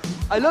Club.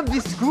 I love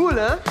this school,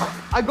 huh?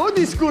 I go to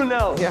this school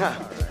now. Yeah.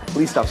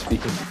 Please stop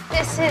speaking.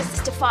 This is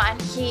Stefan.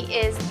 He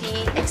is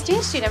the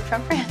exchange student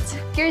from France.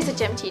 Gary's a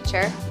gym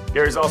teacher.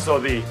 Gary's also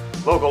the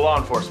local law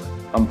enforcement.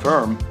 I'm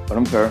firm, but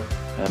I'm fair.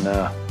 And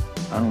I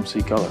don't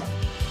see color.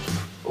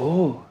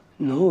 Oh,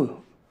 no.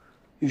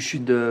 You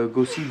should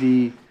go see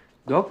the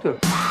doctor.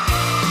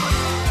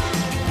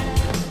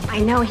 I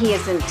know he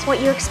isn't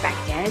what you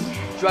expected.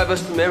 Drive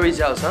us to Mary's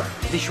house, huh?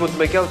 Did you want to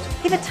make out?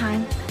 Give it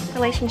time.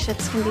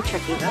 Relationships can be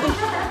tricky.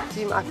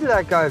 Tim, I feel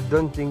like I've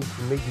done things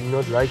to make you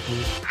not like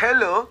me.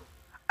 Hello,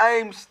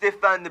 I'm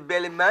Stefan the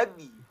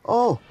Bellemadi.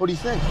 Oh, what do you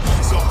think?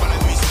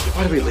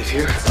 Why do we live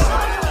here?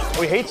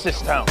 he hates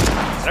this town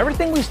and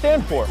everything we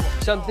stand for.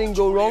 Something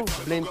go wrong,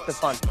 blame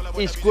Stefan.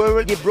 A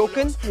squirrel get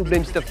broken, you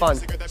blame Stefan.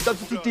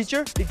 Substitute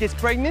teacher, he gets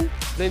pregnant,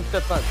 blame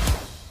Stefan.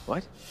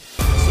 What?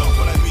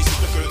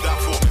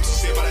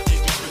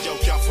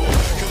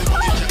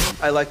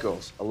 I like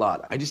girls a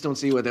lot. I just don't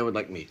see why they would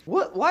like me.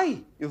 What? Why?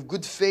 You have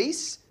good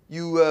face.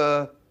 You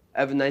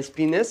have a nice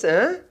penis,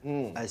 huh?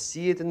 I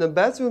see it in the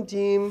bathroom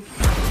team.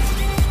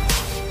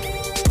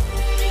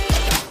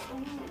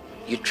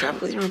 You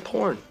trapped with your own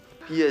porn.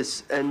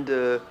 Yes, and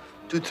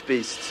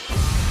toothpaste.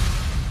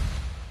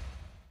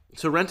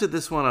 So rented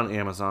this one on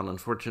Amazon.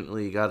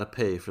 Unfortunately, you got to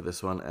pay for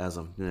this one as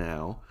of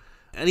now.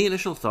 Any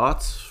initial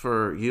thoughts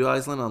for you,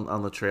 Aislinn,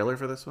 on the trailer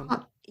for this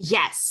one?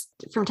 Yes.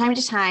 From time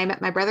to time,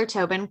 my brother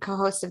Tobin,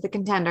 co-host of The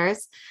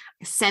Contenders,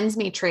 sends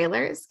me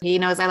trailers. He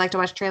knows I like to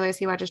watch trailers.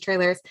 He watches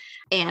trailers.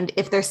 And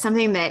if there's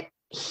something that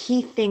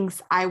he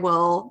thinks I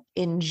will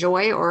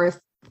enjoy or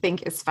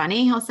think is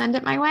funny, he'll send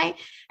it my way.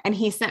 And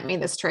he sent me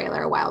this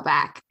trailer a while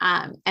back.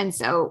 And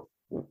so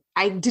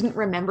I didn't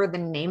remember the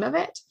name of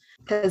it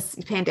because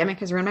the pandemic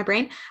has ruined my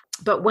brain.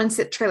 But once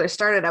the trailer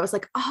started, I was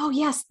like, oh,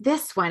 yes,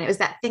 this one. It was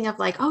that thing of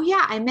like, oh,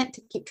 yeah, I meant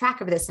to keep track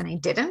of this and I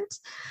didn't.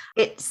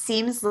 It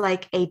seems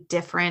like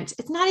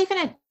it's not even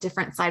a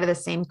different side of the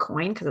same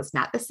coin because it's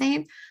not the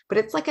same, but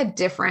it's like a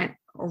different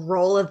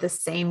roll of the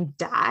same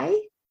die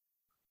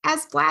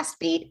as Blast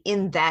Beat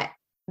in that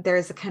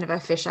there's a kind of a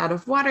fish out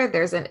of water.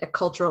 There's a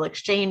cultural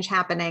exchange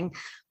happening.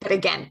 But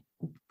again,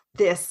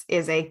 this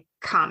is a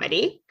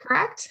comedy,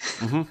 correct?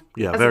 Mm-hmm.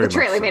 Yeah, very much. The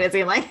trailer made it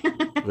seem like.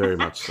 Very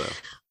much so.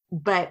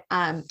 But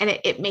and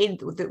it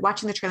made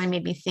watching the trailer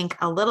made me think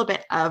a little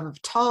bit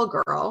of Tall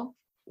Girl,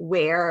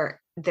 where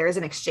there's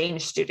an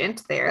exchange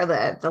student there.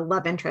 The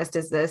love interest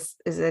is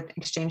an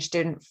exchange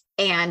student,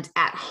 and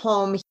at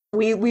home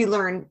we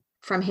learn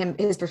from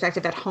his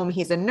perspective. At home,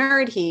 he's a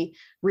nerd. He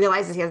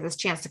realizes he has this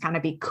chance to kind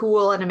of be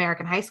cool in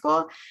American high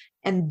school,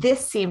 and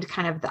this seemed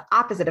kind of the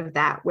opposite of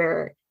that,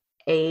 where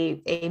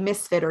a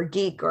misfit or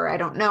geek, or I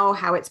don't know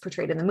how it's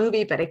portrayed in the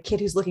movie, but a kid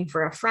who's looking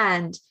for a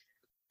friend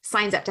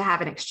signs up to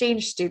have an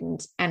exchange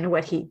student. And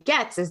what he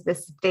gets is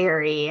this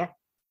very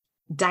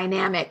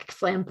dynamic,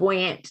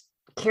 flamboyant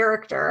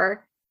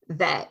character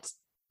that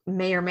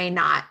may or may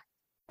not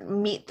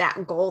meet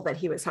that goal that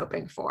he was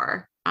hoping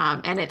for.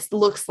 And it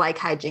looks like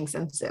hijinks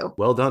ensue.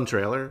 Well done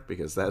trailer,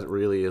 because that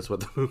really is what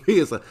the movie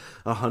is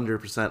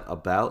 100%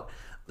 about.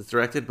 It's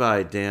directed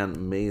by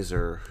Dan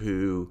Mazer,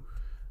 who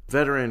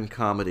veteran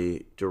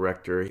comedy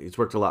director. He's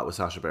worked a lot with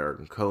Sacha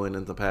Baron Cohen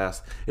in the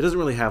past. It doesn't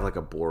really have like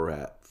a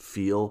Borat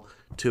feel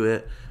to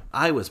it.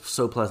 I was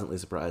so pleasantly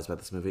surprised by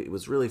this movie. It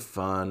was really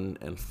fun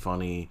and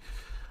funny.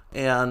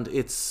 And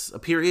it's a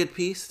period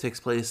piece. It takes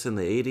place in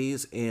the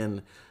 80s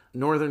in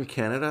northern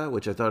Canada,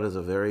 which I thought is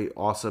a very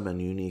awesome and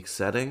unique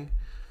setting.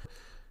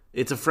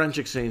 It's a French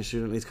exchange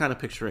student. He's kind of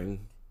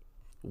picturing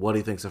what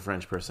he thinks a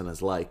French person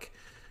is like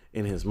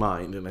in his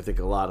mind, and I think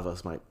a lot of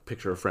us might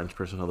picture a French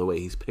person the way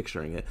he's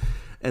picturing it.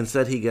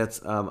 Instead, he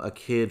gets a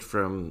kid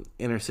from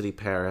inner city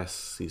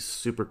Paris. He's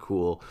super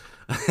cool,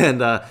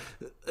 and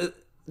it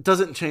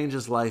doesn't change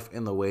his life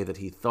in the way that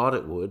he thought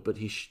it would, but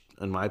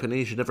in my opinion,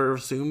 you should never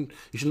assume,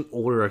 you shouldn't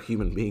order a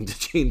human being to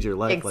change your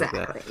life like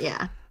that. Exactly,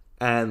 yeah.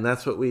 And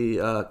that's what we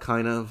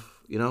kind of,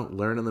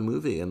 learn in the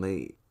movie, and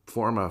they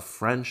form a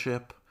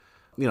friendship.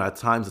 At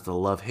times it's a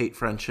love-hate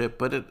friendship,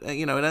 but it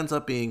ends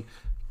up being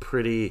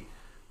pretty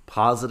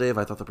positive.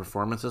 I thought the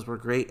performances were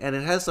great, and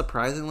it has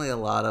surprisingly a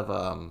lot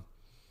of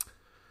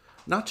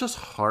not just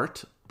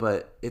heart,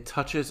 but it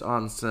touches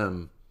on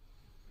some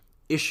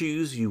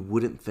issues you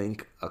wouldn't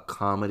think a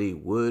comedy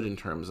would, in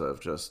terms of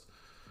just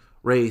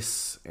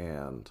race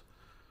and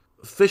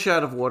fish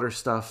out of water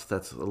stuff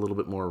that's a little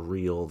bit more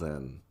real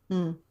than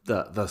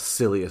the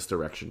silliest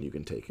direction you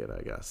can take it,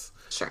 I guess.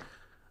 Sure.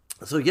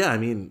 So yeah,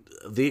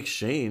 The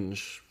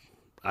Exchange,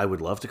 I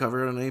would love to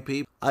cover it on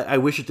AP. I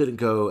wish it didn't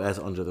go as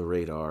under the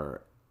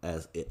radar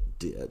as it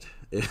did,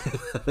 if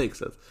that makes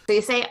sense. So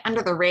you say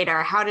under the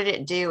radar, how did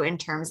it do in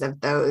terms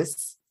of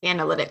those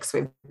analytics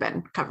we've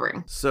been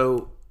covering?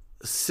 So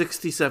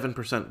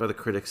 67% by the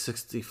critics,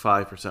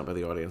 65% by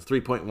the audience,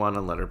 3.1 on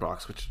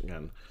Letterboxd, which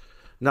again,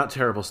 not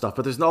terrible stuff,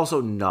 but there's also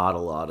not a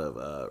lot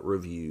of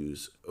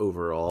reviews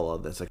overall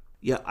on this.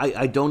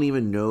 I don't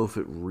even know if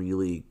it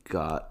really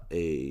got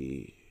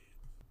a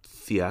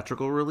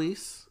theatrical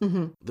release.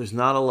 Mm-hmm. There's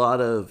not a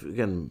lot of,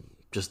 again,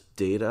 just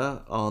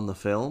data on the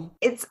film.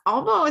 It's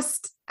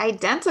almost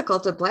identical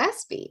to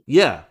Blast Beat.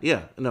 Yeah,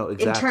 no,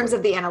 exactly. In terms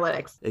of the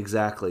analytics.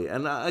 Exactly.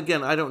 And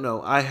again, I don't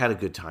know. I had a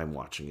good time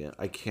watching it.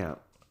 I can't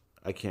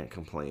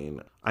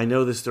complain. I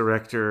know this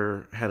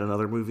director had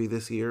another movie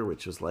this year,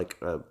 which was like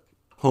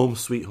Home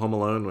Sweet Home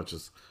Alone, which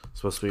is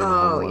supposed to be in the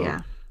Home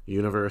Alone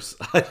universe.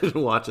 I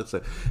didn't watch it,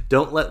 so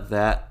don't let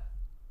that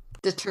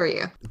deter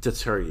you.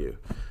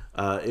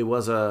 It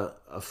was a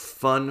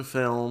fun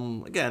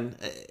film. Again,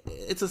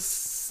 it's a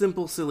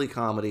simple, silly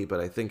comedy, but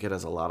I think it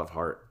has a lot of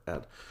heart.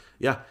 And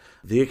yeah,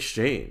 The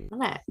Exchange.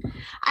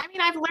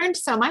 I've learned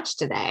so much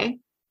today.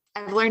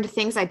 I've learned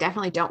things I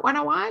definitely don't want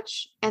to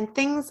watch and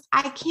things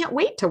I can't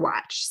wait to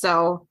watch.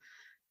 So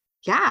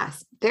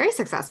Yes, very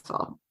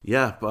successful.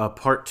 Yeah,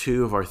 part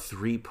 2 of our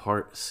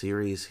 3-part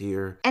series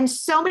here. And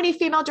so many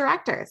female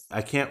directors.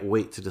 I can't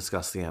wait to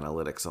discuss the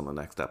analytics on the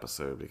next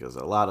episode because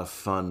a lot of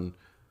fun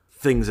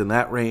things in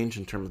that range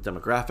in terms of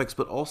demographics,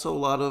 but also a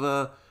lot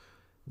of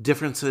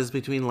differences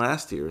between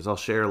last year's. I'll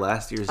share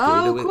last year's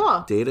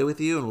data with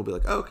you, and we'll be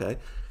like, oh, okay,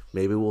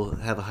 maybe we'll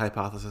have a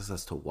hypothesis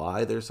as to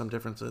why there's some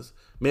differences.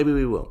 Maybe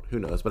we won't. Who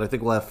knows? But I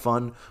think we'll have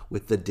fun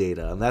with the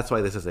data, and that's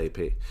why this is AP.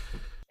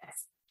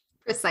 Yes,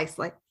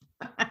 precisely.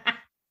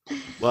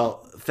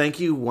 Well, thank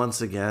you once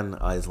again,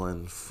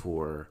 Aislinn,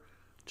 for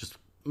just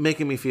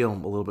making me feel a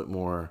little bit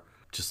more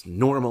just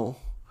normal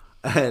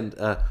and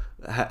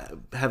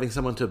having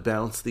someone to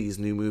bounce these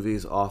new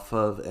movies off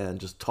of and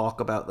just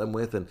talk about them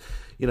with. And,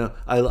 you know,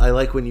 I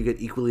like when you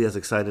get equally as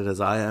excited as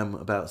I am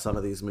about some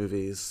of these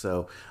movies.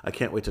 So I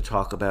can't wait to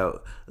talk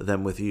about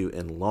them with you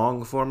in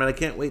long form. And I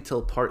can't wait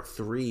till part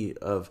 3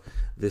 of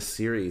this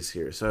series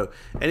here. So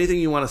anything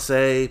you want to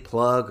say,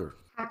 plug, or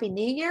Happy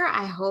New Year.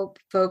 I hope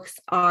folks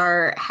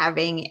are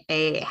having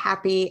a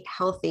happy,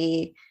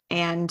 healthy,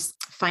 and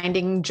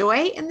finding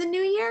joy in the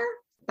new year.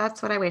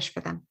 That's what I wish for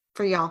them,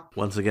 for y'all.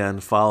 Once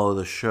again, follow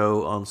the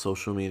show on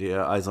social media.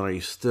 Aislinn, are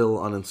you still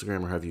on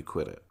Instagram or have you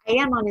quit it? I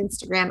am on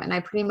Instagram and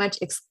I pretty much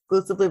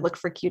exclusively look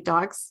for cute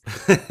dogs.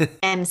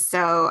 And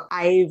so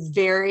I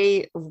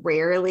very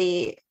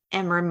rarely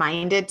am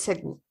reminded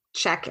to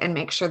check and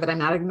make sure that I'm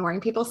not ignoring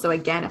people. So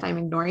again, if I'm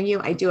ignoring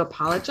you, I do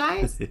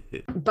apologize.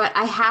 But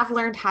I have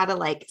learned how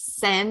to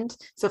send.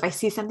 So if I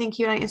see something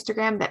cute on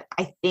Instagram that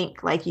I think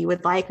you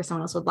would like or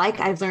someone else would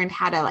like, I've learned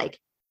how to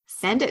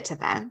send it to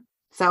them.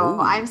 So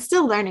I'm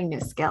still learning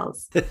new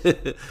skills.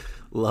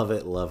 Love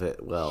it. Love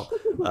it. Well,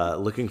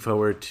 looking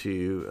forward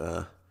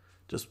to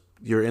just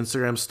your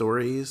Instagram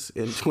stories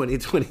in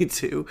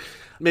 2022.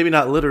 Maybe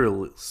not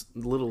literal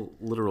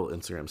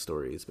Instagram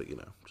stories, but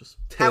just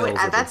tales of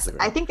Instagram.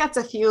 I think that's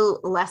a few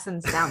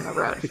lessons down the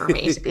road for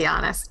me, to be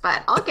honest,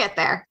 but I'll get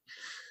there.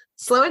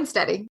 Slow and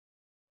steady.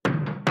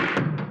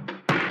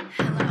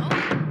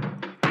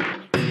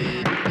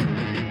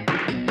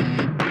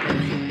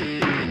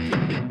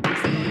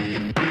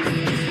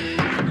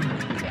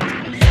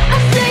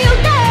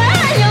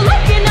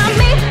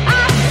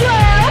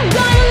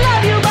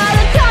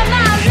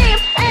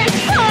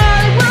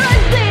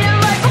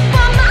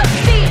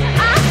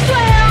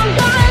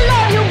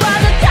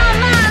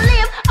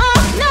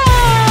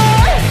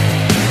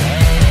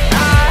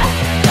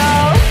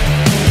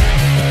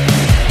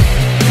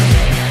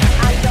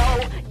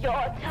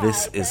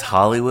 This is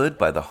Hollywood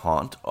by The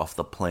Haunt off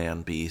the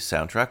Plan B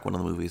soundtrack. One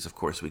of the movies, of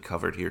course, we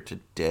covered here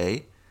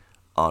today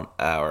on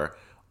our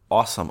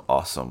awesome,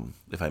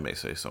 if I may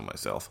say so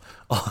myself,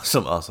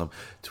 awesome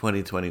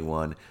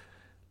 2021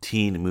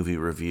 teen movie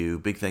review.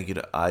 Big thank you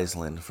to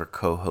Aislinn for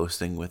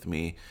co-hosting with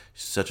me.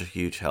 Such a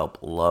huge help.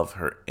 Love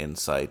her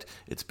insight.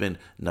 It's been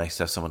nice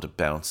to have someone to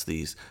bounce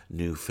these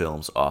new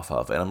films off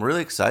of. And I'm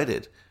really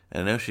excited,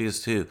 and I know she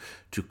is too,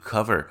 to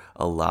cover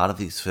a lot of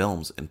these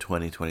films in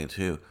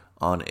 2022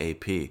 on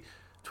AP.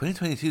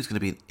 2022 is going to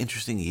be an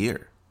interesting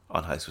year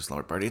on High School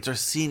Slumber Party. It's our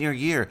senior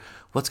year.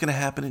 What's going to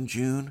happen in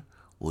June?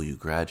 Will you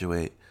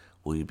graduate?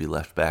 Will you be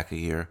left back a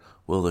year?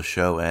 Will the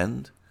show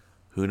end?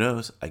 Who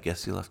knows? I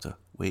guess you'll have to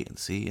wait and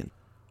see. And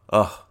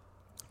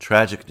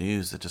tragic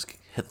news that just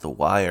hit the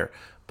wire.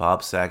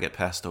 Bob Saget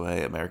passed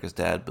away. America's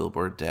Dad,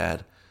 Billboard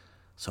Dad.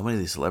 So many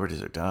of these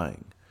celebrities are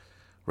dying.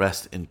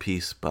 Rest in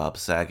peace, Bob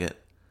Saget.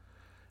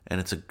 And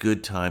it's a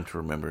good time to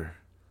remember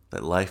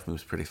that life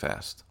moves pretty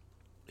fast.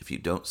 If you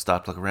don't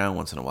stop to look around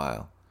once in a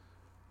while,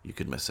 you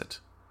could miss it.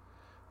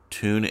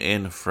 Tune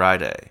in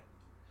Friday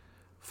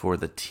for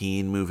the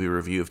teen movie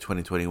review of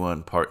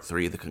 2021, part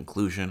 3, the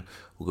conclusion.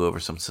 We'll go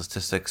over some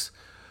statistics.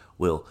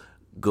 We'll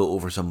go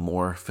over some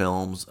more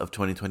films of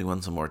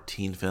 2021, some more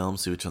teen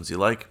films, see which ones you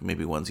like,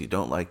 maybe ones you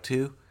don't like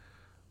too.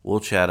 We'll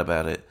chat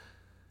about it.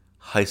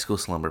 High School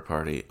Slumber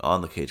Party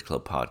on the Cage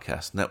Club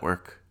Podcast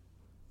Network.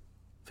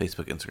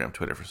 Facebook, Instagram,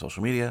 Twitter for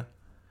social media.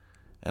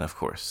 And of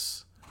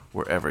course,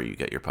 wherever you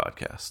get your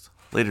podcast.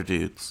 Later,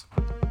 dudes.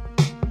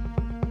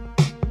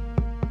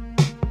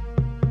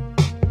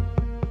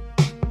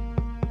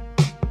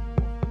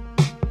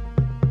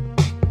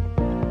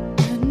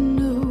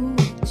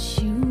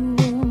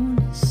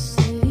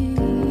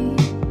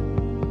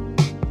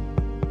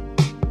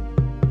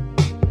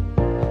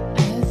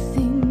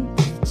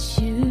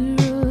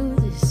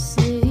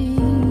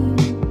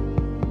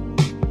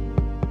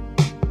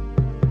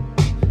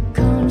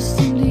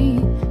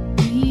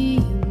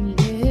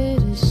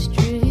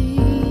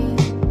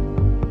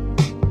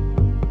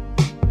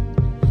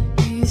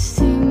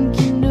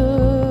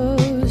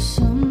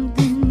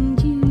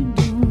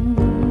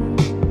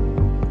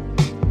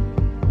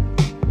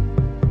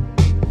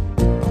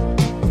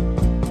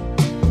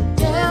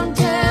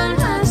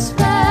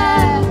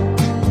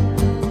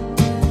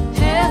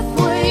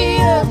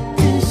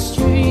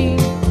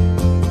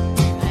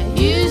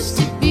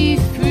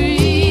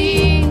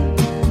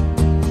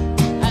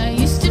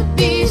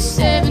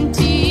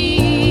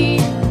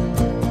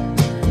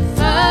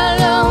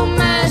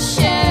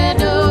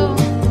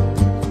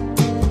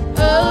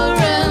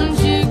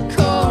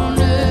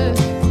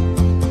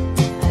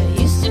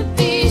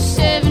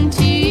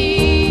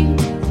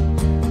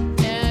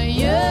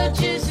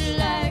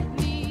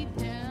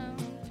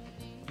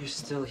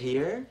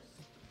 dear.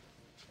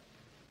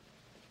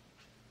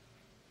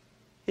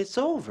 It's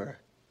over.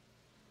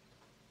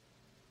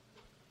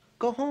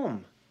 Go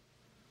home.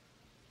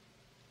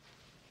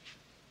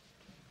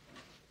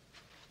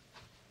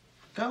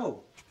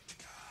 Go.